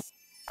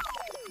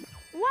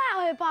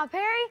 Wow, Hip-Hop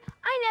Harry,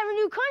 I never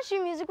knew country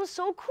music was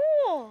so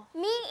cool.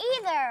 Me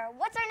either.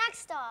 What's our next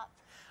stop?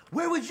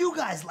 Where would you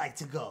guys like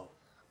to go?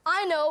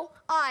 I know.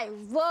 I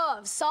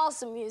love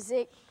salsa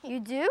music. You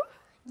do?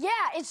 Yeah,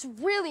 it's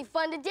really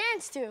fun to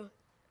dance to.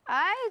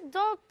 I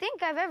don't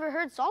think I've ever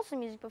heard salsa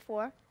music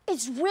before.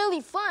 It's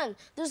really fun.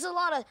 There's a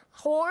lot of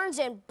horns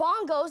and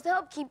bongos to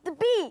help keep the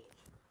beat.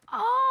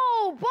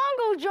 Oh,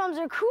 bongo drums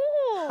are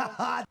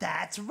cool.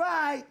 That's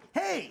right.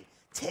 Hey,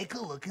 take a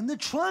look in the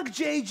trunk,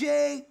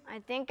 JJ. I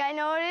think I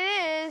know what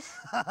it is.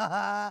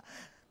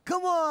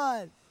 Come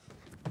on.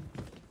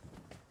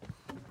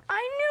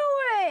 I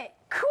knew it.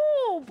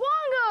 Cool,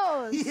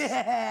 bongos.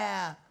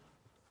 Yeah.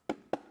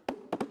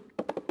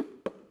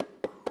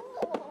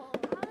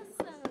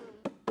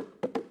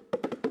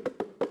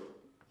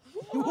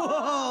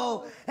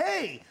 Whoa!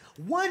 Hey,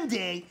 one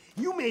day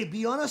you may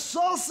be on a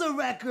salsa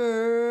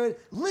record.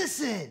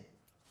 Listen.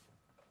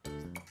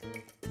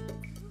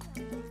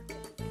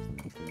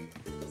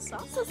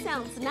 Salsa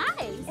sounds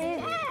nice.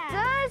 It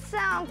does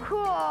sound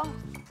cool.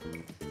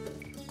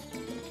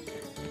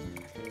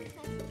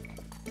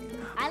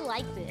 I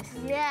like this.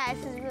 Yeah,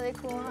 this is really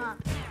cool,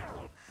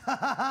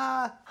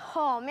 huh?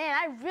 Oh, man,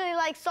 I really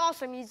like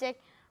salsa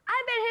music.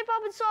 I bet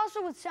hip-hop and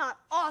salsa would sound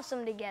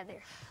awesome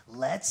together.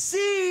 Let's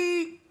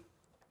see.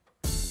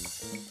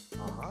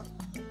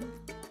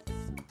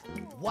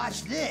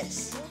 Watch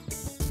this.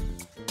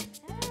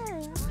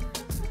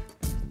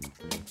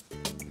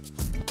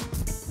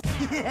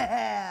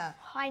 Yeah.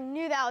 I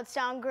knew that would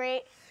sound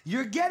great.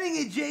 You're getting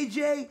it,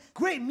 JJ.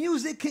 Great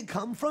music can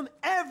come from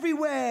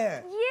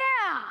everywhere.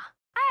 Yeah.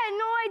 I had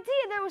no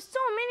idea there was so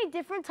many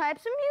different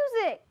types of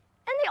music.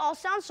 And they all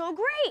sound so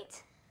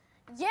great.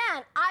 Yeah,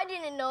 and I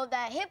didn't know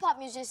that hip-hop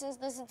musicians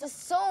listen to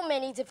so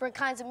many different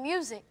kinds of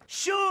music.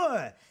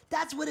 Sure.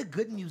 That's what a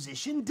good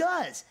musician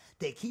does.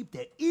 They keep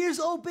their ears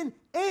open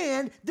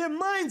and their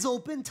minds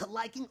open to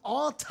liking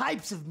all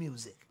types of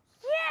music.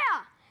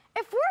 Yeah.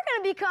 If we're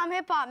going to become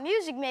hip-hop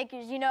music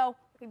makers, you know,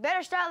 we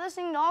better start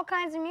listening to all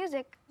kinds of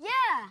music.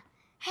 Yeah.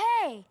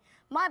 Hey,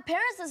 my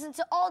parents listen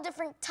to all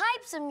different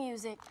types of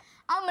music.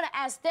 I'm gonna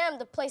ask them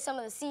to play some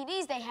of the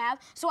CDs they have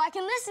so I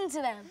can listen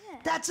to them. Yeah.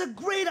 That's a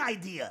great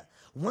idea.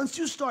 Once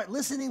you start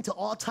listening to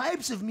all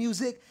types of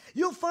music,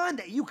 you'll find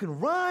that you can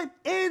rhyme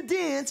and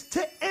dance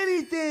to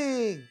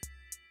anything.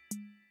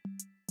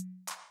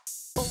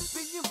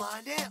 Open your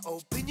mind and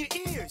open your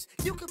ears.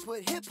 You can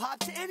put hip-hop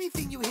to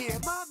anything you hear.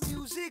 My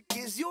music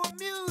is your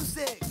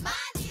music. My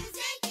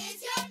music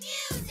is your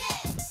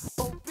music.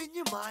 Open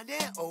your mind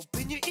and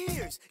open your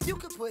ears. You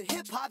can put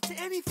hip-hop to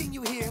anything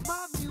you hear.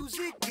 My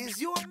music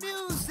is your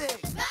music.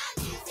 My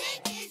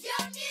music is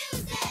your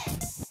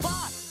music.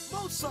 Bach,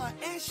 Mozart,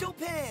 and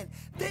Chopin,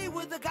 they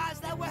were the guys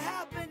that were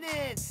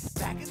happening.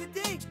 Back in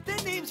the day, their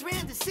names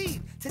ran the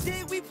scene.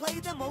 Today we play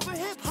them over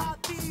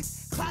hip-hop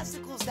beats.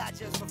 Classical's not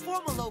just for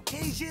formal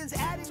occasions.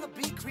 Adding a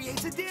beat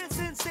creates a dance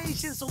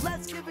sensation. So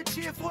let's give a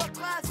cheer for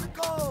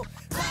classical.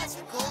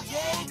 Classical,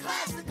 yay,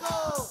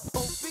 classical.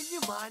 Open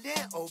your mind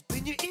and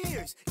open your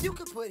ears. You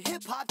can put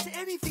hip-hop to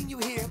anything you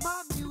hear.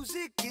 My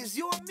music is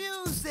your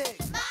music.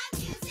 My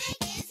music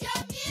is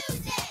your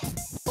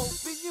music.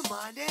 Open your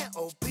mind and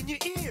open your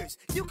ears.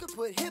 You can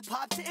put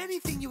hip-hop to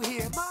anything you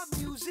hear. My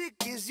music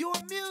is your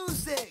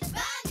music.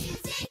 My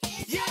music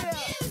is your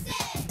music.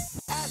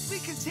 As we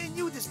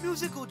continue this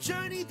musical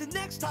journey, the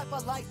next type I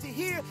like to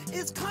hear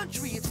is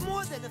country. It's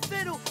more than a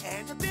fiddle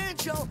and a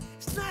banjo.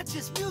 It's not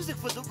just music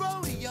for the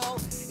rodeo.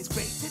 It's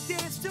great to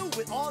dance to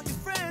with all your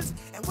friends.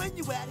 And when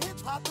you add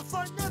hip-hop, the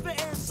fun never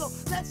ends. So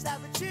let's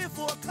have a cheer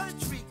for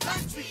country.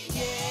 Country,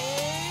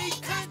 yay,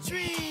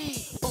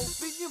 country.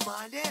 Open your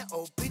mind and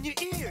open your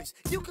ears.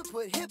 You can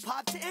put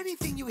hip-hop to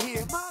anything you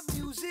hear. My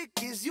music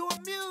is your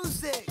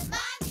music. My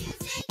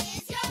music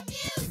is your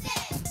music.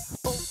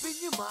 Open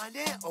your mind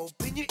and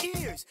open your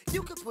ears.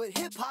 You can put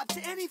hip-hop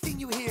to anything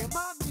you hear.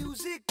 My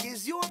music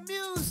is your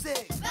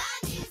music. My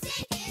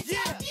music is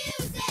your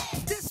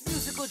music. This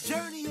musical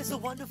journey is a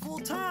wonderful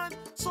time.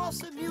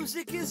 Salsa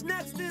music is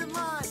next in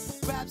line.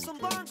 Grab some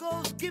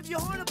bongos, give your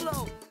horn a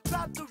blow.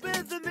 Drop the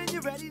rhythm and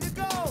you're ready to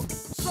go.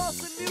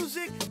 Salsa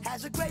music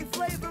has a great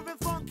flavor and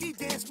funky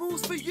dance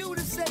moves for you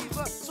to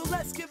savor. So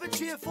let's give a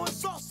cheer for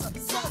salsa,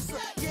 salsa,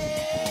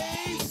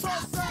 yay,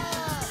 salsa.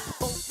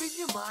 Open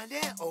your mind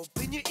and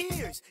open your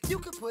ears. You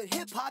can put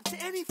hip-hop to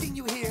anything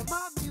you hear.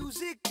 My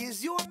music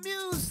is your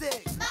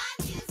music. My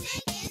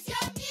music is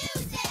your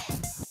music.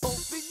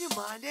 Open your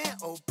mind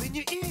and open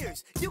your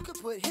ears. You can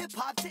put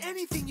hip-hop to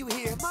anything you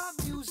hear. My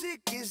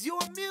music is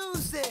your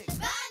music.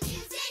 My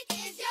music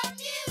is your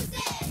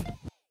music.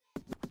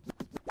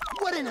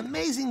 What an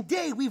amazing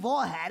day we've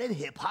all had at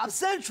Hip Hop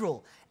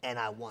Central. And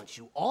I want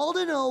you all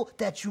to know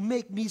that you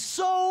make me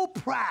so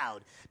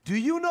proud. Do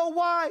you know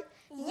why?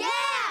 Yeah,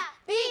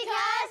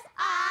 because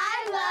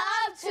I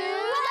love to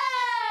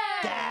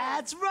learn.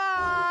 That's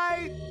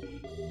right.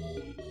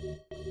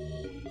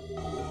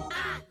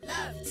 I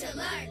love to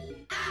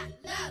learn. I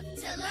love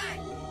to learn.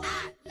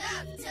 I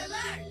love to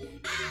learn.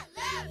 I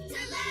love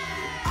to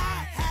learn.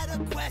 I had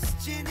a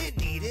question, it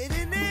needed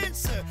an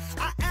answer.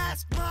 I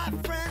asked my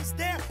friends,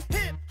 they're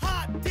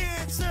hip-hop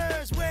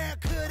dancers. Where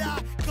could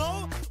I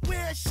go?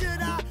 Where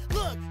should I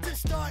look to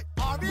start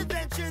our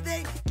adventure?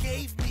 They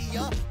gave me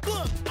a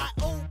book. I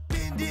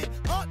opened it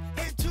up,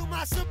 and to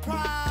my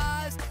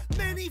surprise,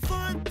 many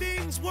fun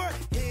things were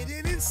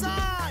hidden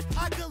inside.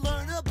 I could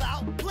learn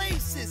about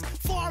places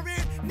far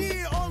and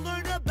near, or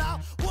learn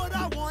about what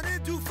I want to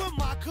do for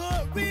my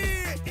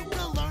career. You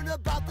can learn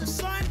about the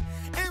sun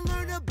and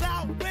learn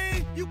about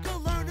rain. You can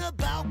learn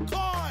about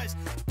cars,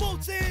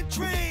 boats, and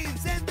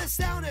trains, and the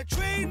sound a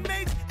train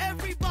makes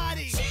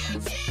everybody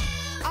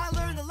Choo-choo. I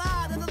learned a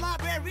lot at the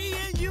library,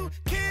 and you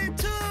can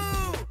too.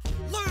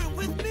 Learn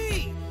with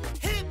me,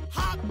 Hip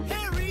Hop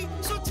Harry.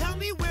 So tell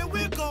me where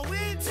we're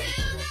going. To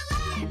the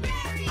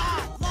library.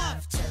 I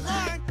love to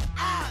learn.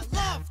 I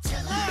love to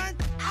learn.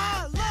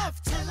 I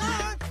love to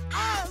learn.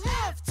 I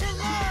love to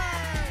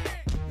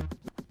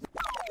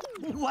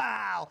learn.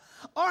 Wow,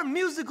 our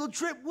musical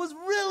trip was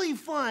really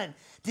fun.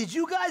 Did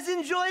you guys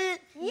enjoy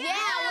it? Yeah,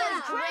 it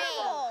was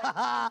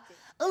great.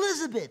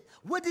 Elizabeth,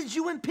 what did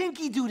you and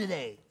Pinky do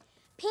today?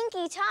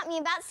 Pinky taught me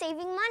about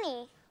saving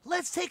money.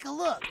 Let's take a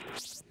look.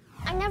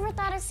 I never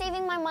thought of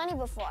saving my money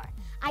before.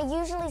 I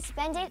usually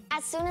spend it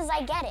as soon as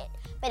I get it.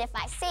 But if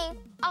I save,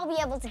 I'll be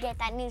able to get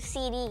that new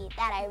CD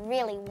that I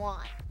really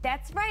want.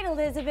 That's right,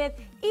 Elizabeth.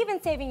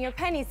 Even saving your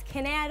pennies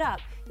can add up.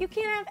 You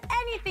can have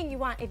anything you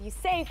want if you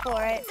save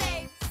for it.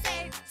 Save,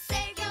 save,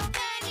 save your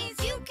pennies.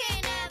 You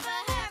can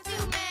never have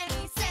too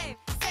many. Save,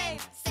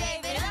 save,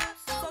 save it up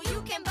so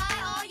you can buy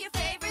all your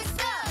favorite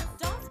stuff.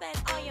 Don't spend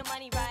all your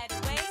money right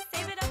away.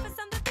 Save it up for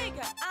something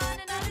bigger on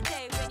another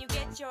day. When you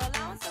get your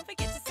allowance, don't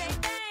forget to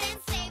save Then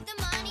things. save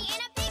the money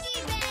in a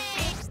piggy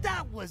bank.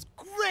 That was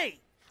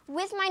great.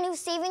 With my new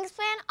savings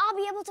plan, I'll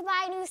be able to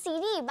buy a new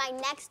CD by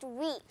next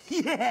week.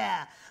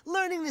 Yeah,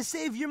 learning to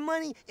save your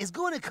money is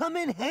going to come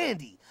in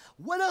handy.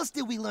 What else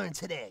did we learn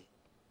today?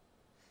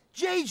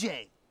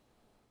 JJ.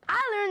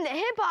 I learned that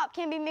hip-hop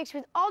can be mixed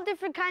with all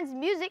different kinds of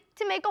music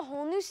to make a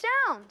whole new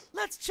sound.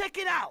 Let's check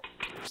it out.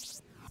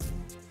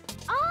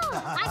 Oh,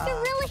 I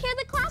can really hear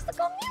the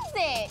classical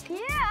music.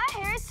 Yeah, I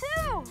hear it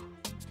too.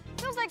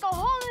 Feels like a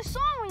whole new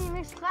song when you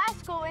mix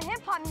classical and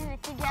hip-hop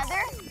music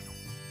together.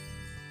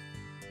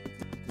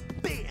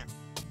 Bam.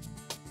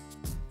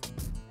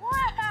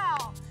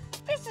 Wow,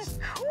 this is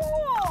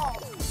cool.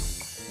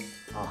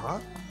 Uh-huh.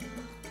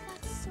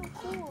 That's so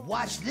cool.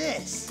 watch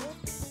this.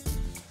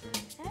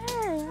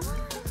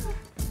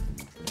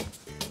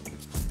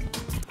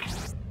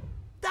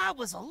 That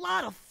was a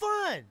lot of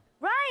fun.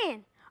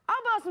 Ryan,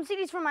 I'll borrow some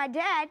CDs from my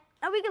dad,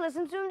 and we can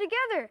listen to them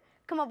together.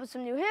 Come up with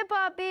some new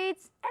hip-hop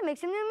beats and make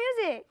some new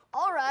music.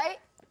 All right.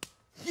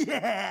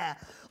 Yeah,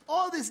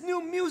 all this new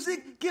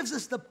music gives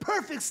us the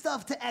perfect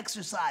stuff to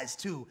exercise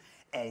to.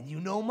 And you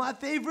know my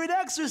favorite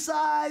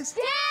exercise?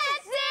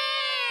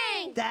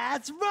 Dancing!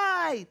 That's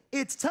right.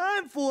 It's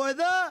time for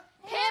the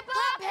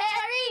Hip-Hop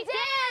Harry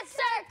Dance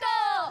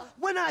Circle!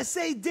 When I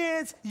say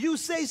dance, you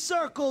say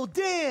circle,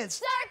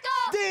 dance.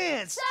 Circle!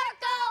 Dance.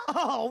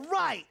 Circle! All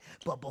right.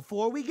 But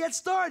before we get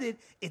started,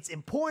 it's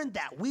important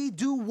that we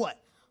do what?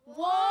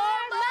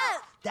 Warm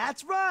up!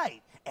 That's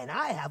right. And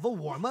I have a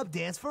warm-up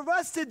dance for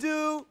us to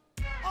do.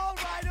 All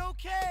right,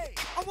 okay.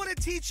 I want to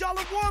teach y'all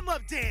a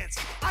warm-up dance.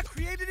 I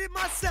created it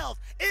myself.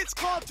 It's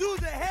called Do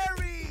the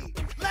Harry.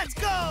 Let's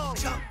go.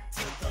 Jump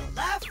to the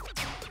left,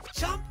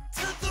 jump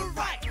to the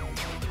right.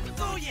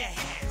 Throw your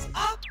hands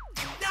up,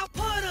 now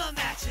put them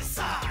at your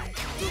side.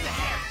 Do the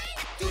Harry,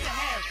 do the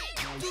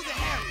Harry, do the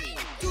Harry,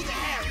 do the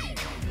Harry.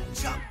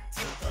 Jump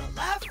to the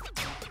left,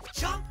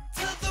 jump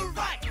to the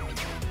right.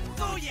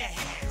 Throw your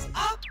hands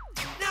up,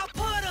 now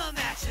put them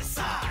at your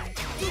side.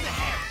 Do the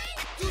Harry,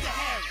 do the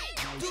Harry,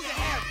 do the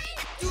Harry,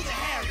 do the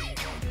Harry.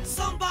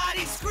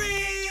 Somebody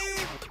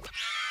scream!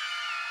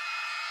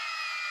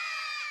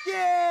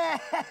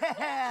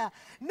 Yeah!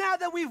 Now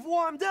that we've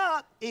warmed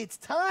up, it's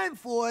time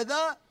for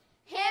the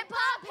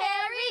Hip-Hop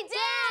Harry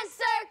Dance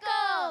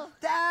Circle!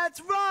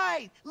 That's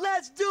right!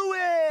 Let's do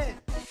it!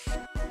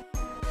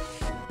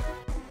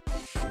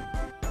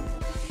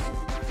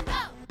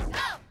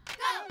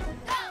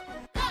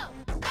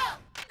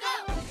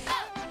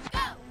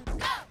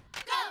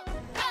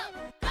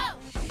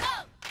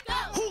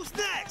 Who's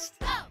next?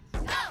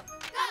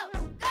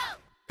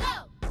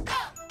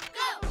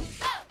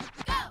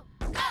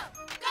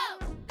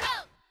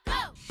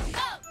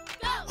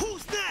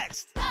 Who's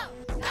next?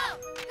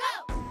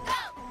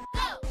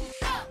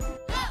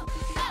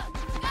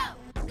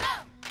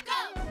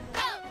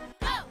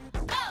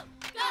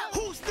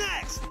 Who's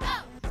next?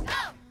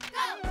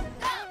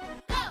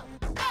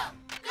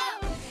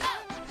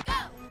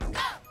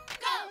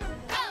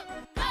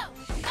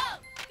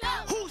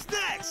 Who's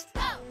next?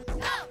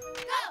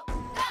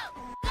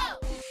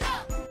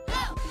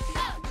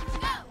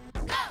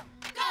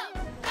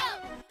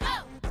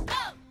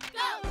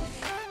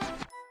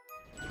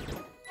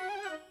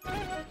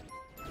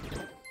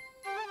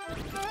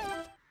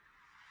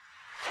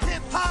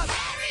 Hip hop!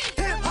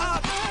 Hip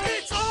hop!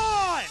 It's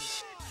on!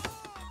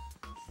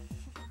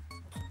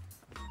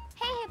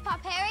 Hey,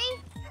 Hip-Hop Harry.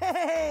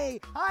 Hey!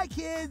 Hi,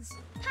 kids!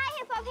 Hi,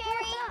 Hip-Hop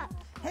Harry.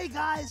 Hey,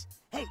 guys!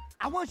 Hey,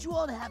 I want you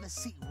all to have a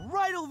seat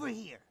right over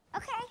here.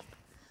 Okay.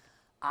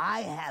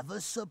 I have a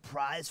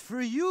surprise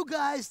for you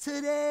guys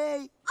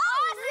today.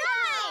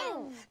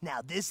 Awesome!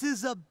 Now, this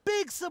is a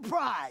big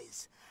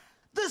surprise.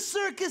 The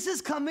circus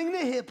is coming to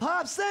Hip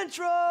Hop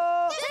Central!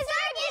 The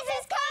circus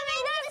is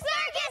coming! The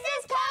circus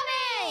is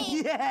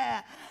coming!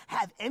 Yeah!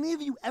 Have any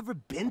of you ever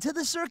been to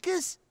the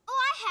circus? Oh,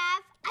 I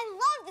have. I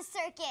love the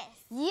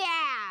circus.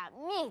 Yeah,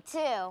 me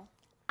too.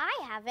 I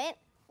haven't.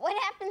 What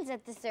happens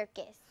at the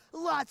circus?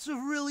 Lots of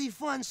really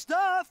fun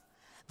stuff.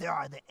 There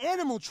are the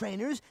animal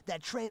trainers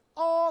that train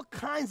all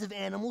kinds of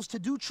animals to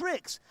do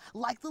tricks,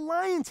 like the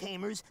lion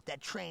tamers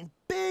that train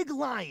big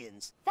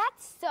lions.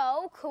 That's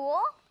so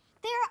cool.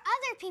 There are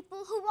other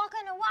people who walk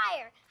on a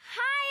wire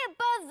high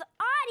above the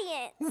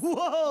audience.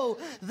 Whoa,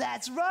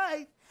 that's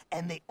right.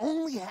 And they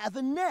only have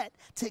a net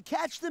to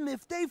catch them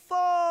if they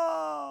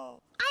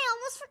fall. I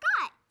almost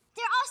forgot.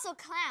 They're also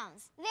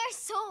clowns. They're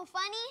so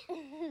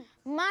funny.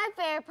 My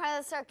favorite part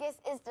of the circus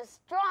is the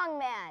strong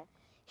man.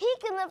 He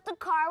can lift a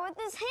car with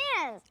his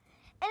hands,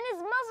 and his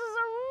muscles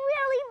are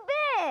really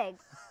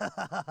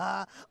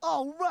big.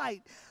 All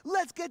right,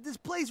 let's get this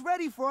place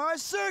ready for our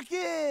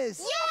circus.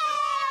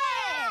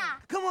 Yeah!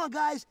 Come on,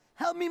 guys,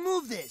 help me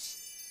move this.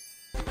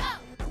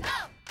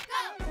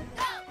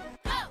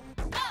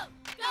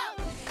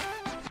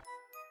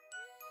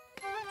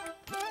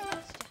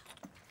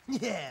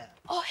 Yeah.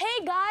 Oh,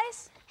 hey,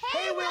 guys.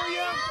 Hey,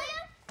 William.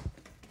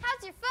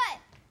 How's your foot?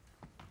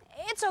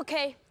 It's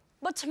okay,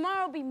 but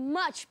tomorrow will be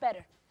much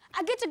better.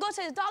 I get to go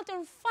to the doctor,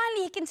 and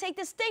finally he can take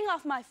this thing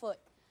off my foot.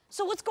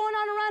 So what's going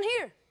on around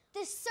here?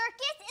 The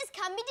circus is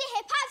coming to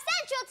Hip Hop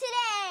Central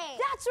today.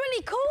 That's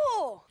really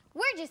cool.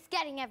 We're just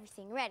getting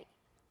everything ready.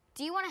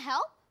 Do you want to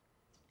help?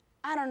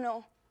 I don't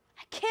know.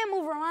 I can't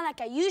move around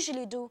like I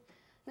usually do.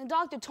 The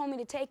doctor told me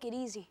to take it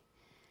easy.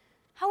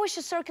 I wish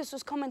the circus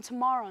was coming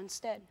tomorrow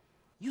instead.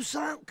 You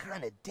sound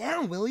kind of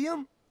down,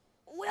 William.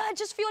 Well, I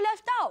just feel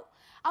left out.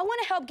 I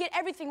want to help get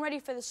everything ready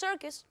for the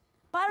circus,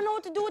 but I don't know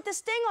what to do with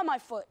this thing on my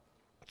foot.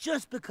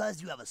 Just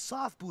because you have a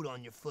soft boot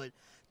on your foot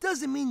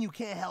doesn't mean you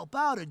can't help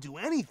out or do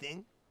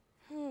anything.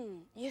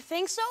 You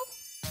think so?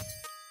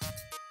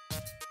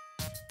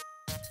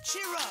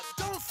 Cheer up,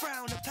 don't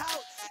frown or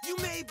pout. You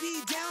may be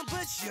down,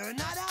 but you're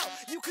not out.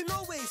 You can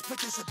always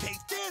participate,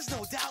 there's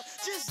no doubt.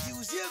 Just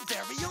use your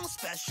very own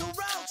special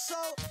route. So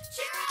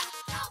cheer up,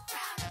 don't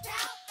frown or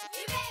pout.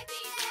 You may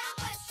be down,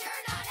 but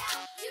you're not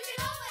out. You can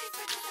always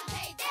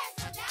participate, there's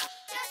no doubt.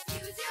 Just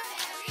use your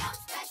very own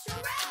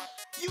special route.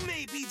 you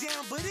may be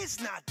down, but it's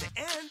not the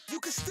end. You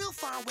can still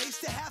find ways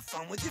to have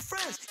fun with your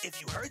friends.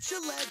 If you hurt your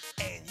leg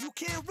and you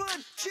can't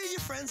run, cheer your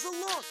friends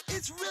along.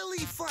 It's really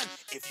fun.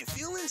 If you're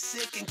feeling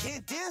sick and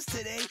can't dance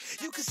today,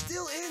 you can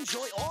still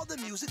enjoy all the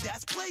music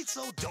that's played.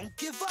 So don't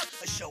give up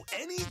or show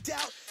any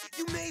doubt.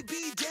 You may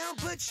be down,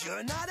 but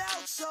you're not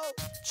out. So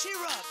cheer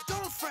up,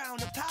 don't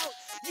frown or pout.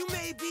 You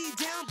may be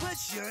down, but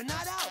you're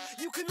not out.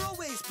 You can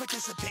always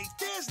participate,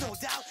 there's no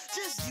doubt.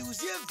 Just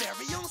use your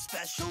very own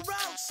special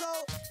route. So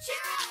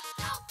cheer up,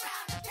 don't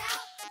frown or pout.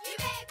 You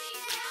may be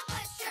down,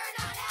 but you're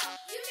not out.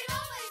 You can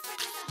always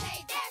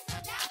participate, there's no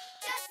doubt.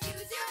 Just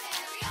use your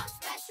very own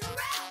special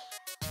route.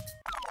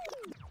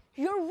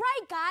 You're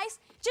right, guys.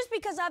 Just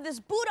because I have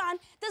this boot on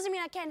doesn't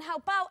mean I can't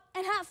help out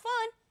and have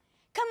fun.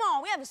 Come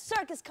on, we have a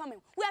circus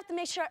coming. We have to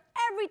make sure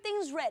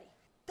everything's ready.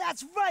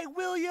 that's right,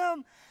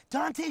 William.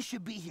 Dante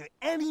should be here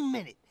any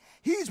minute.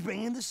 He's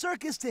bringing the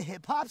circus to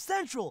Hip Hop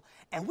Central,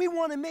 and we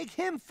want to make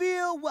him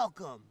feel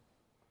welcome.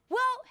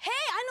 Well, hey,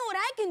 I know what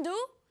I can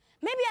do.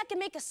 Maybe I can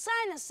make a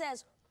sign that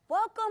says,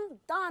 "Welcome,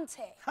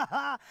 Dante."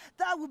 Haha,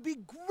 that would be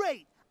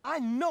great. I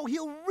know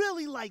he'll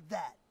really like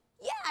that.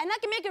 Yeah, and I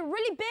can make it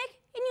really big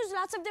and use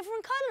lots of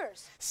different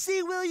colors.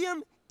 See,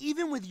 William,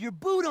 even with your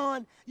boot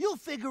on, you'll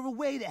figure a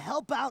way to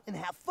help out and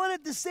have fun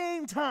at the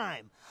same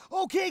time.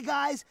 Okay,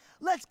 guys,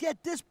 let's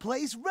get this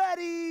place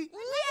ready.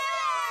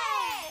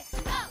 Yay!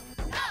 Go,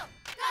 go,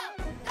 go,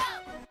 go,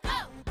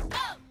 go,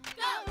 go,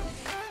 go.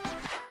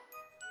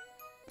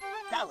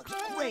 That looks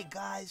great,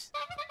 guys.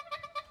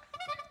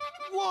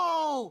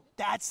 Whoa,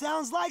 that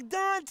sounds like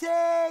Dante.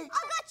 I'll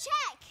go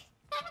check.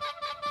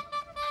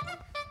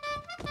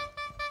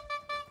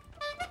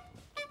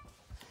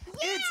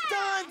 It's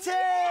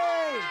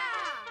Dante!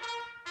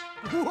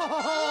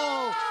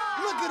 Whoa!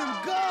 Look at him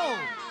go!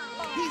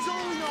 He's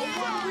only on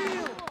one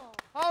wheel.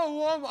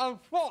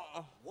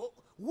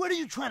 What are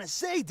you trying to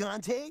say,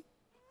 Dante?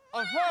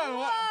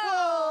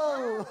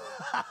 Whoa!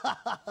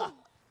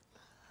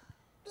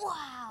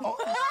 Wow.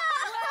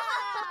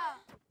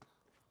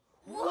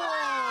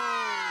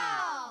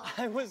 Wow!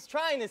 I was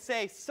trying to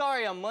say,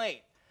 sorry I'm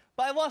late,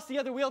 but I lost the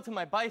other wheel to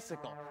my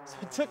bicycle, so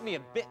it took me a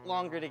bit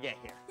longer to get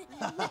here.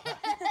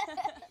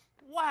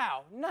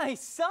 Wow, nice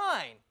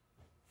sign.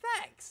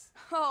 Thanks.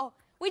 Oh,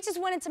 we just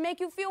wanted to make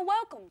you feel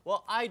welcome.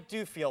 Well, I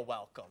do feel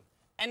welcome.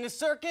 And the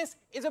circus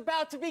is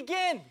about to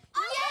begin.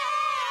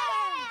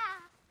 Yeah!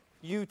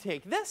 You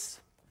take this.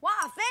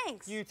 Wow,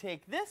 thanks. You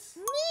take this.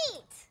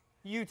 Neat.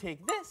 You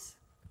take this.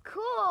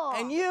 Cool.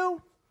 And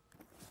you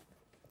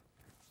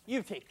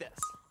take this.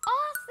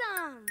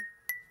 Awesome.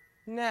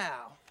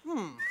 Now,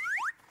 where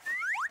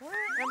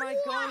am I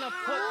going to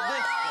put this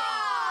thing?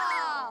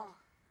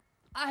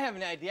 I have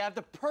an idea. I have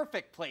the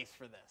perfect place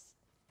for this.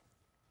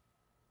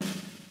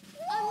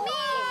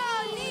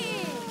 Wow,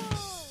 neat.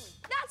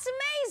 That's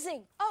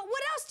amazing. Oh,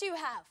 what else do you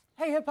have?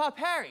 Hey, Hip Hop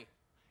Harry,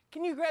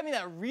 can you grab me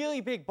that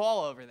really big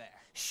ball over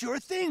there? Sure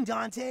thing,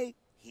 Dante.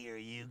 Here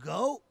you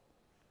go.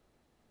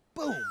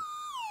 Boom.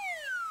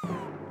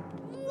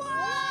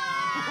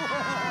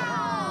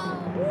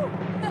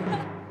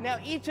 Now,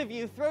 each of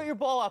you throw your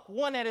ball up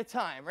one at a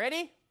time.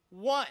 Ready?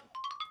 1,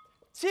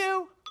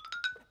 2,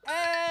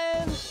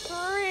 and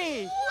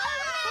 3.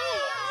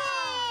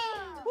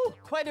 Woo,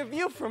 quite a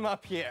view from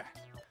up here.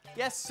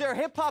 Yes, sir,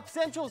 Hip Hop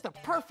Central is the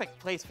perfect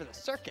place for the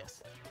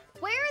circus.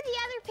 Where are the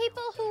other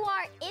people who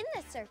are in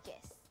the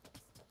circus?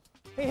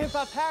 Hey, Hip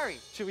Hop Harry,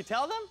 should we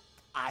tell them?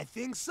 I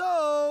think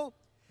so.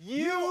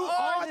 You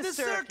are the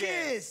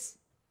circus.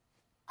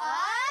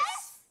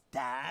 Us?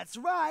 That's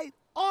right,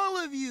 all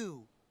of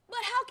you. But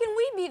how can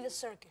we be the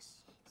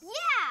circus?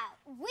 Yeah,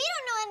 we don't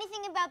know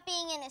anything about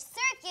being in a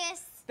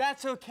circus.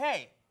 That's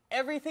okay.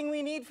 Everything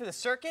we need for the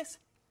circus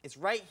is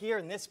right here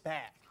in this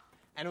bag.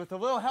 And with a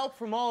little help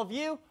from all of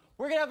you,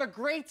 we're gonna have a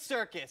great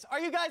circus. Are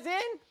you guys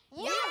in?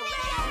 Yeah!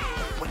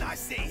 When I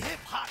say hip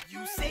hop,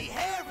 you say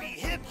Harry.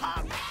 Hip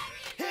hop,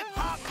 hip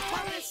hop,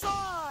 put it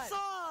on.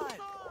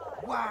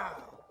 Wow.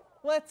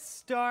 Let's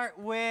start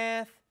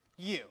with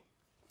you.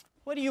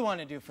 What do you want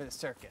to do for the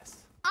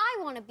circus? I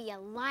want to be a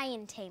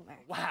lion tamer.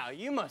 Wow,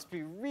 you must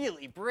be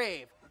really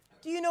brave.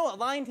 Do you know what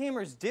lion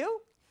tamers do?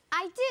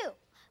 I do.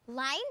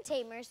 Lion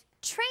tamers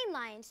train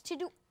lions to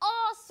do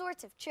all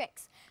sorts of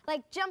tricks,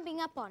 like jumping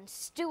up on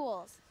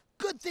stools.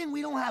 Good thing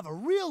we don't have a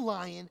real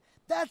lion.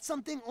 That's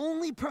something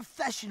only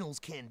professionals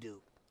can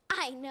do.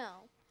 I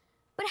know.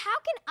 But how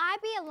can I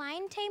be a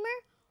lion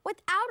tamer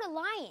without a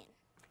lion?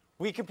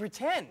 We can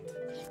pretend.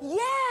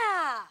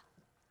 Yeah!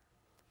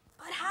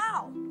 But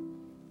how?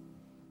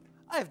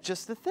 I have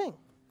just the thing.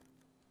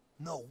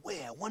 No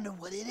way, I wonder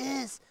what it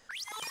is.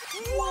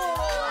 Whoa!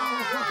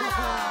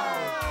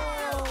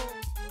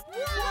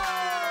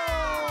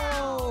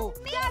 Whoa!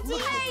 That's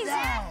Look amazing! at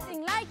that.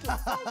 Nothing like it.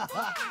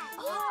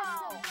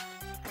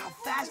 How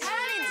fast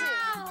Talented.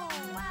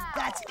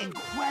 That's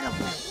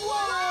incredible.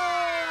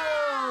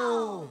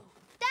 Whoa!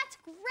 That's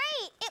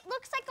great. It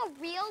looks like a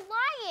real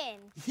lion.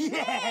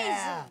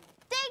 Yeah.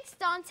 Thanks,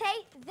 Dante.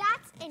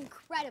 That's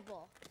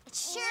incredible. It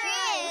sure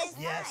is.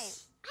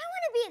 Yes. I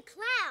want to be a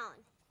clown.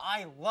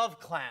 I love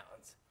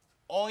clowns.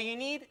 All you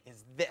need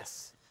is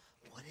this.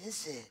 What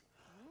is it?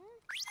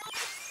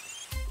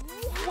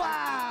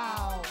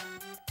 Wow!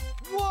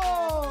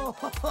 Whoa!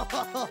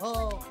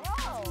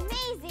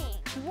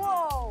 Amazing.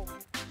 Whoa.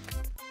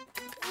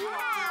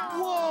 Wow.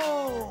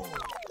 Whoa!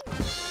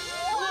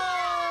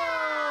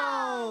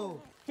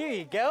 Whoa! Here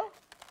you go.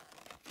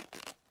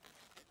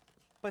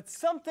 But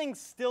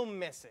something's still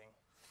missing.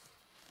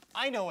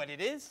 I know what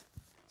it is.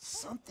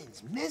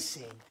 Something's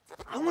missing.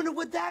 I wonder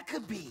what that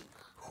could be.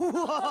 Whoa!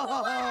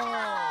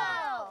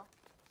 Wow.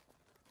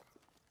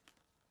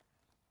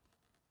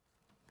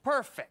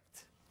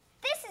 Perfect.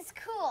 This is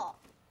cool.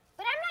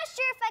 But I'm not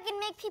sure if I can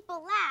make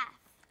people laugh.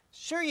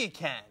 Sure you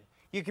can.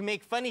 You can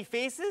make funny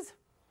faces.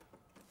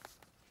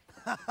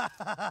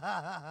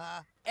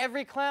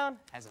 Every clown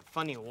has a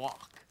funny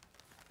walk.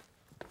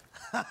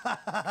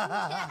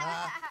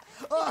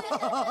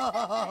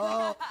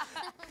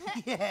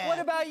 Yeah. What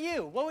about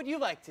you? What would you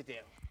like to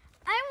do?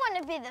 I want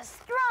to be the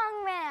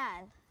strong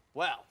man.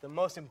 Well, the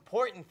most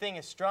important thing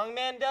a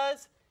strongman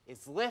does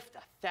is lift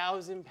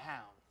 1,000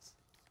 pounds.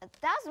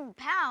 1,000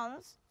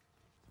 pounds?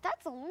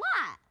 That's a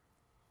lot.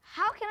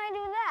 How can I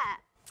do that?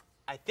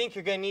 I think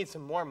you're gonna need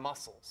some more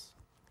muscles.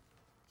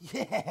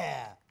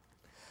 Yeah.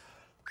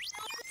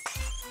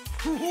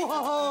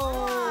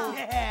 Whoa!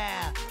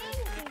 Yeah.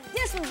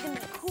 This one's gonna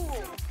be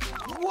cool.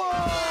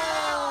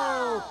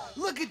 Whoa!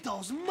 Look at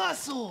those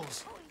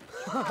muscles.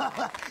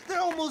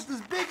 They're almost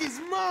as big as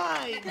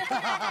mine.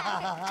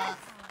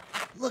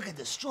 Look at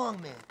the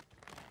strong man.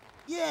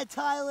 Yeah,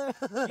 Tyler.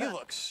 You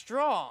look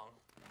strong.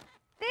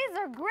 These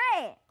are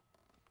great.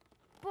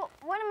 But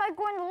what am I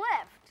going to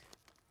lift?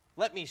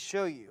 Let me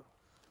show you.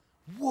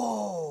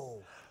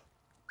 Whoa!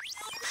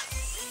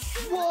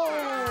 Whoa!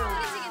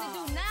 What is he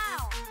gonna do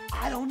now?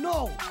 I don't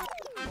know.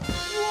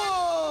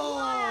 Whoa!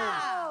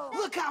 Wow.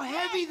 Look how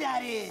heavy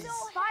that is.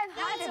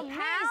 500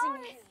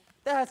 pounds?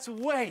 That's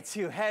way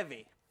too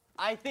heavy.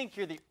 I think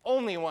you're the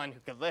only one who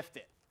could lift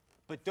it.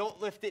 But don't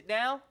lift it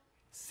now.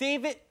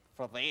 Save it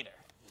for later.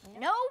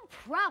 No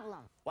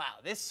problem.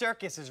 Wow, this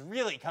circus is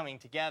really coming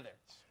together.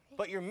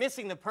 But you're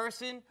missing the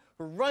person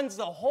who runs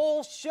the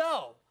whole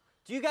show.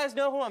 Do you guys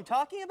know who I'm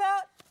talking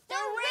about? The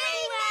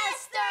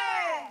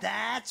ringmaster!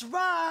 That's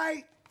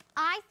right.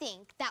 I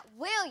think that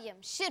William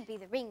should be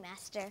the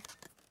ringmaster.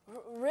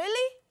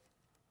 Really?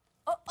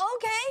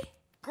 Okay.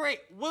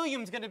 Great,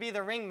 William's gonna be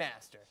the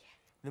ringmaster.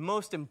 The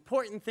most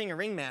important thing a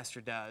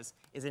ringmaster does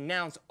is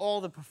announce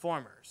all the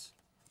performers.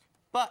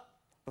 But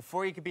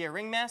before you could be a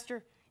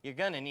ringmaster, you're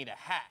gonna need a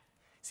hat.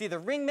 See, the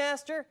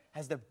ringmaster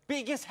has the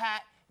biggest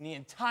hat in the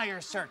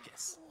entire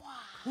circus.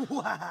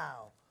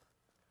 Wow.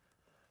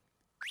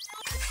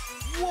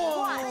 Whoa!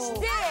 Watch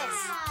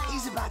this.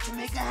 He's about to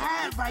make a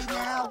hat right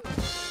now.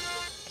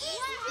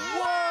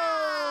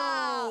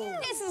 Whoa!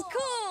 This is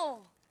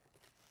cool.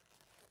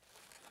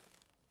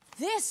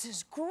 This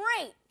is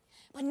great.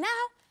 But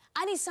now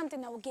I need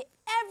something that will get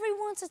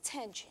everyone's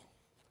attention.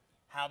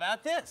 How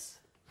about this?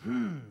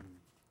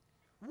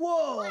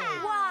 Whoa!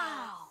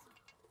 Wow.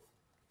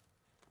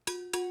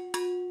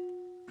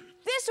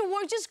 This will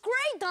work just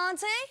great,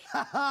 Dante.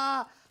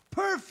 Haha,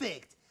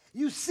 perfect.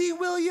 You see,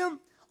 William?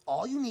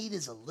 All you need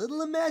is a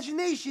little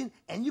imagination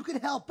and you can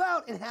help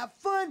out and have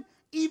fun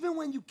even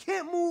when you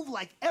can't move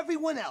like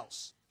everyone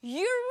else.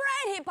 You're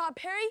right, Hip Hop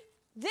Harry.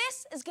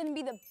 This is gonna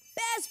be the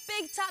best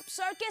big top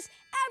circus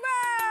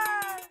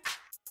ever!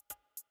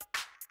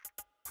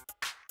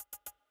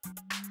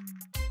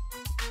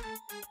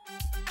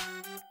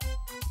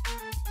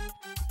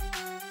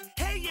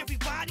 Hey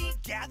everybody,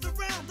 gather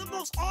round. The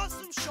most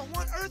awesome show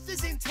on earth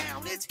is in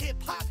town. It's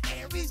Hip Hop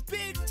Harry's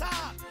Big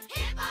Top.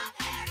 Hip Hop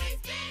Harry's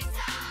Big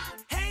Top.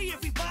 Hey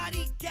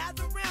everybody,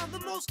 gather round. The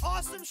most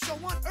awesome show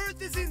on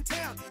earth is in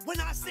town. When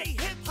I say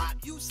hip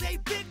hop, you say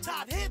big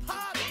top. Hip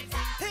hop,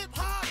 hip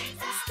hop.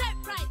 Step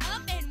right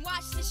up and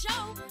watch the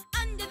show.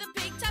 Under the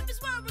big top is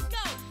where we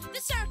go.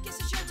 The circus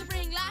is sure to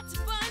bring lots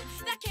of fun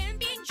that can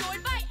be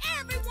enjoyed by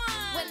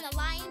everyone. When the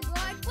lion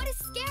roared, what a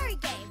scary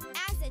game.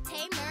 As a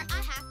tamer,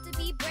 I have to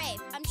be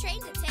brave. I'm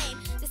trained to tame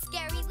the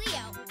scary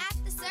Leo. At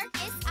the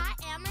circus, I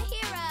am a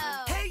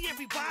hero. Hey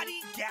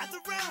everybody, gather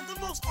round. The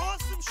most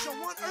awesome show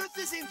on earth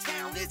is in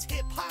town. It's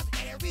Hip Hop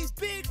Harry's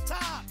Big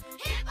Top.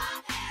 Hip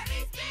Hop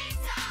Harry's Big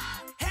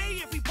Top.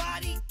 Hey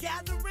everybody,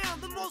 gather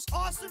round. The most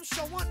awesome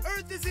show on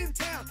earth is in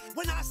town.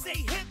 When I say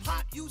hip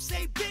hop, you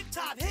say big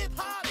top. Hip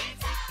hop,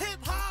 hip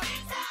hop.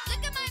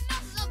 Look at my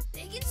muscles, so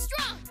big and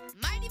strong.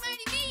 Mighty,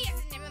 mighty me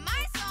is the name of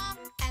my song.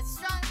 As a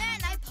strong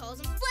man, I pose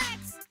and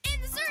flex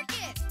in the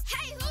circus.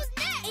 Hey, who's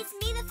next? It's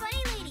me, the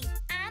funny lady.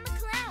 I'm a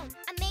clown.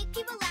 I make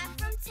people laugh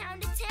from town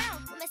to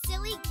town. With my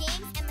silly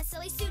games and my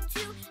silly suit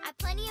too. I've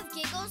plenty of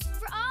giggles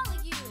for all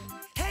of you.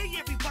 Hey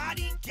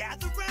everybody,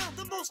 gather round.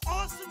 The most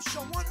awesome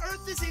show on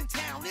earth is in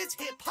town. It's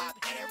Hip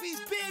Hop Harry's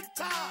Big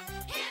Top.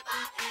 Hip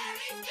Hop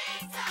Harry's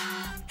Big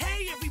Top.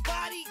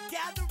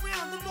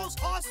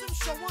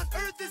 show on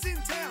earth is in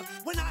town.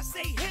 When I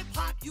say hip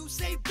hop, you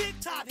say big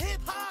top.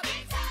 Hip hop,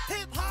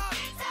 hip hop.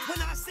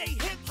 When I say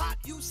hip hop,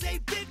 you say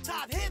big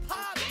top. Hip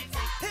hop,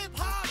 hip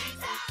hop.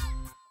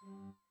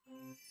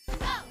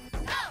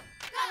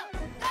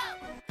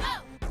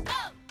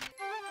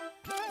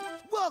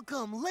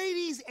 Welcome,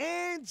 ladies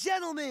and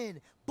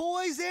gentlemen,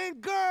 boys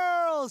and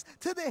girls,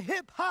 to the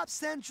Hip Hop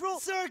Central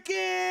Circus!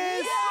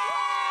 Yay!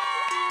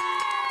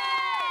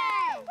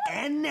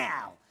 And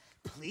now,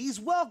 please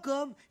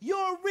welcome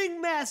your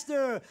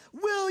ringmaster,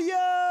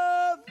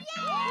 William!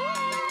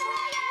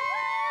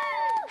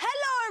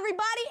 Hello,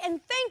 everybody,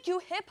 and thank you,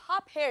 Hip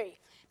Hop Harry.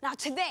 Now,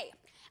 today,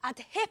 at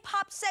the Hip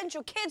Hop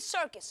Central Kids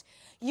Circus,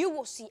 you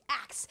will see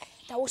acts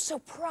that will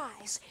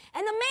surprise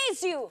and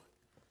amaze you.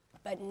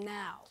 But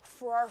now,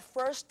 for our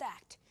first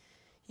act,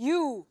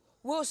 you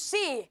will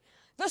see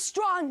the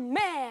strong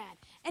man,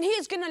 and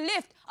he's gonna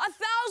lift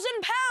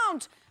 1,000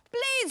 pounds.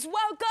 Please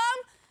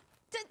welcome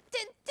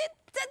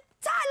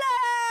Tyler!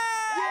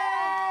 Yeah!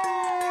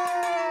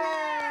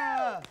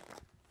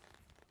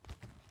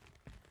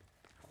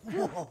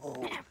 Whoa!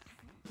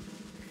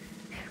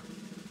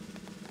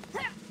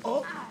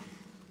 Oh!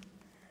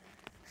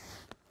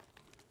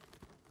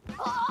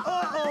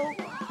 Uh-oh!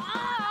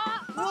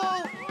 Whoa!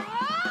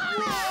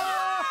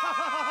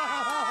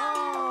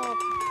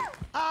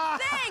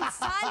 Thanks,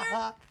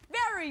 Tyler.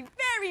 Very,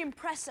 very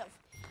impressive.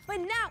 But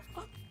now,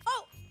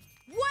 oh,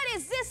 what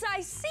is this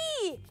I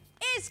see?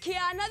 It's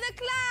Kiana the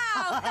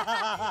clown.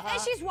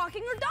 And she's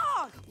walking her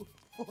dog.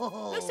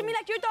 Whoa. Looks to me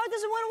like your dog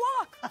doesn't want to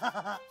walk.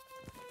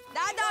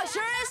 That dog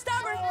sure is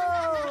stubborn.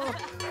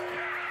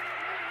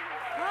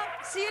 Well,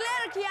 see you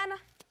later, Kiana.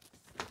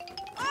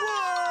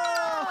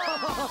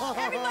 Oh!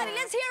 Everybody,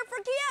 let's hear it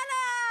for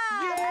Kiana.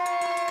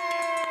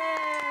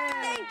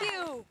 Yay! Thank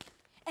you.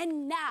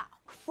 And now,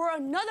 for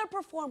another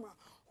performer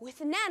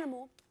with an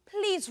animal,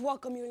 please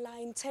welcome your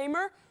lion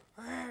tamer,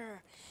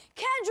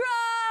 Kendra!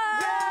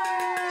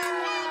 Yeah!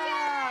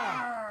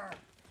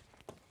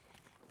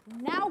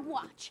 Now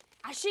watch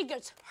as she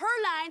gets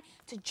her lion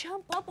to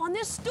jump up on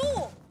this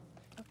stool.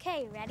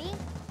 Okay, ready?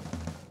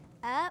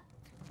 Up,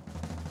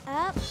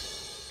 up.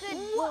 Good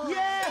boy.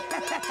 Yeah!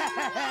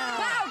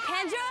 Wow,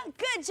 Kendra,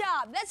 good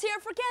job. Let's hear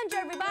it for Kendra,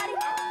 everybody.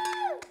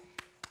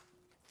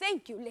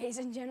 Thank you, ladies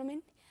and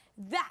gentlemen.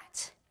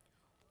 That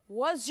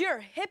was your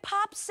Hip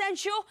Hop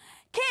Central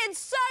Kids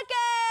Circus!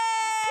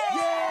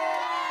 Yeah!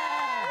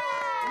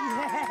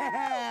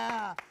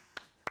 Yeah!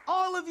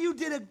 All of you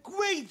did a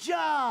great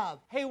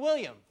job! Hey,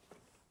 William,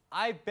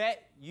 I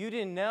bet you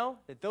didn't know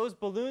that those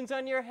balloons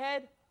on your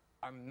head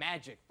are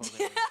magic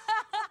balloons.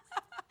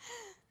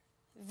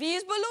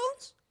 These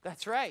balloons?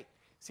 That's right.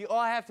 See, all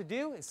I have to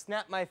do is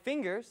snap my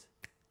fingers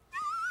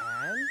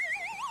and...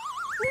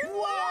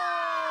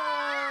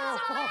 Whoa!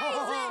 That's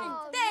amazing!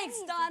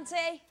 Thanks,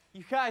 Dante.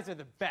 You guys are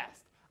the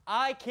best.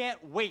 I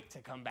can't wait to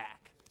come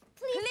back.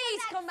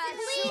 Please come back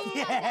soon.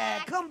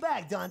 Yeah, come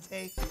back,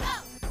 Dante.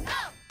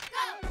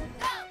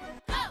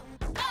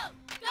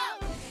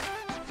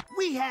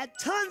 We had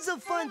tons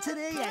of fun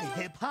today at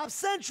Hip Hop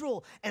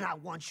Central, and I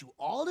want you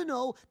all to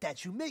know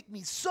that you make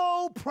me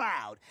so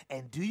proud.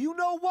 And do you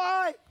know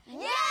why?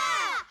 Yeah,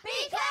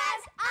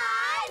 because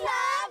I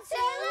love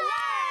to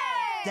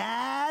learn!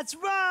 That's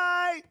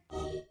right!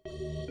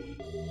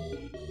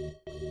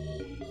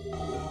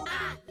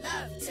 I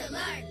love to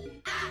learn.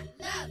 I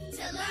love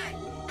to learn.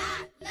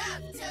 I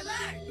love to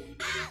learn.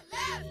 I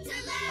love to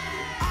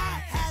learn.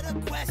 I had a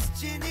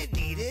question, it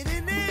needed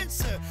an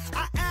answer.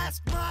 I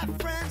asked my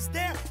friends,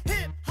 they're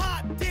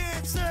hip-hop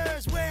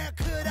dancers. Where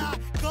could I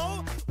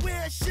go?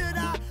 Where should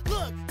I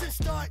look? To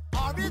start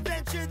our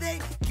adventure, they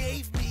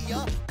gave me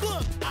a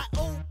book. I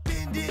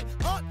opened it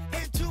up,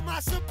 and to my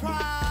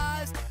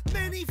surprise,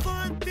 many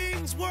fun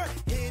things were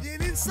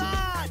hidden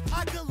inside.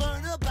 I could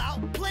learn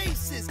about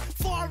places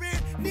far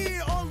and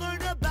near, or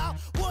learn about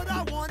what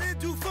I want to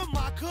do for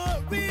my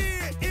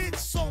career.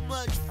 It's so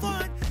much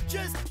fun,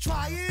 just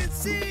try and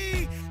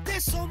see.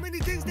 There's so many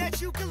things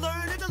that you can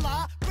learn in the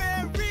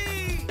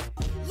library.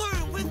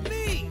 Learn with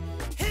me,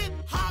 Hip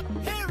Hop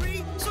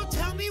Harry. So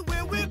tell me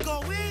where we're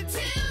going.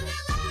 To the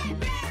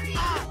library.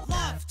 I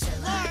love to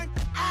learn.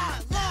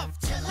 I love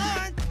to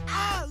learn.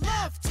 I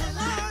love to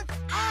learn.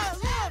 I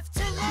love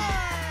to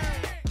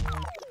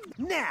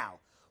learn. Now,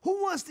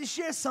 who wants to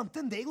share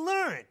something they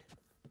learned?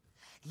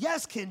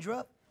 Yes,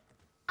 Kendra.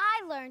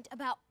 I learned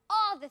about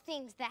all the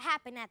things that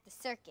happen at the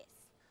circus.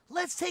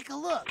 Let's take a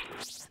look.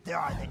 There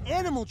are the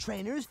animal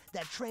trainers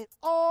that train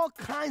all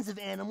kinds of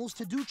animals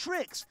to do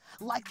tricks,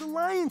 like the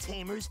lion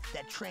tamers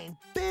that train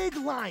big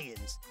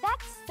lions.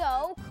 That's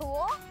so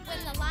cool.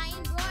 When the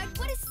lion roared,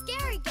 what a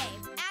scary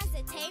game. As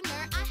a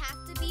tamer, I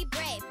have to be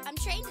brave. I'm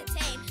trained to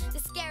tame the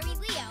scary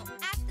Leo.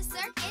 At the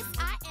circus,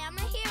 I am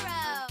a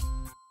hero.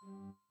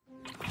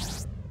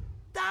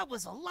 That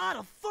was a lot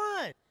of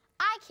fun.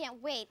 I can't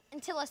wait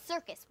until a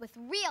circus with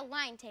real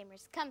lion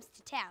tamers comes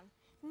to town.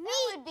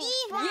 That would be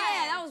fun.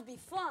 Yeah, that would be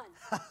fun.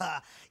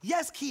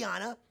 Yes,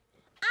 Kiana.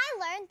 I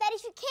learned that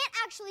if you can't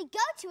actually go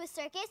to a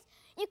circus,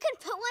 You can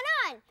put one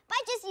on by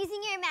just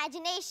using your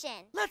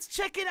imagination. Let's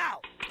check it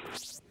out.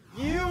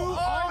 You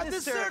are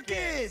the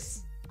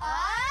circus.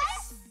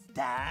 Us?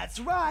 That's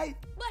right.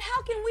 But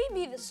how can we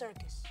be the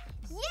circus?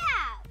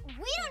 Yeah,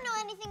 we don't know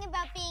anything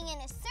about being in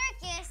a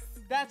circus.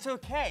 That's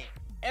okay.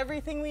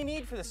 Everything we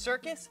need for the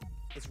circus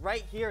is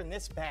right here in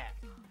this bag.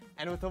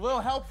 And with a little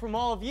help from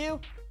all of you,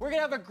 we're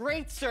gonna have a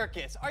great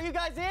circus. Are you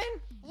guys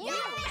in?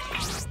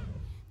 Yes!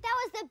 That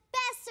was the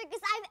best circus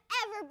I've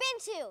ever been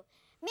to.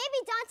 Maybe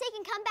Dante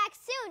can come back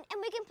soon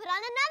and we can put on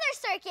another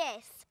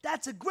circus.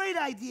 That's a great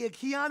idea,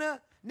 Kiana.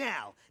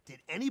 Now,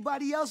 did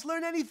anybody else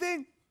learn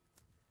anything?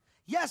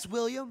 Yes,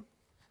 William.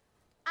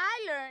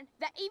 I learned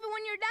that even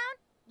when you're down,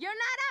 you're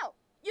not out.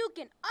 You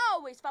can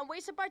always find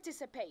ways to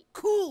participate.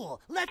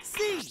 Cool. Let's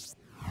see.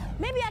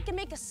 Maybe I can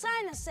make a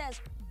sign that says,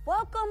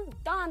 "Welcome,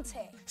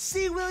 Dante."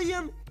 See,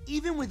 William?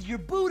 Even with your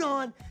boot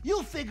on,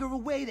 you'll figure a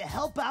way to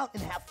help out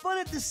and have fun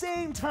at the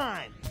same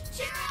time.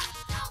 Cheer up,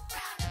 don't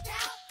frown or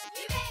pout.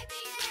 You may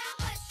be down,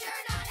 but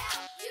sure not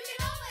out. You can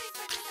always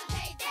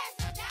participate, there's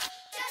no doubt.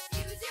 Just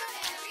use your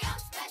very own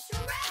special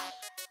route.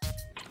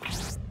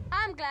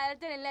 I'm glad I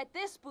didn't let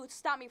this boot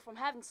stop me from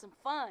having some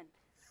fun.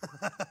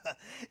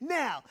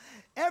 Now,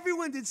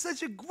 everyone did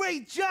such a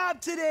great job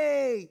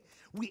today.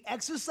 We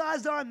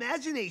exercised our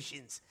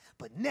imaginations,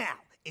 but now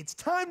it's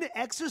time to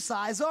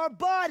exercise our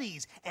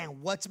bodies.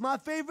 And what's my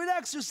favorite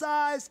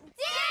exercise?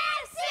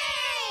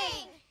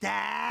 Dancing!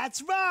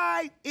 That's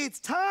right. It's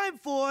time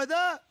for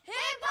the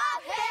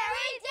Hip-Hop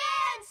Harry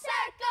Dance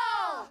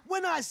Circle!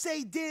 When I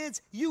say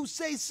dance, you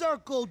say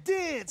circle.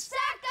 Dance.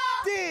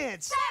 Circle!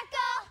 Dance.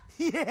 Circle!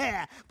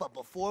 Yeah, but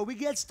before we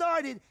get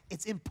started,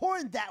 it's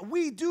important that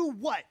we do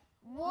what?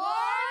 Warm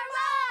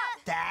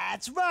up!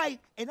 That's right,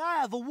 and I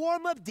have a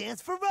warm-up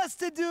dance for us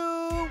to do.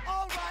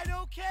 All right,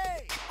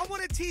 okay. I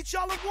want to teach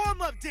y'all a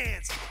warm-up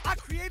dance. I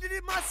created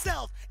it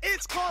myself.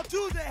 It's called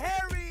Do the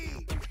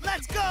Harry.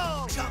 Let's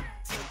go. Jump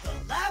to the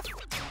left,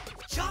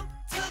 jump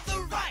to the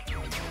right.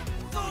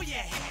 Throw your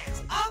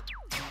hands up,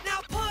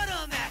 now put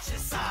them at your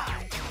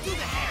side. Do the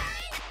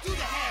Harry, do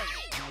the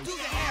Harry, do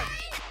the Harry,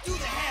 do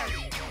the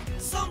Harry.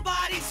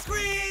 Somebody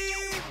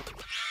scream!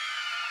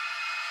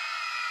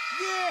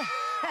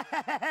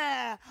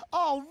 Yeah!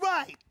 All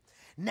right.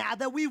 Now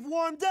that we've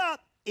warmed up,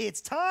 it's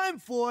time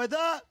for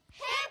the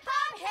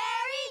Hip-Hop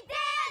Harry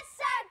Dance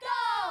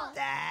Circle!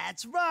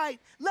 That's right.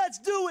 Let's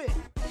do it.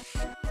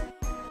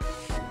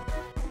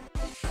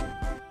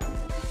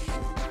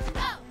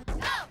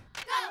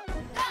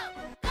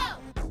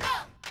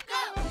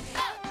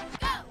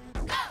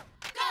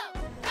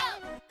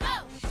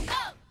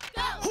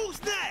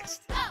 Who's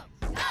next?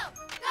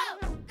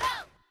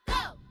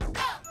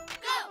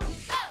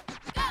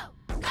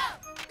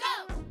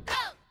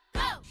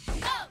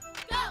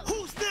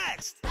 Who's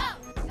next?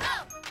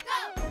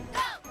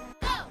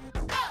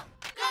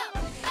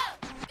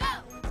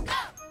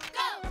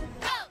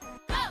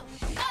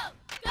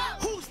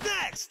 Who's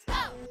next?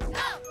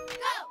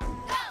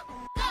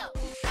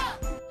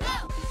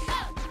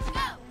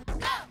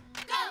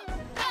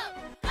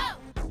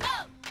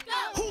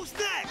 Who's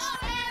next? Go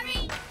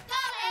Harry,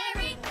 go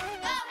Harry,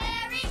 go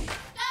Harry,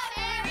 go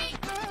Harry,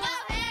 go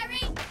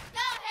Harry,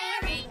 go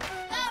Harry,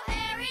 go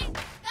Harry,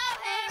 go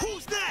Harry.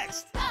 Who's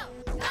next? Go,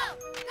 go,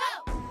 go,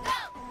 go,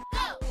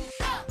 go,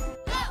 go,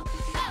 go,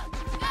 go,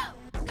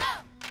 go,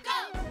 go,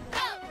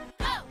 go,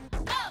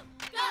 go,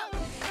 go,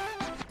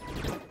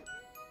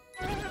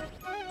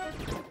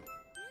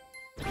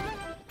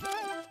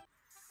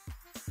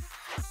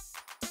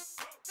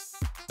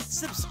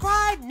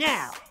 Subscribe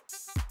now.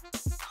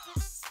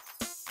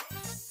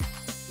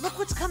 Look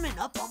what's coming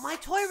up on my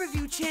toy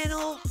review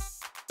channel.